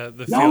leave the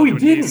field. No, he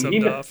when didn't. He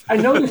subbed off. I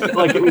noticed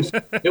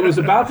that it was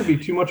about to be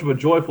too much of a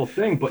joyful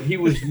thing, but he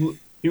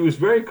was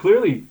very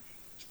clearly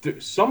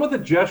some of the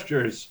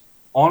gestures,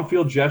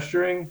 on-field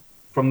gesturing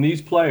from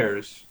these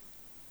players,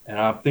 and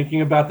I'm thinking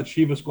about the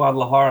Chivas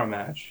Guadalajara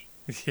match.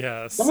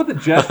 Yes. Some of the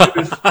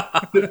gestures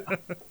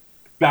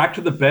back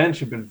to the bench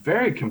have been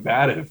very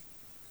combative.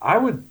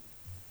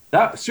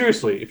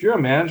 Seriously, if you're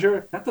a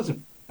manager, that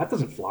doesn't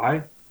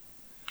fly.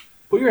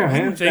 Put your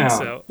hands down.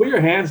 So. Put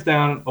your hands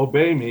down.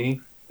 Obey me,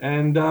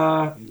 and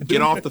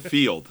get off the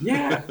field.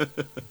 Yeah,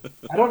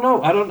 I don't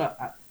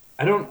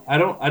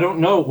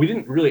know. We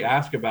didn't really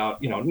ask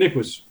about. Nick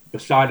was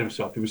beside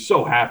himself. He was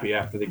so happy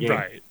after the game.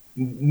 Right.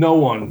 No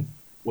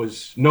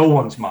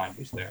one's mind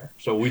was there.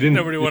 So we didn't.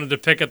 Nobody wanted to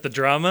pick at the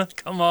drama.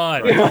 Come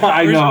on.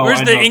 I know.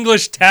 Where's the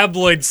English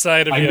tabloid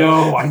side of you?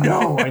 I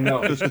know.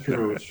 It's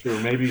true.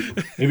 Maybe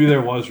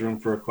there was room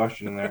for a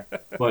question in there,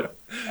 but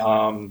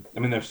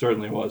there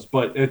certainly was.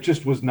 But it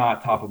just was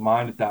not top of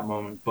mind at that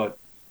moment. But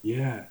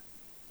yeah,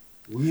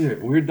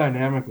 weird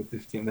dynamic with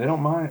this team. They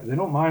don't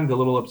mind the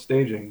little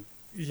upstaging.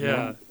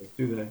 Yeah.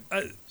 Do they?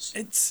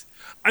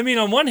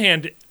 On one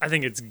hand, I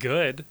think it's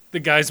good. The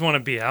guys want to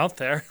be out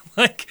there.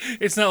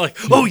 It's not like,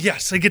 oh,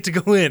 yes, I get to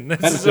go in.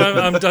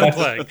 I'm done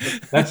playing.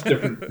 That's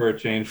different for a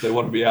change. They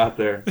want to be out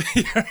there.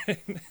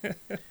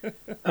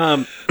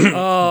 Pat,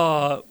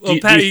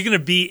 are you going to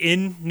be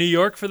in New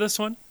York for this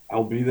one?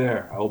 I'll be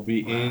there. I'll be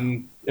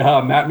in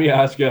Matt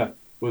Miazga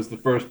was the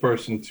first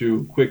person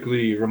to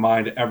quickly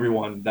remind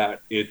everyone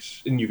that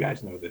it's, and you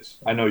guys know this.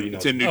 I know you know.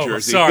 It's in New Oh,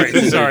 Jersey. sorry.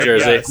 New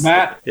Jersey. Yes.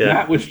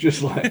 Matt was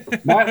just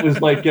like Matt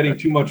was like getting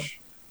too much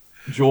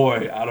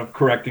joy out of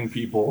correcting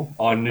people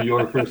on New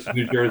York versus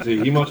New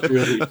Jersey. He must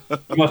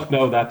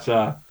know that's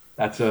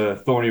a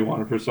thorny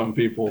one for some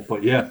people.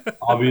 But yeah,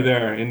 I'll be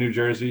there in New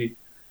Jersey,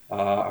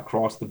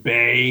 across the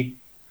bay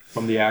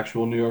from the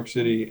actual New York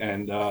City,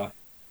 and I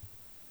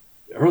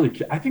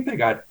think they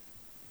got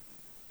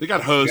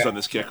hosed on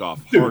this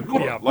kickoff. Dude,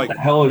 Hardcore. what the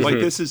hell is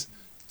this is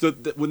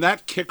when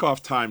that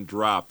kickoff time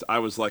dropped, I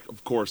was like,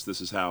 of course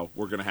this is how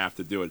we're going to have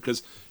to do it,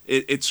 because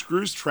it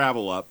screws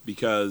travel up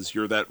because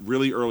you're that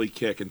really early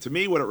kick. And to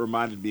me, what it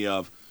reminded me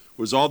of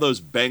was all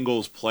those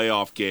Bengals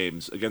playoff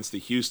games against the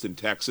Houston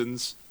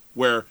Texans,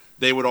 where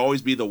they would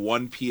always be the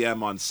 1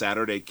 p.m. on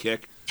Saturday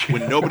kick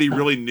when nobody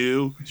really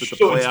knew that the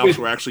playoffs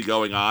were actually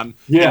going on.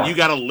 Yeah. And you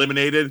got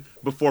eliminated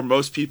before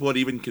most people had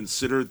even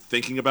considered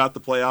thinking about the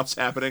playoffs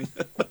happening.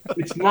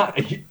 It's not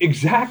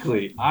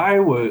exactly. I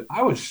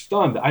was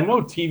stunned. I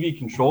know TV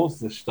controls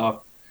this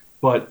stuff,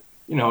 but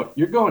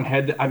you're going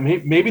head to,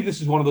 maybe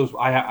this is one of those.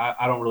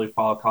 I don't really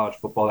follow college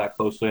football that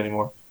closely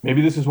anymore.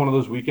 Maybe this is one of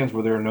those weekends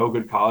where there are no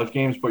good college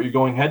games, but you're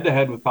going head to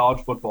head with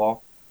college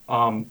football,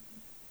 and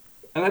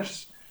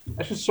that's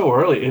just so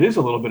early. It is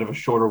a little bit of a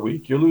shorter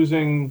week. You're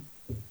losing,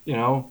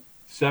 you're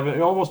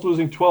almost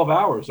losing 12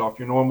 hours off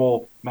your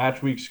normal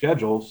match week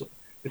schedules.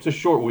 It's a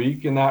short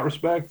week in that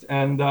respect,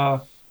 and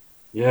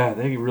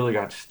they really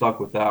got stuck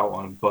with that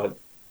one, but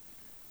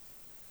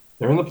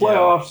they're in the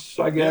playoffs,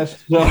 I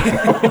guess. So.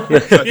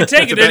 You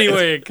take it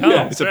anyway it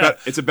comes.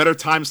 It's a better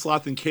time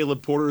slot than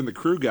Caleb Porter and the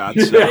crew got.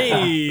 So.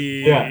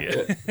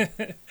 Hey.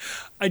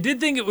 I did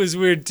think it was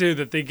weird too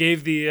that they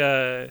gave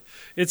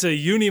it's a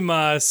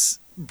Unimas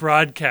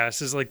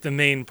broadcast as like the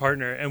main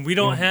partner, and we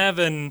don't have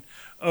an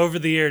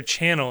over-the-air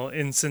channel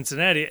in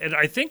Cincinnati, and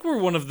I think we're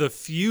one of the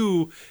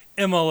few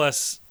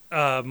MLS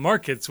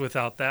markets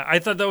without that. I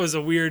thought that was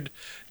a weird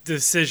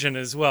decision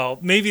as well.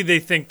 Maybe they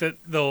think that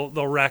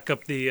they'll rack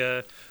up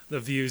the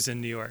views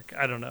in New York.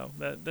 I don't know.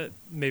 That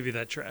maybe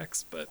that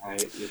tracks, but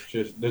it's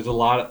just there's a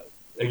lot of,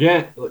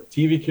 again,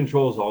 TV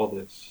controls all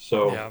this,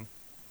 so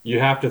you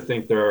have to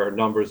think there are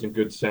numbers and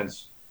good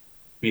sense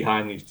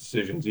behind these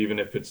decisions, even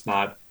if it's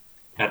not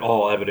at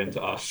all evident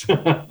to us.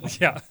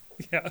 Yeah.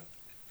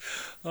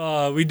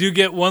 We do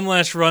get one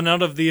last run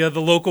out of the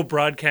local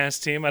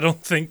broadcast team. I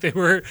don't think they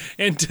were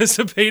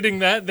anticipating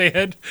that. They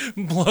had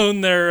blown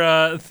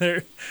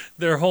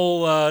their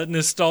whole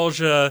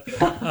nostalgia,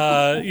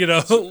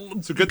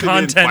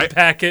 content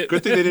packet.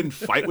 Good thing they didn't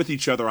fight with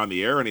each other on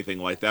the air or anything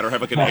like that, or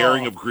have like an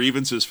airing of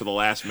grievances for the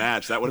last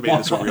match. That would have made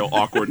this a real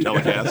awkward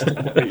telecast.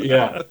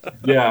 Yeah,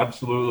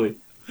 absolutely.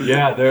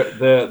 Yeah,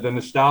 the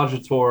nostalgia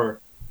tour.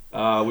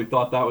 We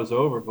thought that was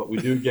over, but we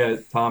do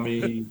get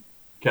Tommy,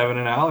 Kevin,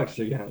 and Alex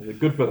again.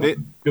 Good for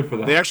them. Good for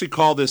them. They actually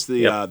call this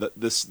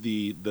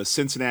the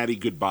Cincinnati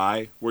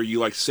goodbye, where you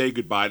like say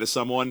goodbye to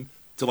someone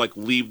to like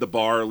leave the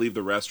bar or leave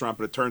the restaurant,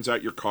 but it turns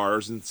out your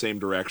car's in the same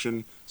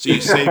direction. So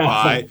you say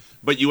bye,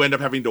 but you end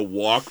up having to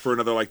walk for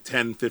another like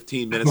 10,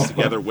 15 minutes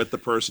together with the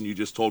person you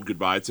just told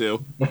goodbye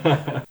to.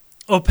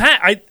 Oh,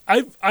 Pat,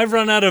 I've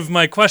run out of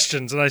my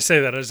questions, and I say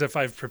that as if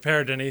I've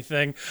prepared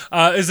anything.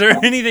 Is there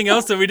anything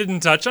else that we didn't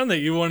touch on that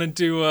you wanted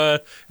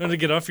to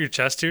get off your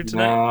chest here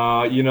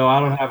tonight? No, I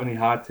don't have any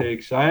hot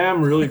takes. I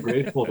am really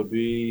grateful to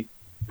be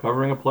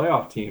covering a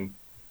playoff team.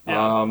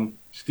 Yeah.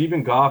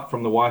 Stephen Goff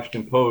from the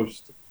Washington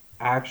Post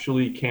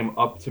actually came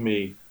up to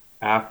me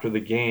after the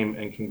game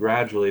and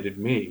congratulated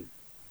me.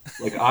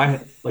 Like I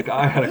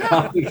had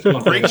accomplished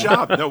something. Great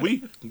job. No,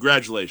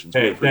 congratulations.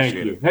 Hey, we appreciate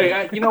thank you.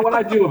 it. Hey, you know what?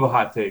 I do have a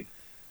hot take.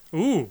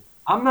 Ooh.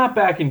 I'm not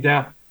backing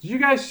down. Did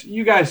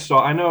you guys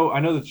saw, I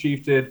know the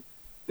Chief did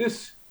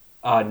this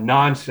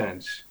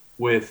nonsense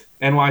with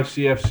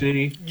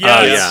NYCFC.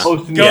 Yes. Go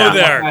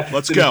there.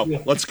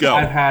 Let's go.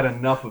 I've had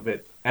enough of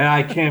it. And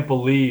I can't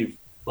believe,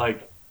 I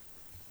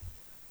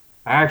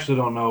actually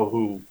don't know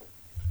who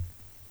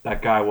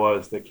that guy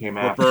was that came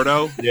out.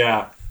 Roberto?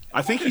 Yeah.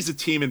 I think he's a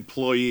team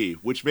employee,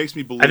 which makes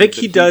me believe. I think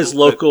he does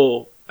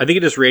local. I think he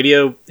does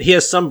radio. He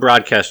has some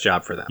broadcast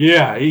job for them.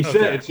 Yeah, he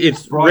said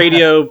it's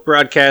radio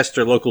broadcast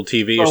or local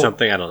TV or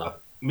something. I don't know.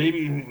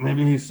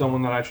 Maybe he's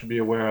someone that I should be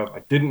aware of. I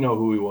didn't know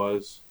who he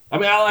was. I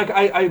mean,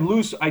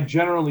 I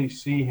generally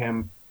see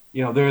him.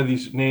 There are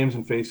these names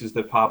and faces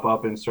that pop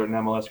up in certain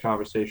MLS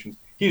conversations.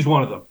 He's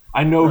one of them.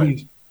 I know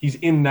he's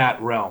in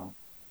that realm,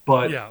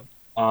 but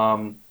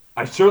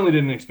I certainly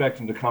didn't expect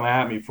him to come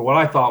at me for what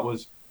I thought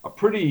was a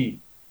pretty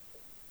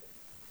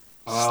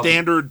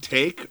standard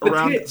take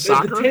around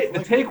soccer.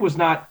 The take was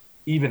not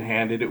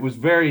even-handed. It was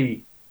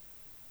very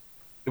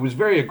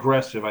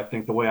aggressive, I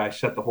think, the way I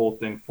set the whole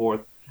thing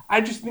forth.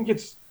 I just think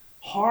it's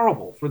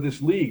horrible for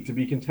this league to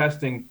be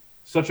contesting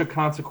such a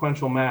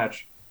consequential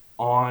match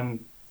on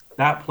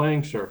that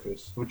playing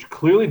surface, which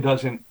clearly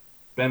doesn't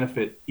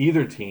benefit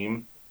either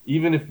team,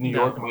 even if New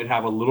York might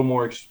have a little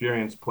more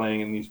experience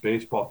playing in these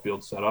baseball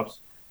field setups.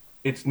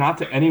 It's not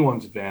to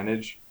anyone's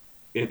advantage.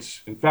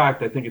 In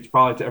fact, I think it's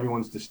probably to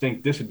everyone's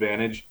distinct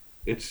disadvantage.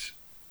 It's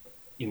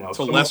It's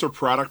a lesser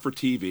product for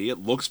TV. It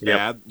looks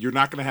bad. You're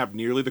not going to have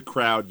nearly the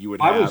crowd you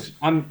would have.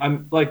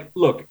 I'm like,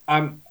 look,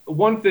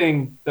 one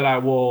thing that I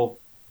will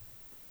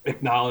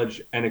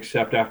acknowledge and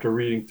accept after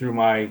reading through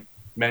my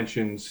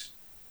mentions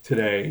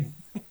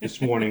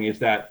this morning is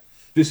that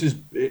this is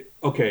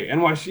okay.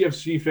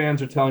 NYCFC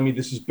fans are telling me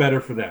this is better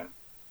for them.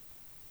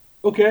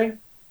 Okay,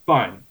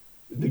 fine.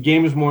 The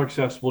game is more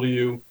accessible to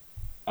you.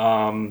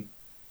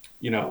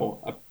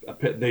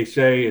 They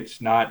say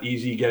it's not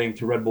easy getting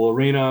to Red Bull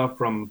Arena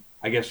from,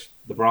 I guess,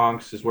 the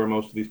Bronx is where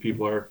most of these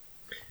people are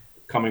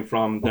coming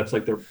from. That's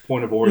like their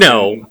point of origin.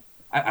 No.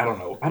 I don't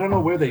know. I don't know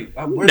where they.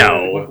 Where do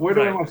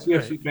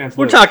NYCFC fans live?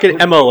 We're talking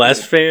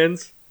MLS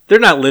fans. They're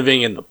not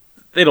living in the.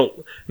 They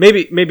don't.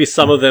 Maybe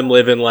some of them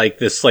live in like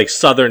this like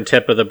southern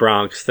tip of the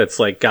Bronx that's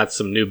like got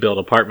some new build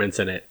apartments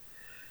in it.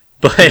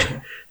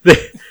 But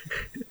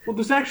well,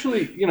 there's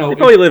actually they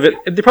probably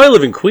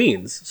live in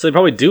Queens, so they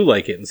probably do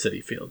like it in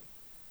Citi Field.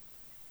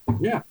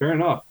 Yeah, fair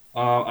enough.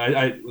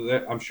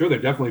 I'm sure they're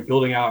definitely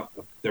building out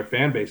their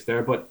fan base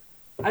there, but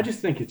I just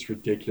think it's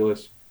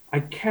ridiculous.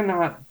 I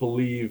cannot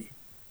believe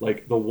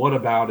like the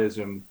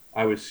whataboutism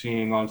I was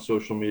seeing on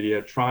social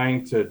media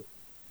trying to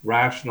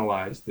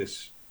rationalize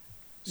this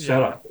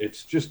setup.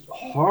 It's just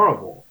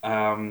horrible.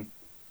 And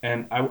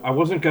I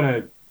wasn't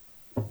gonna.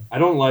 I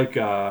don't like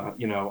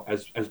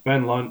as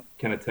Ben Lunt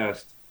can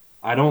attest.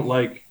 I don't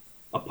like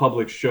a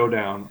public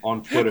showdown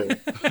on Twitter.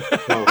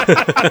 So,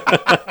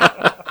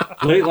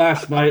 late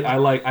last night,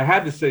 I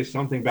had to say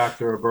something back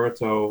to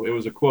Roberto. It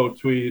was a quote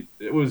tweet.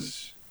 It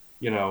was,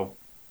 a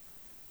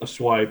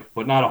swipe,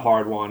 but not a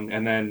hard one.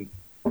 And then,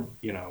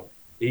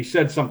 he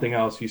said something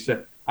else. He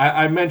said,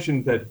 I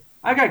mentioned that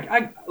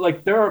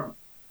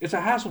it's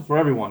a hassle for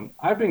everyone.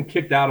 I've been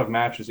kicked out of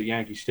matches at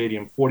Yankee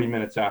Stadium 40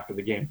 minutes after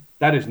the game.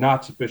 That is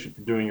not sufficient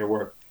for doing your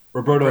work.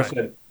 Roberto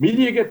said,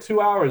 media get 2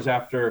 hours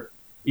after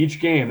each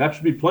game. That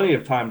should be plenty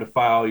of time to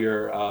file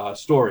your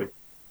story.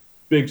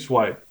 Big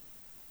swipe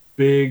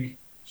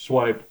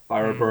by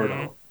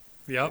Roberto.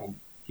 Yep.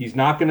 He's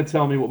not going to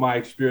tell me what my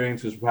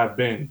experiences have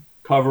been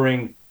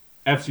covering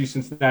FC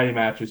Cincinnati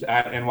matches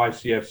at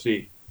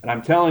NYCFC. And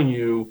I'm telling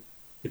you,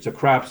 it's a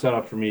crap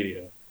setup for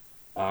media.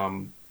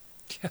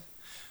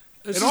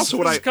 This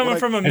is coming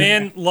from a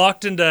man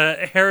locked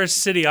into Harris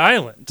City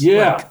Island.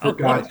 Yeah, for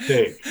God's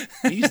sake.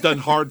 He's done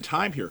hard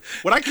time here.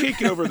 What I can't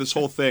get over this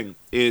whole thing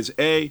is,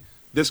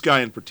 this guy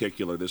in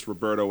particular, this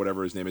Roberto,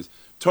 whatever his name is,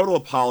 total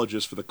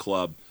apologist for the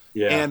club.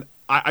 Yeah. And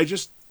I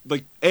just,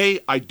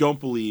 I don't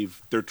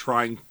believe they're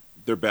trying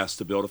their best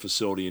to build a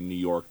facility in New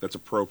York that's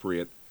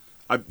appropriate.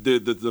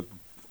 The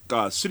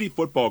City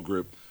Football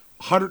Group,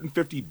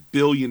 $150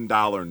 billion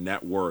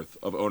net worth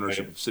of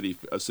ownership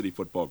of City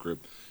Football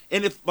Group.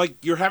 And if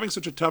you're having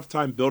such a tough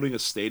time building a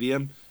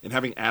stadium and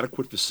having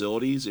adequate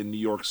facilities in New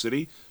York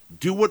City,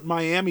 do what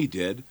Miami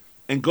did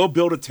and go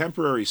build a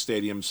temporary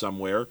stadium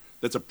somewhere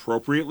that's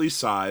appropriately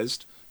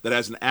sized, that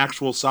has an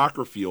actual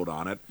soccer field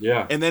on it,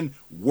 and then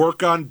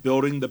work on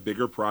building the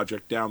bigger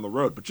project down the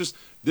road. But just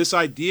this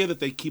idea that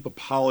they keep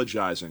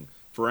apologizing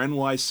for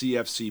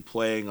NYCFC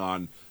playing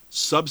on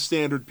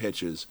substandard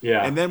pitches,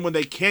 and then when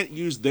they can't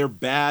use their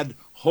bad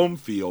home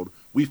field,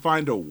 we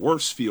find a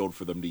worse field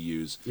for them to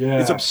use.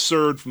 It's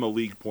absurd from a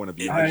league point of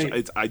view.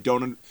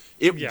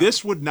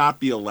 This would not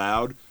be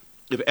allowed.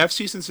 If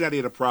FC Cincinnati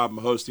had a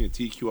problem hosting a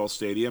TQL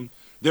stadium,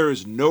 there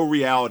is no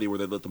reality where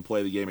they'd let them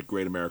play the game at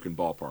Great American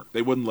Ballpark.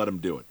 They wouldn't let them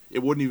do it.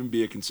 It wouldn't even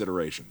be a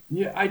consideration.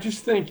 Yeah, I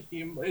just think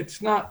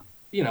it's not,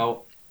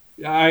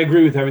 I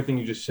agree with everything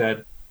you just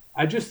said.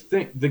 I just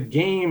think the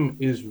game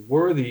is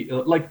worthy.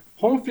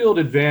 Home field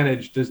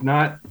advantage does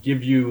not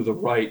give you the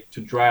right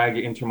to drag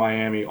Inter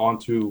Miami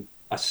onto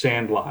a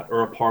sand lot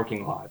or a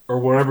parking lot or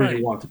wherever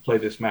you want to play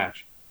this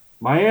match.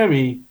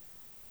 Miami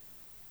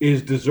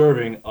is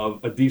deserving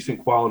of a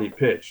decent quality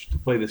pitch to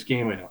play this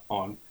game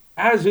on,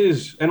 as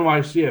is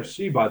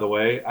NYCFC, by the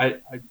way. I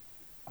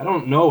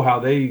don't know how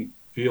they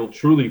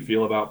truly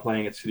feel about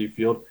playing at Citi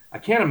Field. I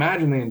can't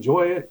imagine they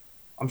enjoy it.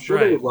 I'm sure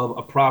they would love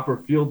a proper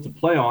field to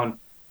play on.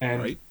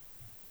 And,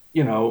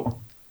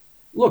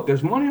 look,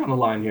 there's money on the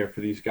line here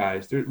for these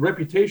guys. Their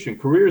reputation,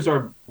 careers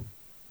are,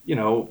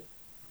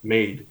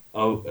 made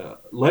of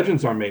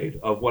legends are made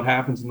of what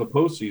happens in the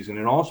postseason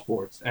in all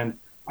sports. And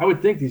I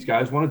would think these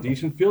guys want a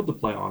decent field to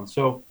play on.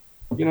 So,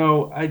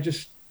 I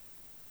just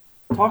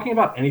talking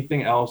about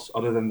anything else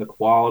other than the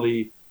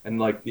quality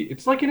and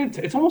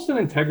it's almost an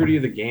integrity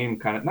of the game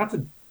kind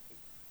of,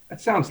 that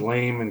sounds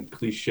lame and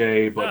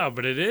cliche, but no,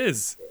 but it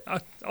is.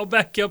 I'll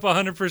back you up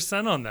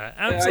 100% on that.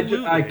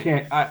 Absolutely. I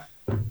can't.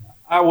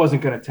 I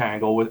wasn't going to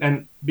tangle with,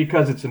 and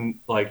because it's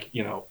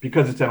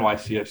because it's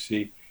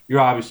NYCFC, you're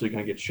obviously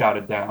going to get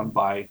shouted down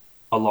by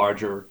a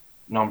larger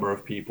number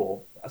of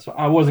people. So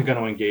I wasn't going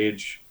to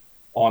engage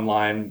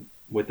online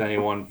with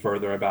anyone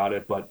further about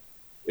it, but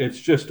it's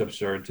just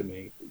absurd to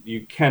me.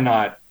 You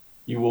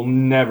will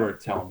never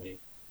tell me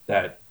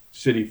that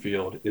Citi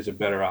Field is a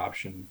better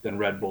option than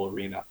Red Bull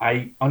Arena.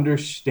 I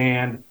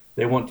understand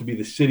they want to be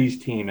the city's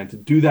team, and to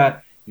do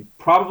that, you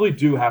probably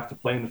do have to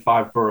play in the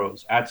 5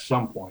 boroughs at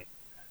some point.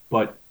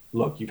 But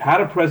look, you've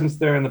had a presence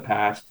there in the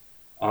past.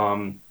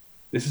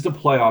 This is a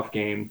playoff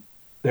game.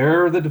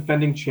 They're the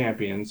defending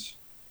champions.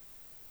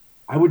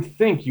 I would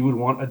think you would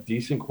want a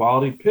decent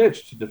quality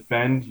pitch to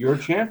defend your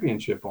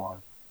championship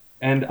on.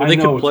 And I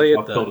know it's a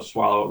tough pill to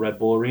swallow at Red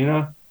Bull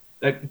Arena.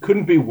 That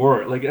couldn't be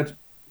worse. Like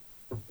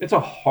it's a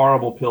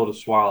horrible pill to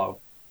swallow.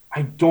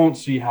 I don't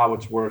see how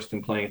it's worse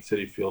than playing at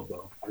Citi Field,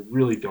 though. I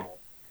really don't.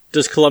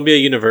 Does Columbia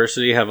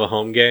University have a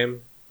home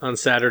game on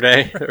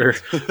Saturday or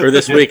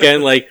this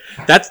weekend? Like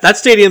that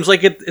stadium's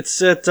like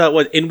it's at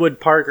what, Inwood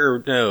Park,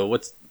 or no?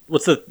 What's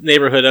the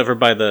neighborhood over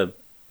by the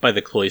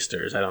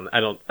Cloisters?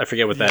 I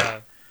forget what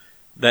that.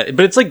 But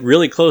it's like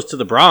really close to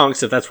the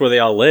Bronx, if that's where they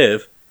all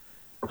live.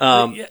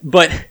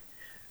 But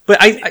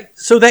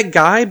so that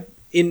guy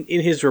in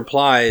his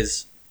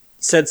replies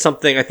said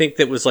something, I think,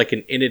 that was like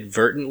an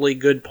inadvertently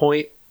good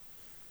point,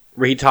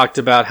 where he talked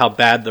about how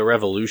bad the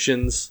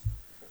Revolution's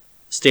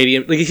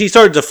stadium. Like, he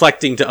started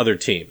deflecting to other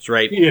teams,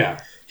 right?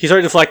 Yeah. He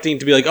started deflecting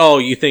to be like, "Oh,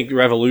 you think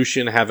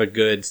Revolution have a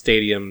good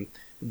stadium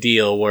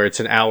deal where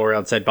it's an hour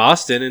outside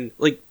Boston?" And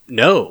like,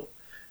 no.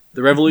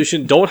 The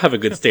Revolution don't have a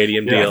good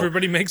stadium deal.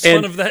 Everybody makes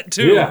fun of that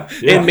too. Yeah.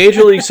 And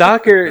Major League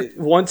Soccer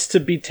wants to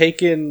be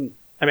taken.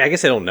 I mean, I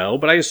guess I don't know,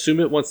 but I assume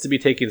it wants to be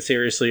taken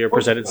seriously or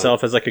present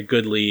itself as like a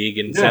good league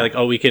and say like,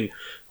 "Oh, we can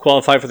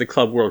qualify for the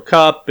Club World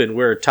Cup and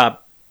we're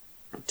top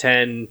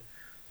 10,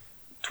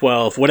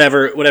 12,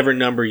 whatever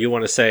number you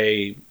want to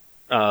say,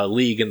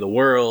 league in the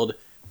world."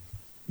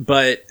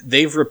 But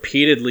they've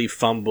repeatedly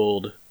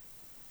fumbled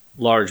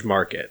large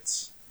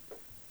markets.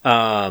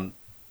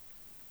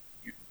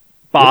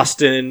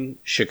 Boston,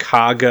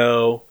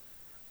 Chicago,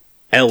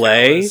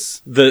 LA,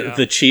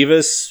 the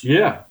Chivas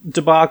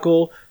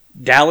debacle,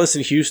 Dallas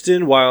and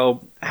Houston,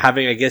 while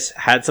having, I guess,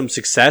 had some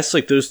success,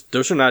 like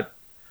those are not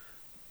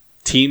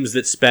teams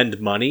that spend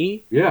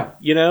money. Yeah.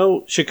 You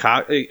know,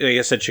 Chicago,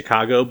 I said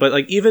Chicago, but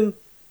like even,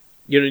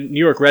 you know,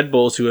 New York Red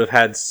Bulls, who have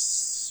had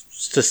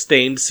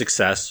sustained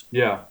success.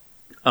 Yeah.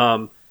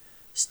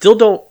 Still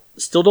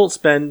don't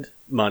spend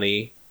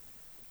money.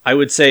 I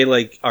would say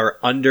like are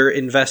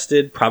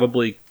underinvested,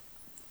 probably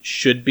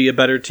should be a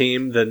better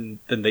team than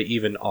they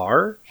even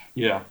are.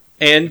 Yeah.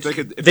 And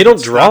they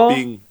don't draw.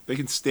 They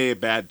can stay a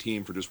bad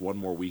team for just one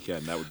more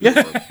weekend. That would be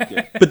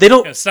But they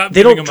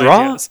don't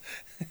draw.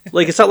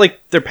 Like, it's not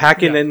like they're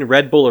packing in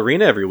Red Bull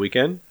Arena every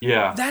weekend.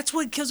 Yeah. That's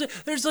what kills it.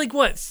 There's like,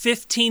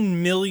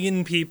 15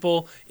 million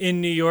people in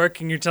New York,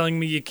 and you're telling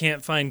me you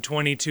can't find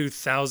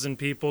 22,000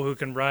 people who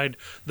can ride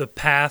the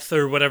path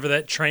or whatever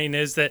that train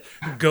is that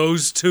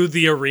goes to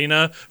the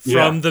arena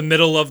from the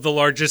middle of the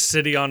largest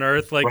city on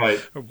earth, like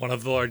or one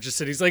of the largest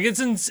cities. Like, it's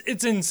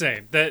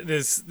insane that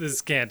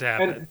this can't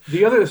happen. And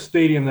the other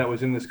stadium that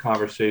was in this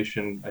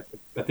conversation,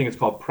 I think it's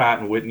called Pratt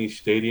and Whitney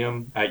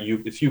Stadium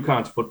it's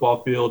UConn's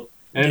football field.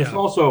 And it's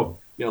also,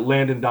 you know,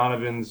 Landon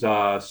Donovan's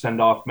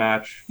send-off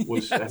match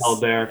was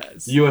held there.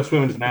 Yes. The U.S.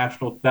 Women's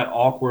National, that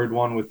awkward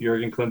one with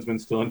Jurgen Klinsmann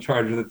still in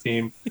charge of the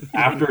team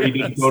after he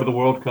didn't go to the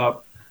World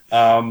Cup.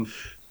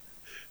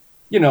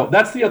 You know,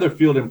 that's the other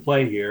field in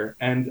play here.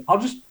 And I'll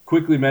just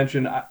quickly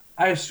mention,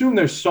 I assume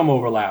there's some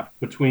overlap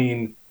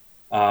between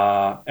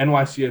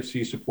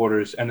NYCFC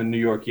supporters and the New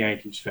York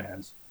Yankees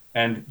fans.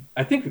 And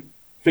I think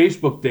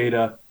Facebook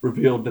data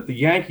revealed that the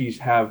Yankees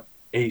have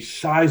a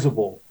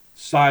sizable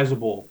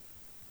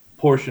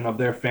portion of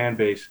their fan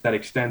base that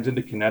extends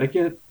into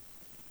Connecticut.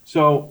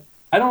 So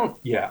I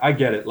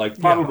get it. Like,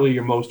 probably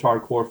your most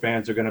hardcore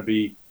fans are going to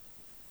be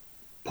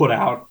put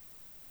out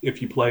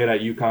if you play it at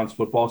UConn's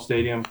football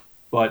stadium,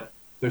 but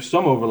there's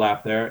some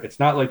overlap there. It's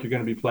not like you're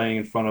going to be playing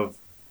in front of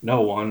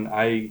no one.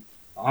 I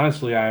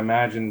don't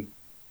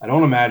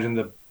imagine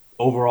the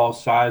overall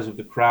size of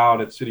the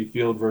crowd at Citi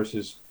Field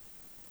versus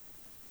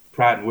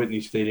Pratt and Whitney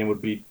Stadium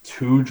would be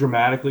too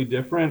dramatically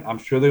different. I'm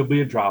sure there'll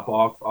be a drop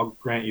off. I'll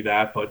grant you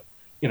that, but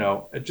you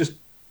know, just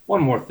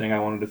one more thing I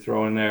wanted to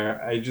throw in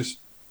there.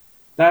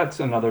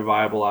 That's another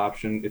viable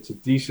option. It's a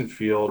decent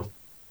field.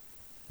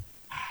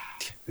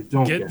 I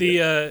don't get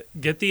the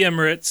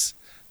Emirates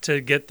to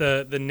get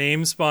the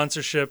name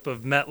sponsorship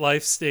of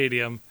MetLife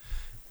Stadium,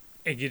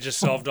 and you just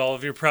solved all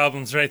of your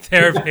problems right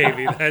there,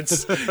 baby.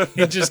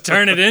 You just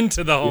turn it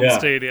into the home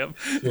stadium.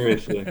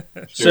 Seriously.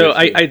 So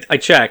I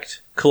checked.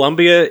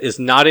 Columbia is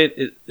not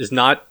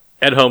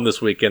at home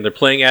this weekend. They're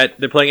playing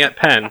at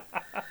Penn.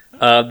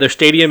 Their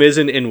stadium is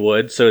in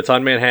Inwood, so it's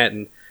on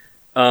Manhattan.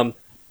 Do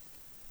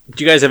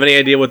you guys have any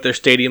idea what their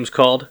stadium's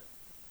called?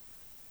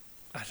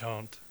 I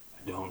don't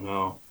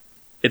know.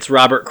 It's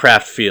Robert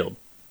Kraft Field.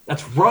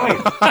 That's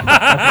right.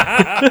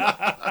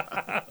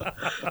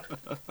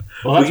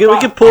 Well, we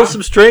can pull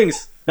some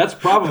strings. That's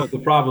probably the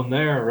problem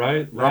there,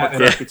 right? Robert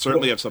Kraft could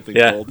certainly have something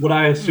called. What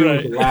I assume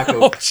is a lack of...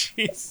 Oh,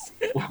 jeez.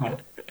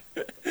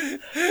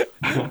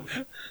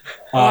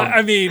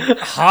 I mean,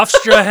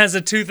 Hofstra has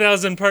a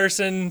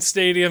 2,000-person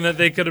stadium that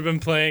they could have been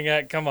playing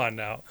at. Come on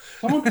now.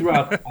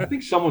 I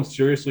think someone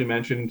seriously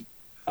mentioned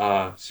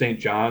St.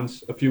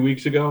 John's a few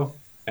weeks ago.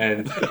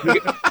 And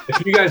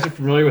if you guys are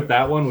familiar with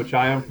that one, which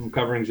I am from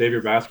covering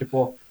Xavier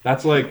basketball,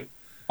 that's like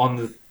on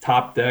the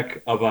top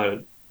deck of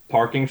a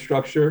parking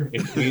structure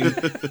in Queens.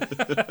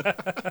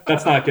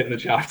 That's not getting the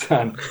job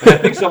done.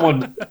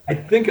 And I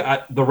think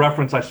the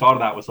reference I saw to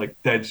that was like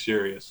dead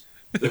serious.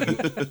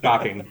 It was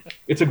shocking.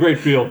 It's a great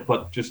field,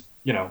 but just,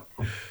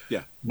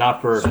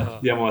 not for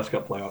the MLS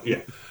Cup playoff.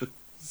 Yeah.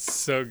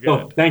 So good.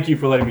 So thank you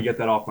for letting me get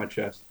that off my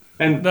chest.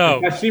 And No.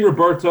 if I see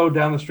Roberto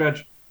down the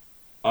stretch,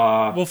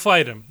 we'll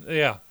fight him.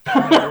 Yeah.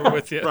 We're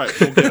with you. Right.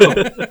 We'll get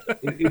him.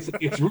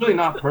 It's really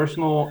not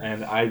personal,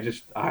 and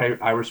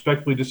I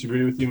respectfully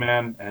disagree with you,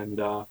 man. And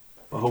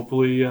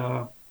hopefully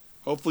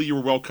you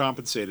were well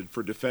compensated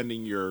for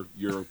defending your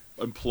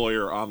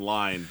employer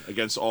online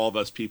against all of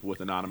us people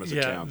with anonymous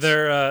accounts.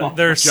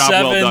 Their job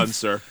well done,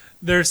 sir.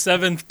 Their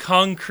 7th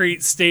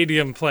concrete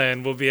stadium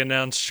plan will be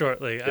announced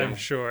shortly, I'm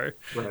sure.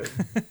 Right.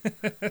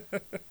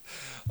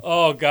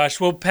 Oh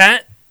gosh. Well,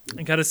 Pat,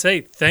 I gotta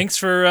say, thanks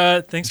for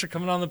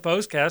coming on the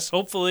PostCast.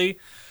 Hopefully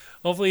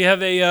you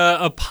have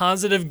a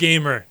positive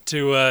gamer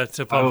to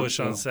publish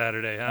on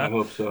Saturday. Huh? I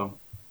hope so.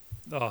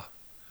 Oh.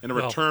 And a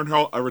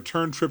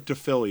return trip to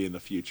Philly in the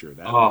future.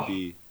 That would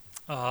be.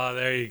 Oh,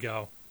 there you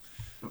go.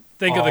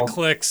 Think of the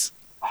clicks.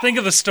 Think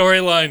of the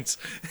storylines.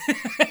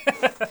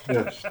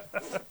 Yes.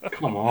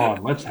 Come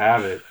on, let's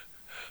have it.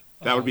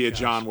 That would be a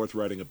John worth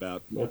writing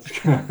about.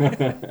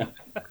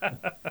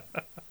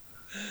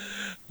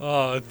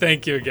 Oh,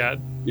 thank you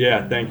again.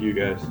 Yeah, thank you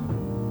guys.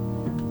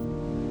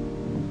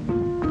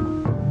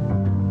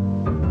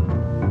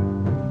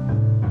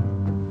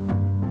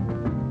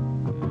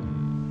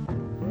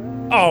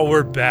 Oh,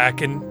 we're back,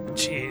 and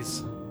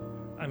jeez.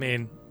 I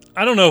mean,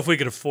 I don't know if we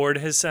could afford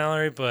his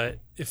salary, but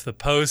if the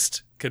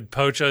Post could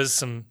poach us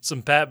some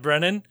Pat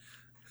Brennan,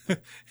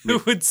 who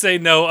would say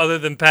no other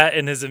than Pat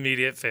and his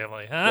immediate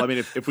family, huh? Well, I mean,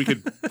 if we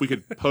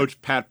could poach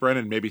Pat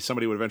Brennan, maybe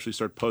somebody would eventually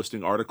start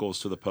posting articles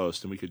to the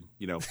Post, and we could,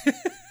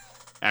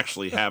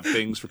 actually have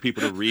things for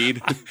people to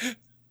read.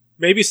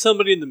 Maybe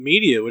somebody in the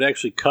media would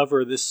actually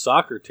cover this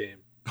soccer team.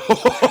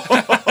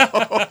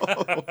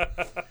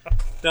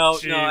 No,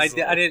 I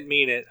didn't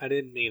mean it.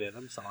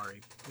 I'm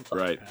sorry.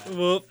 Right.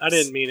 Whoops. I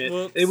didn't mean it.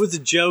 Whoops. It was a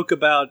joke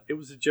about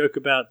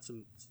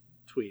some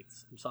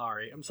tweets.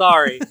 I'm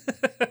sorry.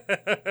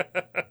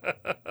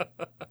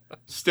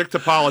 Stick to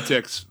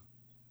politics.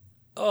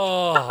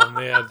 Oh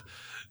man.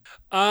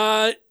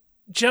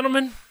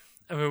 Gentlemen,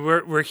 I mean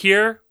we're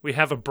here. We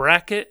have a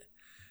bracket.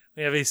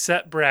 We have a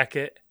set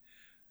bracket.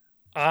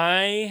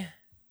 I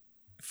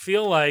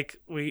feel like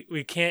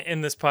we can't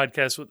end this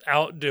podcast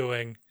without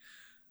doing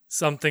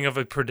something of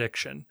a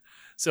prediction.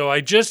 So I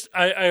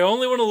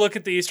only want to look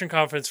at the Eastern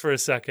Conference for a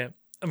second.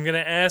 I'm going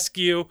to ask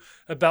you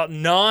about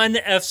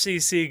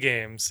non-FCC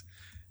games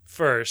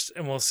first,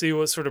 and we'll see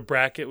what sort of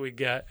bracket we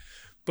get.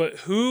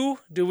 But who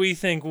do we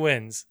think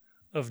wins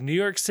of New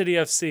York City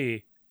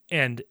FC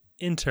and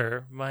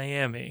Inter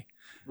Miami?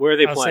 Where are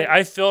they playing?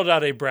 I filled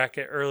out a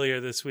bracket earlier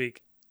this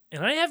week,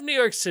 and I have New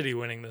York City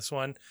winning this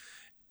one,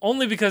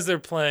 only because they're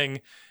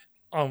playing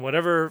on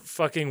whatever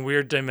fucking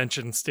weird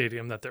dimension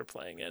stadium that they're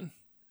playing in.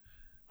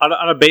 On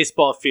a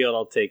baseball field,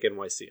 I'll take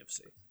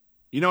NYCFC.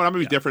 You know what? I'm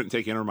going to be different and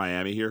take Inter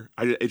Miami here.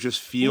 It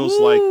just feels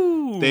like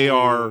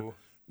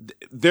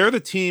they're the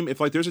team. If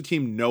there's a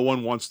team no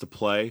one wants to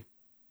play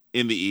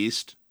in the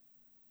East,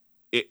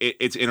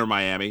 it's Inter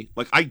Miami.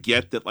 I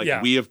get that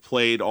we have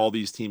played all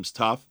these teams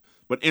tough,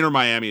 but Inter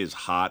Miami is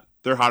hot.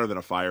 They're hotter than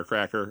a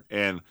firecracker.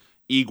 And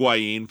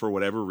Higuain, for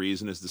whatever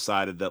reason, has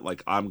decided that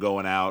I'm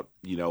going out,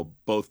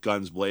 both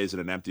guns blazing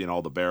and emptying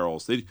all the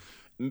barrels.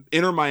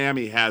 Inter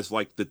Miami has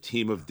the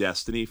team of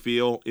destiny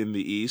feel in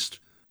the East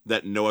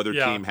that no other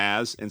team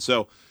has. And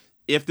so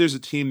if there's a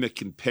team that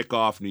can pick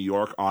off New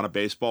York on a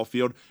baseball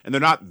field, and they're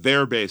not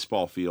their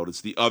baseball field,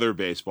 it's the other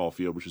baseball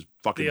field, which is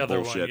fucking the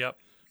other bullshit. One, yep.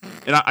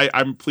 And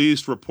I'm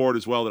pleased to report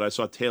as well that I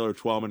saw Taylor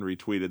Twellman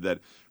retweeted that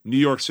New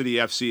York City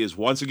FC is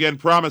once again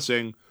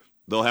promising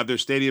they'll have their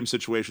stadium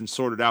situation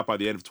sorted out by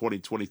the end of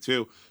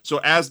 2022.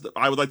 So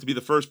I would like to be the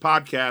first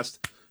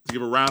podcast to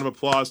give a round of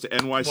applause to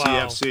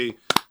NYCFC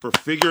for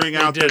figuring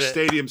out their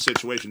stadium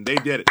situation. They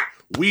did it.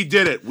 We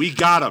did it. We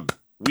got them.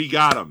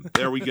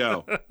 There we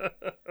go.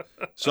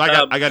 So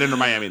I got Inter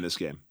Miami in this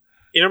game.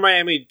 Inter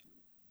Miami,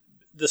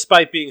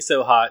 despite being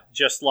so hot,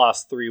 just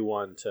lost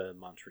 3-1 to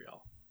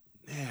Montreal.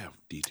 Yeah,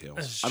 details.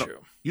 That's true.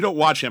 You don't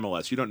watch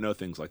MLS. You don't know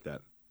things like that.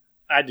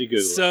 I had to Google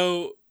it.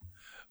 So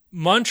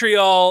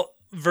Montreal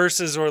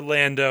versus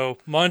Orlando.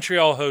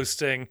 Montreal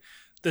hosting.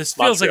 This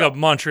feels like a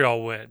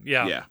Montreal win.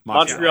 Yeah. Yeah.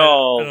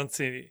 Montreal I don't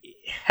see any.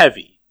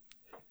 Heavily.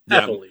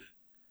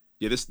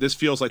 Yeah, this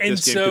feels like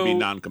this game could be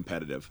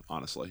non-competitive,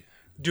 honestly.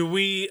 Do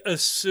we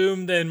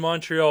assume then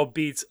Montreal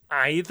beats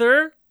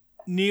either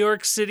New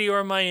York City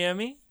or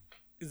Miami?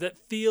 That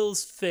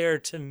feels fair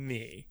to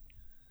me.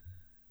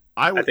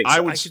 I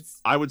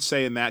would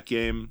say in that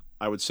game,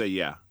 I would say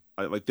yeah.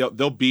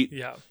 They'll beat.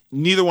 Yeah.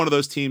 Neither one of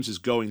those teams is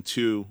going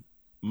to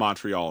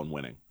Montreal and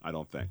winning, I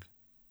don't think.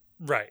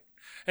 Right.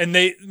 And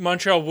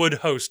Montreal would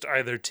host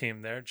either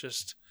team there,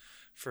 just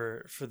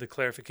for the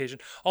clarification.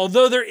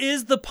 Although there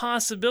is the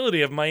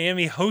possibility of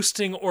Miami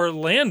hosting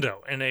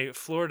Orlando in a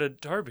Florida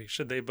derby,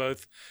 should they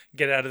both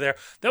get out of there.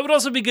 That would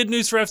also be good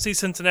news for FC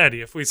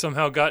Cincinnati. If we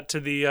somehow got to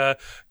the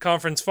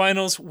conference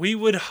finals, we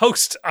would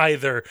host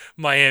either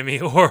Miami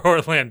or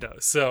Orlando.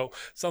 So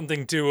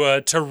something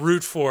to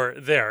root for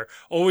there.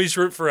 Always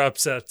root for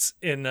upsets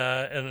in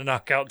a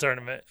knockout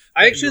tournament.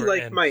 I actually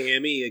like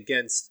Miami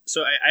against.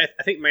 So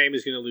I think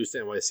Miami's going to lose to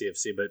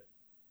NYCFC, but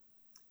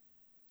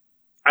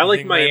I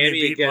like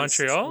Miami against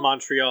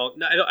Montreal.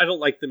 No, I don't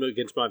like them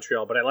against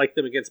Montreal, but I like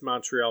them against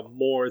Montreal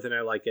more than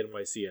I like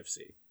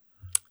NYCFC.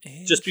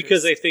 Just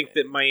because I think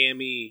that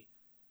Miami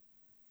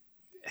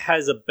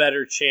has a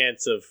better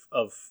chance of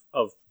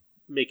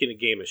making a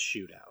game a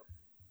shootout.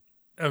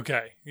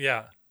 Okay,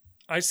 yeah.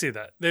 I see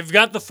that. They've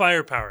got the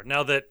firepower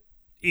now that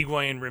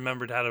Higuain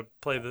remembered how to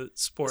play the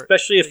sport.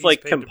 Especially if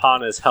like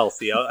Campana is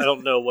healthy. I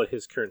don't know what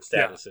his current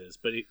status is,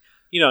 but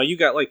you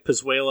got like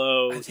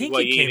Pozuelo,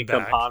 Higuain, and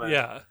Campana.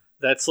 Yeah.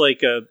 That's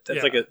like a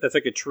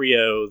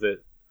trio that,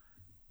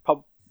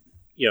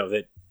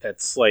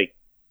 that's like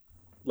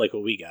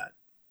what we got.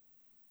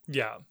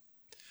 Yeah.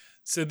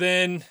 So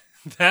then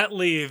that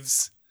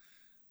leaves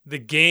the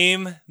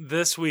game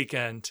this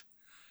weekend.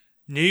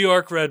 New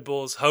York Red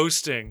Bulls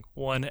hosting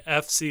one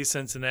FC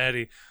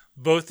Cincinnati.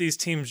 Both these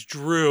teams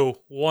drew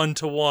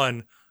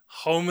 1-1,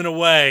 home and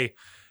away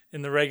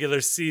in the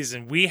regular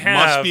season.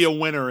 Must be a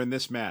winner in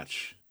this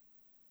match.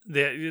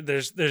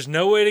 There's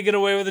no way to get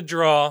away with a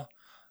draw.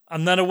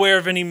 I'm not aware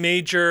of any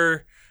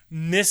major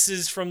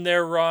misses from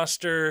their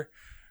roster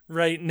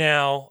right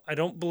now. I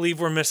don't believe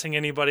we're missing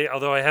anybody,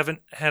 although I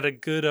haven't had a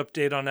good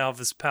update on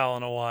Alvis Powell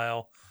in a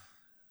while.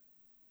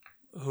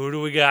 Who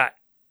do we got?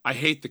 I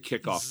hate the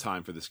kickoff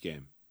time for this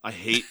game. I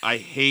hate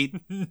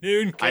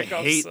noon kickoff. I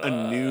hate sucks.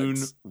 a noon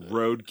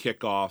road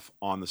kickoff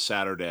on the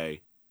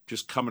Saturday,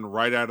 just coming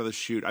right out of the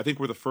chute. I think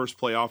we're the first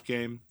playoff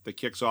game that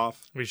kicks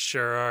off. We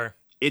sure are.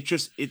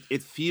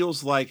 It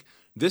feels like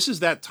this is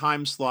that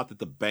time slot that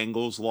the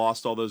Bengals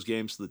lost all those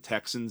games to the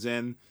Texans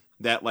in.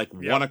 That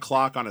 1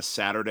 o'clock on a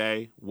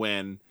Saturday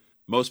when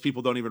most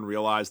people don't even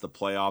realize the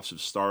playoffs have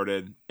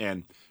started.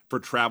 And for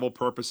travel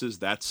purposes,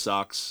 that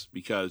sucks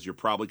because you're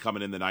probably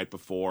coming in the night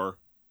before.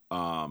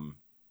 I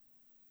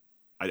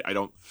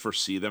don't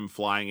foresee them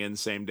flying in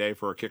same day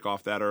for a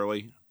kickoff that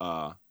early.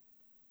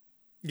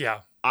 Yeah.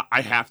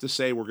 I have to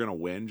say we're going to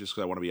win just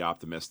because I want to be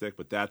optimistic,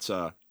 but that's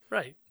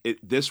right.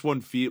 This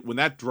one when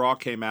that draw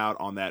came out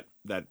on that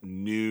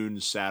noon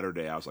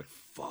Saturday, I was like,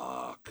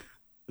 "Fuck!"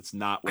 It's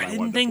not what I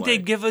didn't think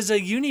they'd give us a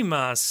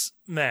Unimas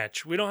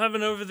match. We don't have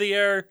an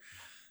over-the-air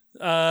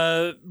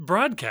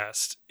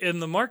broadcast in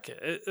the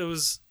market. It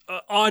was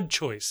an odd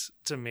choice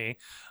to me.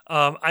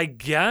 I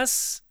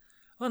guess.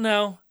 Well,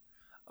 no,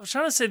 I was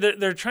trying to say that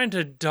they're trying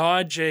to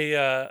dodge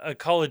a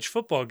college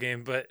football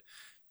game, but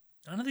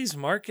none of these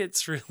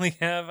markets really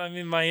have. I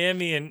mean,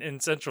 Miami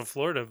and Central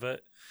Florida,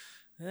 but.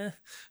 I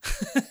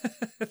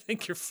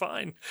think you're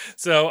fine.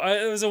 So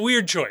it was a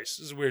weird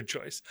choice.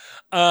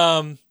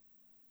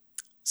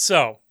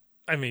 So,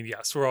 I mean,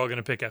 yes, we're all going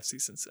to pick FC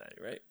Cincinnati,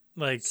 right?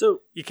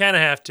 So you kind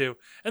of have to.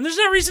 And there's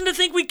no reason to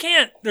think we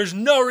can't. There's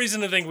no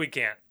reason to think we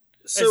can't.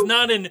 So, it's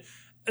not an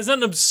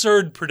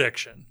absurd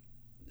prediction.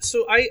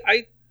 So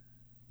I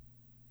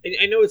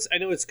know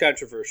it's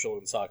controversial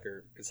in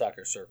soccer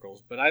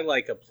circles, but I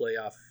like a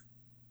playoff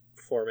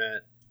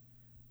format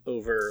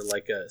over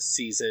like a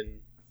season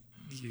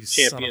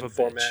champion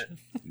format.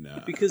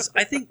 No. Because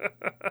I think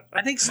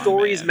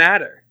stories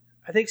matter.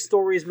 I think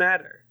stories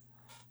matter.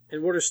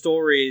 And what are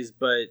stories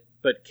but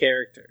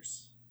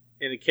characters?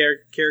 And a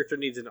character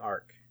needs an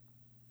arc.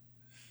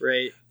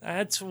 Right?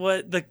 That's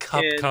what the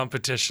cup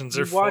competitions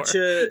are for.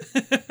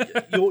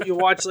 You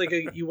watch like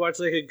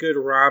a good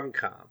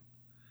rom-com.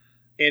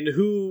 And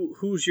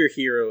who's your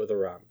hero of the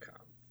rom-com?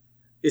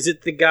 Is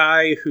it the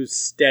guy who's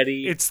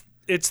steady? It's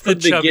from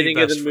the beginning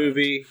of the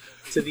movie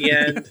to the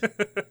end,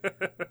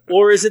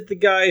 or is it the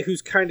guy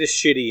who's kind of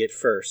shitty at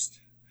first?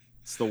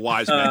 It's the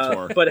wise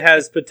mentor, but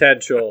has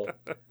potential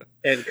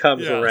and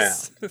comes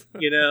around,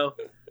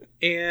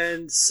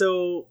 And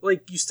so,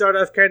 you start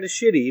off kind of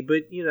shitty,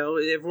 but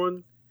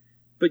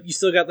but you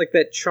still got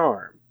that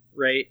charm,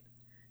 right?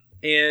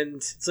 And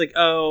it's like,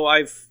 oh,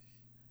 I've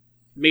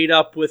made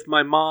up with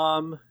my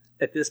mom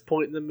at this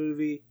point in the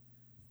movie.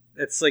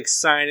 That's like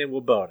signing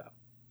Woboto,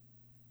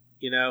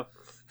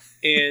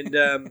 And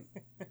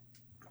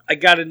I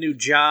got a new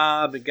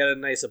job and got a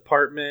nice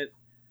apartment.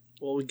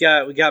 Well, we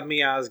got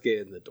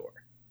Miazga in the door,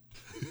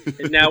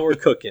 and now we're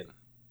cooking,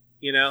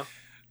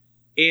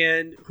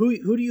 And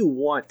who do you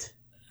want?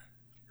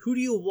 Who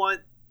do you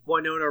want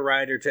Winona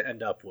Ryder to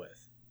end up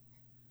with?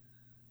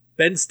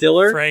 Ben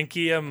Stiller,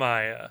 Frankie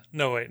Amaya.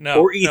 No, wait,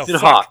 no, or Ethan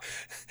Hawke.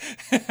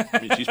 I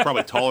mean, she's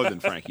probably taller than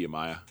Frankie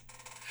Amaya.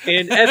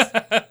 And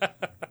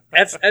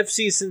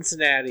FC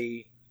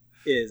Cincinnati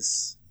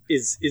is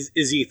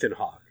Ethan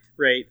Hawke,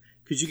 right?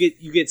 Because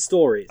you get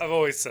stories. I've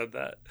always said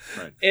that.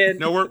 Right. And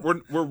no,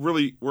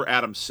 we're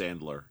Adam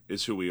Sandler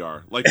is who we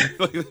are.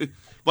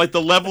 Like,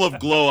 the level of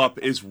glow up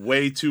is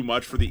way too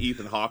much for the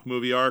Ethan Hawke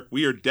movie arc.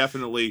 We are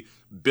definitely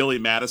Billy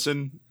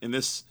Madison in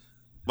this.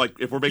 Like,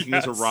 if we're making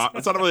this a rom,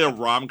 it's not really a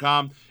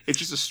rom-com. It's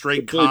just a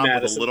straight com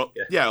with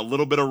a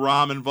little bit of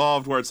rom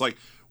involved, where it's like,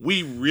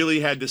 we really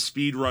had to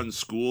speed run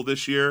school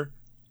this year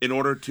in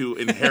order to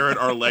inherit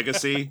our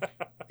legacy.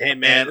 Hey,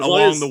 man, and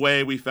along the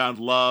way, we found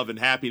love and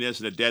happiness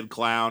and a dead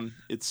clown.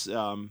 It's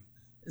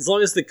as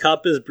long as the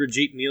cup is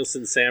Brigitte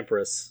Nielsen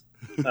Sampras,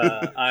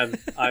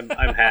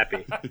 I'm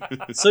happy.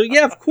 So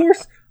yeah, of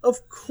course,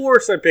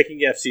 I'm picking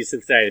FC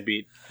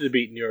Cincinnati to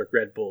beat New York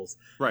Red Bulls.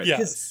 Right.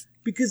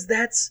 Because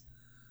that's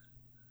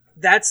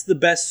the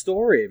best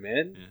story,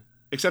 man. Yeah.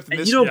 Except in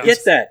and this, you don't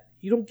get that.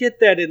 You don't get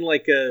that in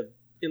like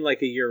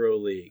a Euro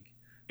League.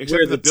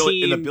 Except in the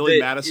Billy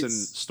Madison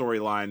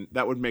storyline,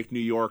 that would make New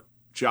York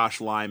Josh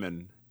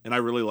Lyman, and I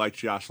really like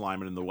Josh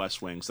Lyman in The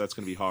West Wing, so that's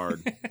going to be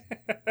hard.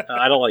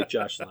 I don't like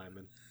Josh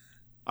Lyman.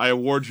 I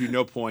award you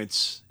no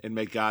points, and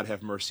may God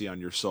have mercy on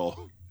your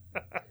soul.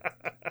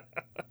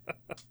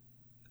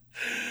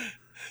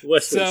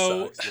 West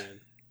Wing sucks,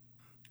 man.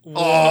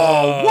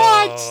 Oh,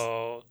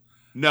 what?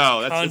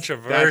 No, that's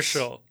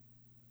controversial.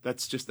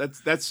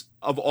 That's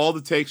of all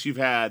the takes you've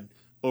had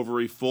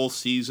over a full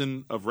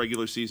season of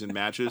regular season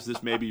matches,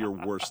 this may be your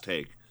worst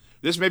take.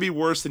 This may be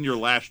worse than your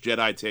Last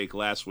Jedi take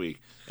last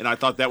week, and I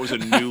thought that was a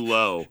new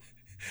low.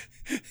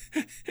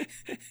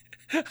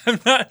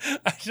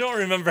 I don't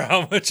remember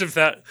how much of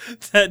that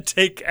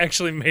take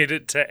actually made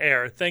it to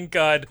air. Thank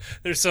God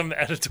there's some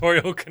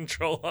editorial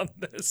control on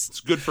this. It's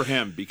good for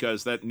him,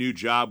 because that new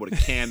job would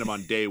have canned him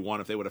on day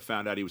one if they would have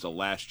found out he was a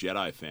Last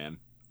Jedi fan.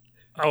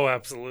 Oh,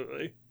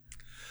 absolutely.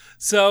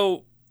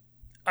 So,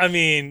 I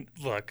mean,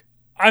 look,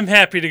 I'm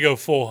happy to go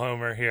full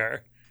homer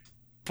here,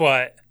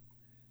 but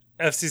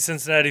FC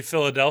Cincinnati,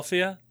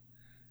 Philadelphia,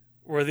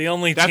 we're the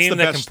only team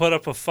that can put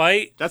up a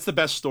fight. That's the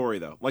best story,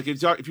 though. Like,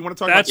 if you want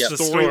to talk about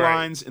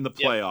storylines in the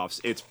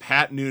playoffs, it's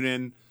Pat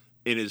Noonan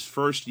in his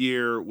first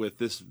year with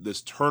this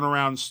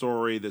turnaround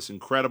story, this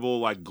incredible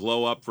like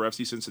glow up for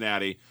FC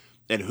Cincinnati,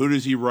 and who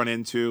does he run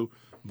into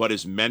but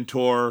his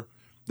mentor,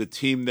 the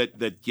team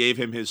that gave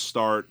him his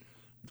start.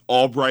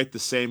 Albright the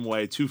same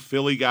way. Two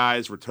Philly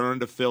guys returning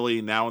to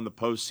Philly now in the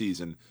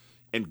postseason.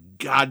 And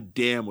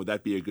goddamn, would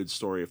that be a good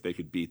story if they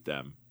could beat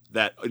them.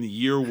 That in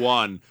year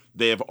one,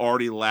 they have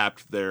already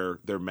lapped their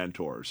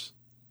mentors.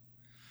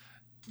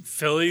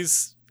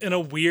 Philly's in a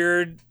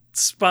weird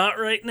spot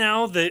right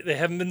now. They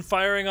haven't been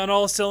firing on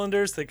all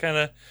cylinders. They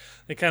kind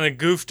of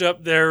goofed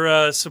up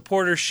their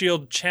supporter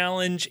shield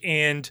challenge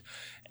and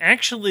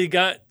actually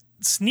got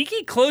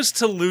sneaky close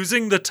to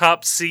losing the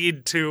top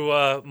seed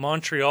to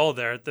Montreal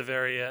there at the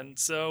very end.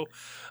 So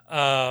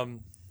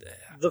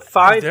the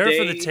 5 there day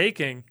for the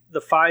taking. The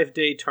 5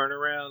 day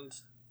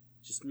turnaround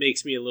just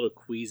makes me a little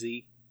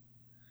queasy.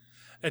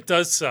 It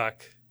does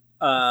suck.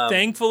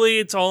 Thankfully,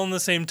 it's all in the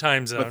same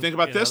time zone. But think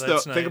about this, though.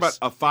 Nice. Think about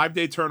a 5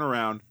 day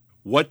turnaround.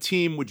 What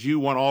team would you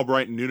want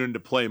Albright and Noonan to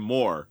play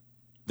more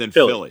than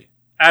Philly?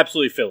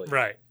 Absolutely Philly.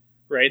 Right.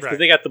 Because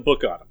they got the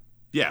book on them.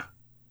 Yeah.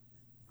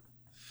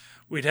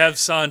 We'd have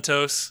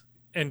Santos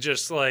and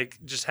just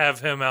have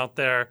him out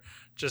there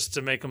just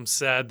to make him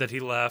sad that he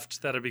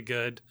left. That'd be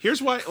good.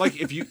 Here's why, like,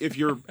 if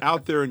you're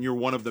out there and you're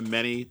one of the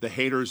many, the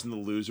haters and the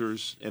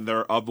losers, and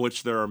of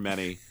which there are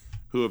many,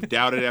 who have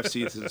doubted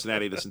FC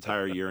Cincinnati this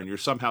entire year, and you're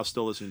somehow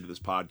still listening to this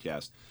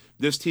podcast,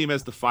 this team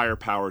has the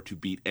firepower to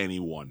beat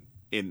anyone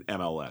in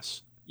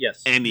MLS.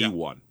 Yes.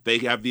 Anyone. Yeah. They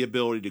have the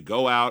ability to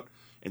go out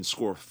and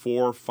score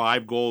 4 or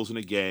 5 goals in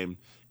a game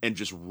and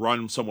just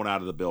run someone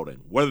out of the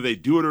building. Whether they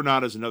do it or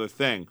not is another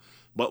thing.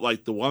 But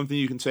like the one thing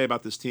you can say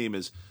about this team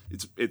is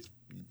it's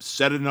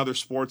said in other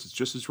sports, it's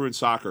just as true in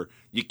soccer.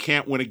 You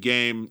can't win a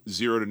game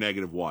 0 to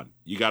 -1.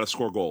 You got to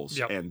score goals.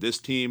 Yep. And this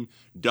team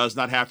does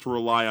not have to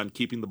rely on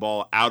keeping the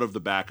ball out of the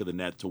back of the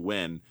net to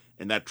win,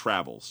 and that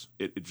travels.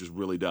 It just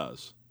really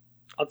does.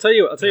 I'll tell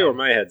you where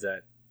my head's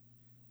at.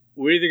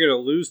 We're either going to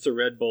lose to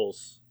Red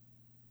Bulls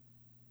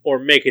or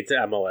make it to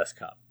MLS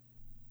Cup.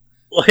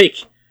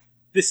 Like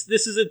this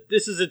is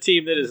a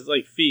team that is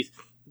like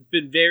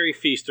been very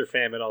feast or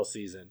famine all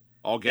season.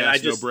 All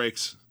gas, no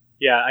breaks.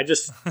 Yeah, I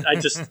just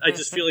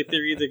feel like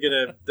they're either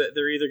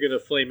gonna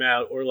flame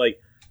out or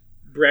like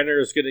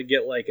Brenner's gonna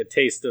get like a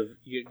taste of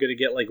gonna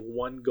get like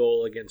 1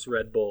 goal against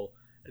Red Bull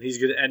and he's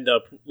gonna end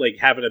up like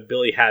having a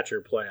Billy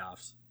Hatcher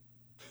playoffs.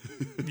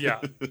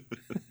 Yeah.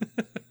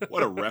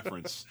 What a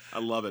reference. I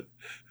love it.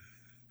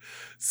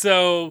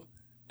 So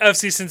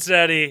FC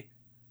Cincinnati,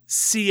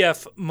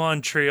 CF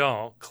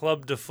Montreal,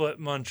 Club de Foot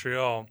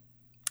Montreal.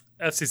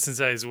 FC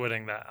Cincinnati is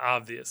winning that,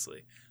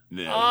 obviously.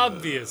 No.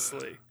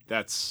 Obviously.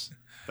 That's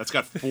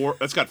got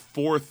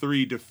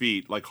 4-3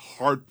 defeat, like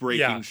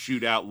heartbreaking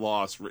shootout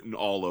loss written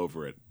all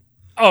over it.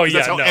 Oh yeah,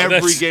 that's how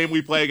every game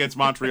we play against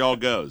Montreal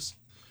goes.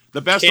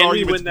 The best argument.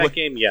 Can we win that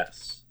game?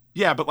 Yes.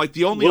 Yeah, but like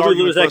the only will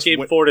argument we lose that game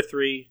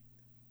 4-3?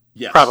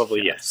 Yes.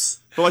 Probably yes.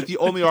 But like the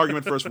only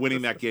argument for us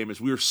winning that game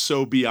is we were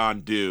so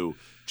beyond due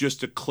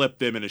just to clip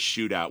them in a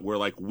shootout where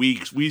like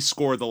we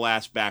scored the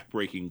last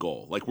back-breaking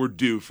goal. Like we're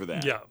due for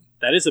that. Yeah.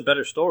 That is a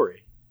better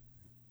story.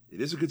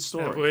 It is a good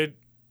story.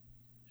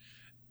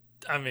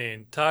 I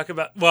mean, talk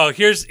about. Well,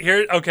 here.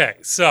 Okay,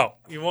 so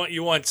you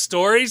want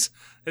stories?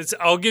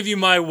 I'll give you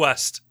my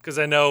West because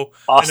I know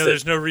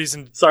there's no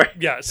reason. Sorry.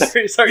 Yes.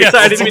 Sorry. Yes,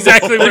 I that's didn't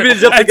exactly mean to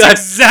jump the that's gun.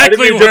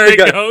 exactly where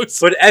it goes.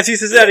 But FC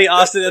Cincinnati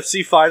Austin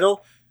FC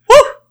final. Woo!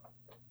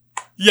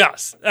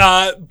 Yes,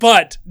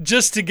 but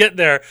just to get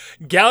there,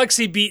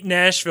 Galaxy beat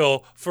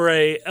Nashville for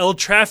a El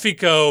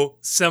Trafico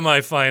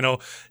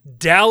semifinal.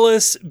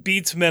 Dallas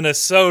beats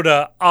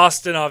Minnesota.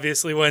 Austin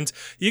obviously wins.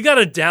 You got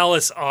a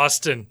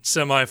Dallas-Austin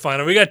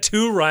semifinal. We got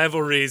two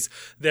rivalries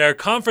there.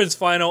 Conference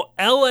final,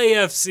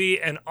 LAFC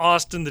and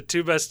Austin, the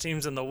two best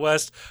teams in the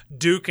West,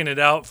 duking it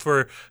out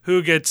for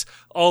who gets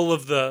all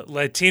of the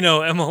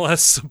Latino MLS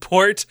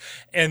support.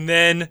 And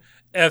then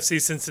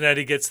FC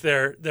Cincinnati gets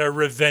their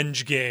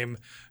revenge game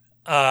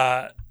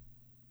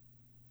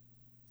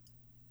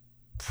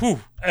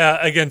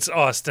against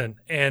Austin,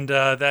 and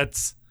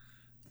that's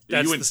the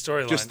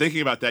storyline. Just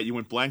thinking about that, you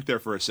went blank there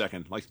for a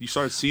second. Like you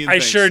started seeing. I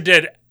things. sure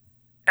did.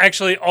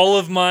 Actually, all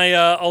of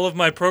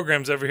my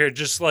programs over here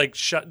just like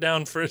shut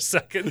down for a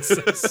second. So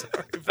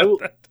sorry about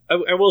that.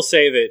 I will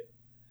say that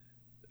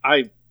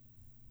I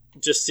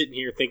just sitting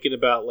here thinking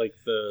about like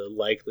the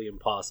likely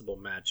impossible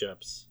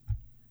matchups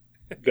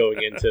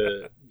going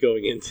into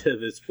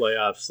this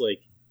playoffs,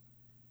 like.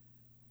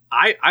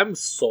 I'm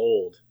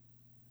sold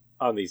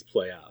on these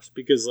playoffs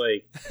because,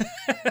 like,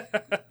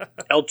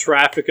 El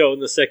Trafico in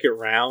the second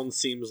round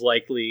seems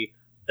likely.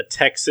 A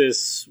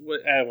Texas,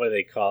 what do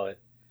they call it?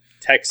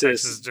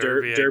 Texas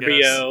Derby,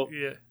 Derbio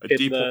yeah.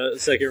 in the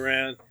second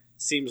round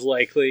seems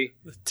likely.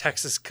 The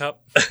Texas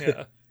Cup,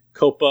 yeah.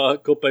 Copa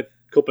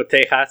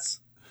Tejas.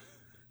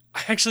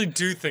 I actually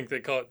do think they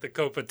call it the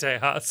Copa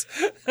Tejas.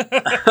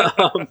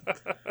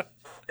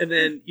 And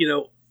then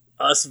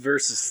us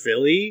versus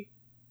Philly.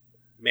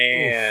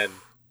 Man.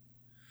 Oof.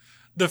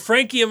 The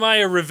Frankie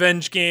Amaya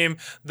revenge game,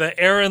 the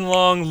Aaron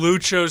Long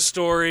Lucho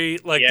story,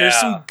 there's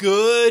some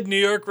good New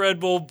York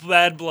Red Bull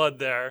bad blood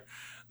there.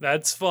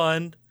 That's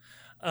fun.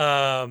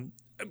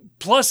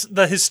 Plus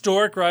the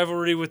historic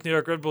rivalry with New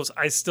York Red Bulls,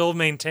 I still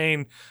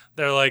maintain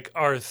they're like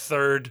our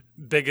third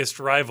biggest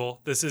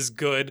rival. This is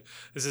good.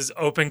 This is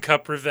Open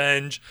Cup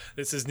revenge.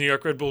 This is New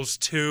York Red Bulls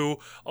 2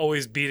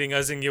 always beating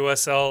us in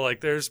USL.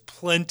 Like there's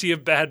plenty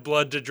of bad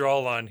blood to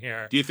draw on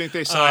here. Do you think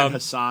they signed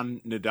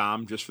Hassan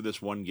Nadam just for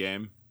this one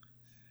game?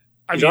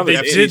 I mean,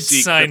 they did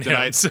sign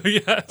him, so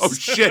yes. Oh,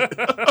 shit.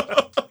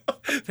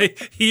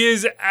 He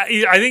is.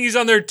 I think he's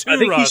on their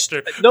 2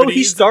 roster.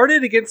 He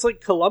started against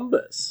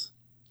Columbus.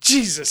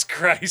 Jesus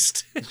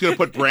Christ. He's going to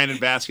put Brandon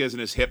Vasquez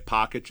in his hip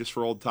pocket just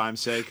for old time's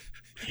sake.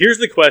 Here's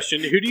the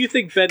question. Who do you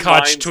think Ben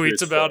Koch Mines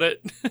tweets about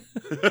it.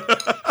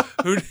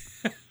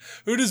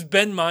 Who does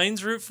Ben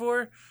Mines root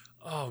for?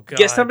 Oh, God.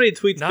 Guess how many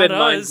tweets Not Ben us.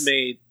 Mines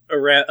made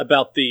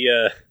about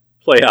the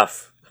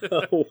playoff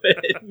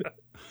win?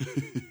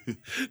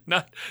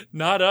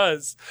 Not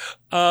us.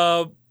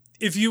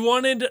 If you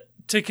wanted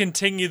to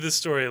continue the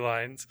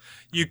storylines,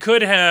 you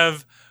could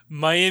have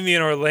Miami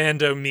and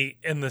Orlando meet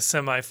in the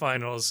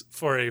semifinals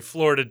for a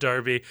Florida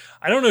derby.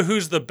 I don't know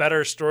who's the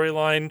better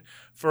storyline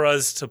for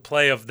us to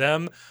play of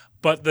them,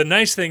 but the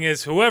nice thing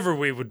is whoever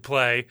we would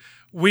play,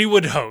 we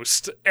would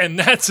host, and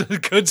that's a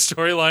good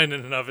storyline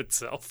in and of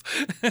itself.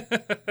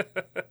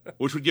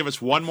 Which would give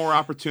us one more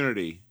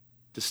opportunity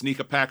to sneak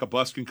a pack of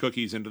Buskin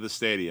cookies into the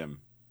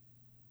stadium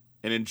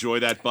and enjoy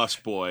that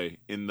busboy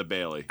in the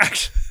Bailey.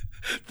 Actually,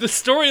 the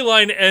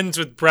storyline ends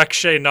with Breck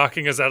Shea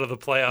knocking us out of the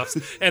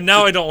playoffs, and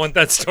now I don't want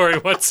that story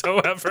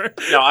whatsoever.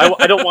 No,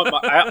 I don't want.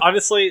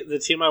 Honestly, the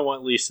team I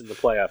want least in the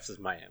playoffs is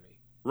Miami.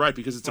 Right,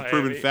 because it's a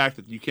proven fact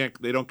that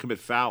they don't commit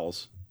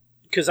fouls.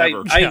 Because I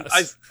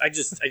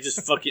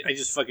just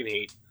fucking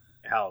hate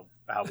how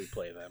we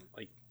play them.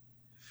 Like,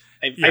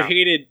 I've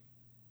hated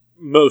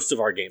most of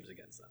our games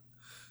against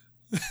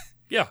them.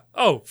 Yeah.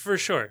 Oh, for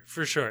sure.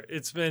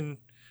 It's been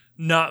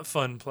not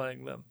fun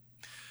playing them.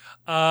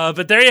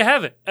 But there you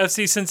have it.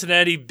 FC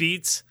Cincinnati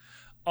beats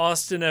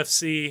Austin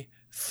FC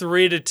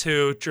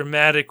 3-2.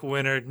 Dramatic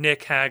winner.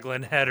 Nick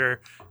Haglund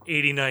header,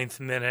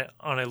 89th minute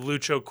on a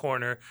Lucho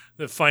corner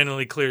that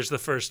finally clears the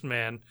first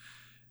man.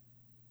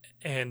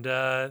 And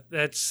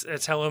that's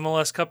how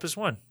MLS Cup is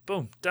won.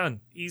 Boom,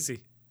 done,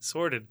 easy,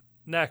 sorted.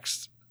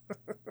 Next.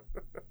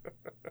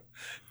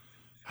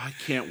 I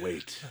can't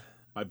wait.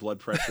 My blood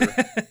pressure,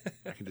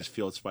 I can just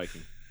feel it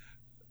spiking.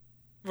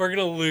 We're going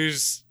to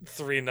lose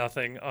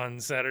 3-0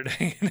 on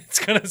Saturday, and it's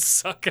going to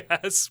suck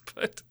ass,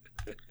 but...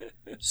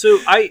 So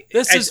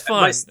this is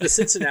fun. The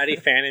Cincinnati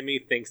fan in me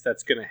thinks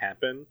that's going to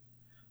happen,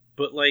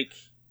 but like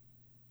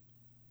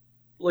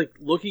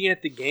looking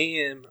at the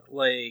game,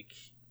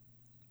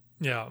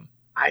 yeah,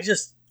 I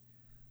just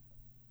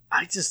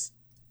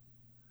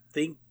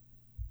think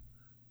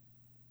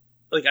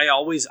I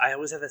always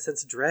have that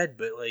sense of dread,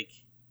 but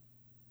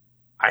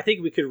I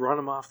think we could run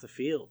them off the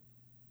field.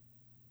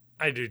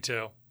 I do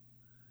too.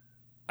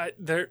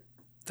 They're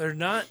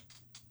not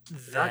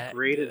that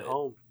great good at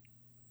home.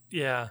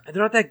 Yeah. And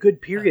they're not that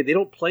good, period. They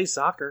don't play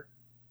soccer.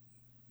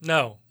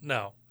 No.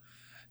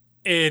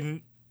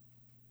 And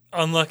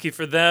unlucky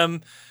for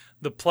them,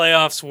 the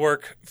playoffs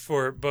work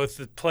for both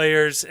the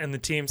players and the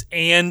teams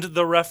and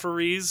the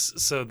referees.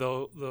 So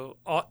there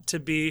ought to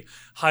be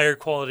higher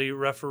quality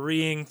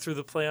refereeing through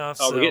the playoffs.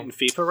 Oh, we're getting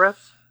FIFA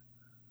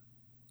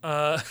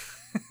refs?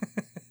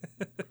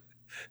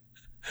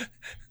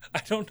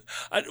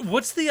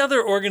 What's the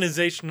other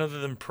organization other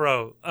than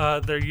Pro?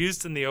 They're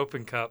used in the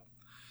Open Cup.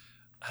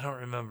 I don't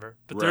remember,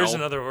 but there is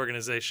another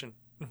organization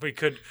we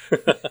could.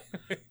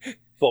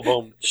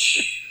 Boom.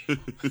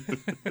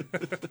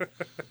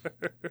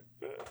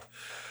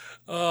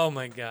 Oh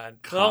my God!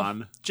 Con.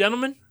 Well,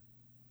 gentlemen,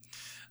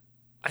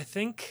 I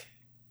think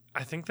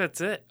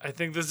that's it. I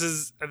think this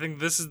is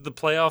the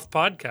playoff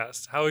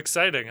podcast. How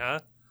exciting, huh?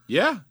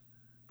 Yeah,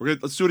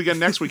 let's do it again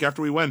next week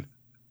after we win.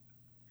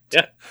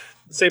 Yeah,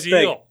 same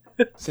Deal.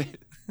 thing.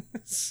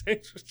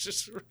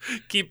 Just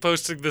keep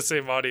posting the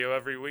same audio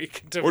every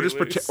week until Or we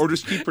just lose.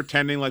 just keep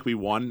pretending like we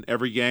won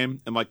every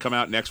game and like come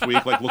out next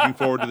week like looking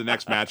forward to the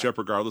next matchup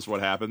regardless of what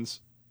happens.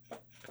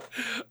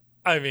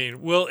 I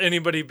mean, will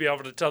anybody be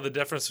able to tell the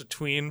difference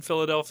between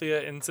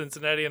Philadelphia and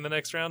Cincinnati in the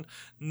next round?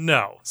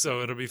 No,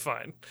 so it'll be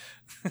fine.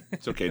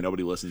 It's okay,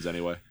 nobody listens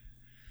anyway.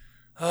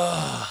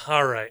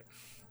 All right.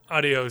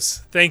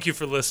 Adios. Thank you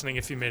for listening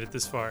if you made it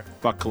this far.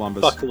 Fuck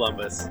Columbus. Fuck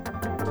Columbus.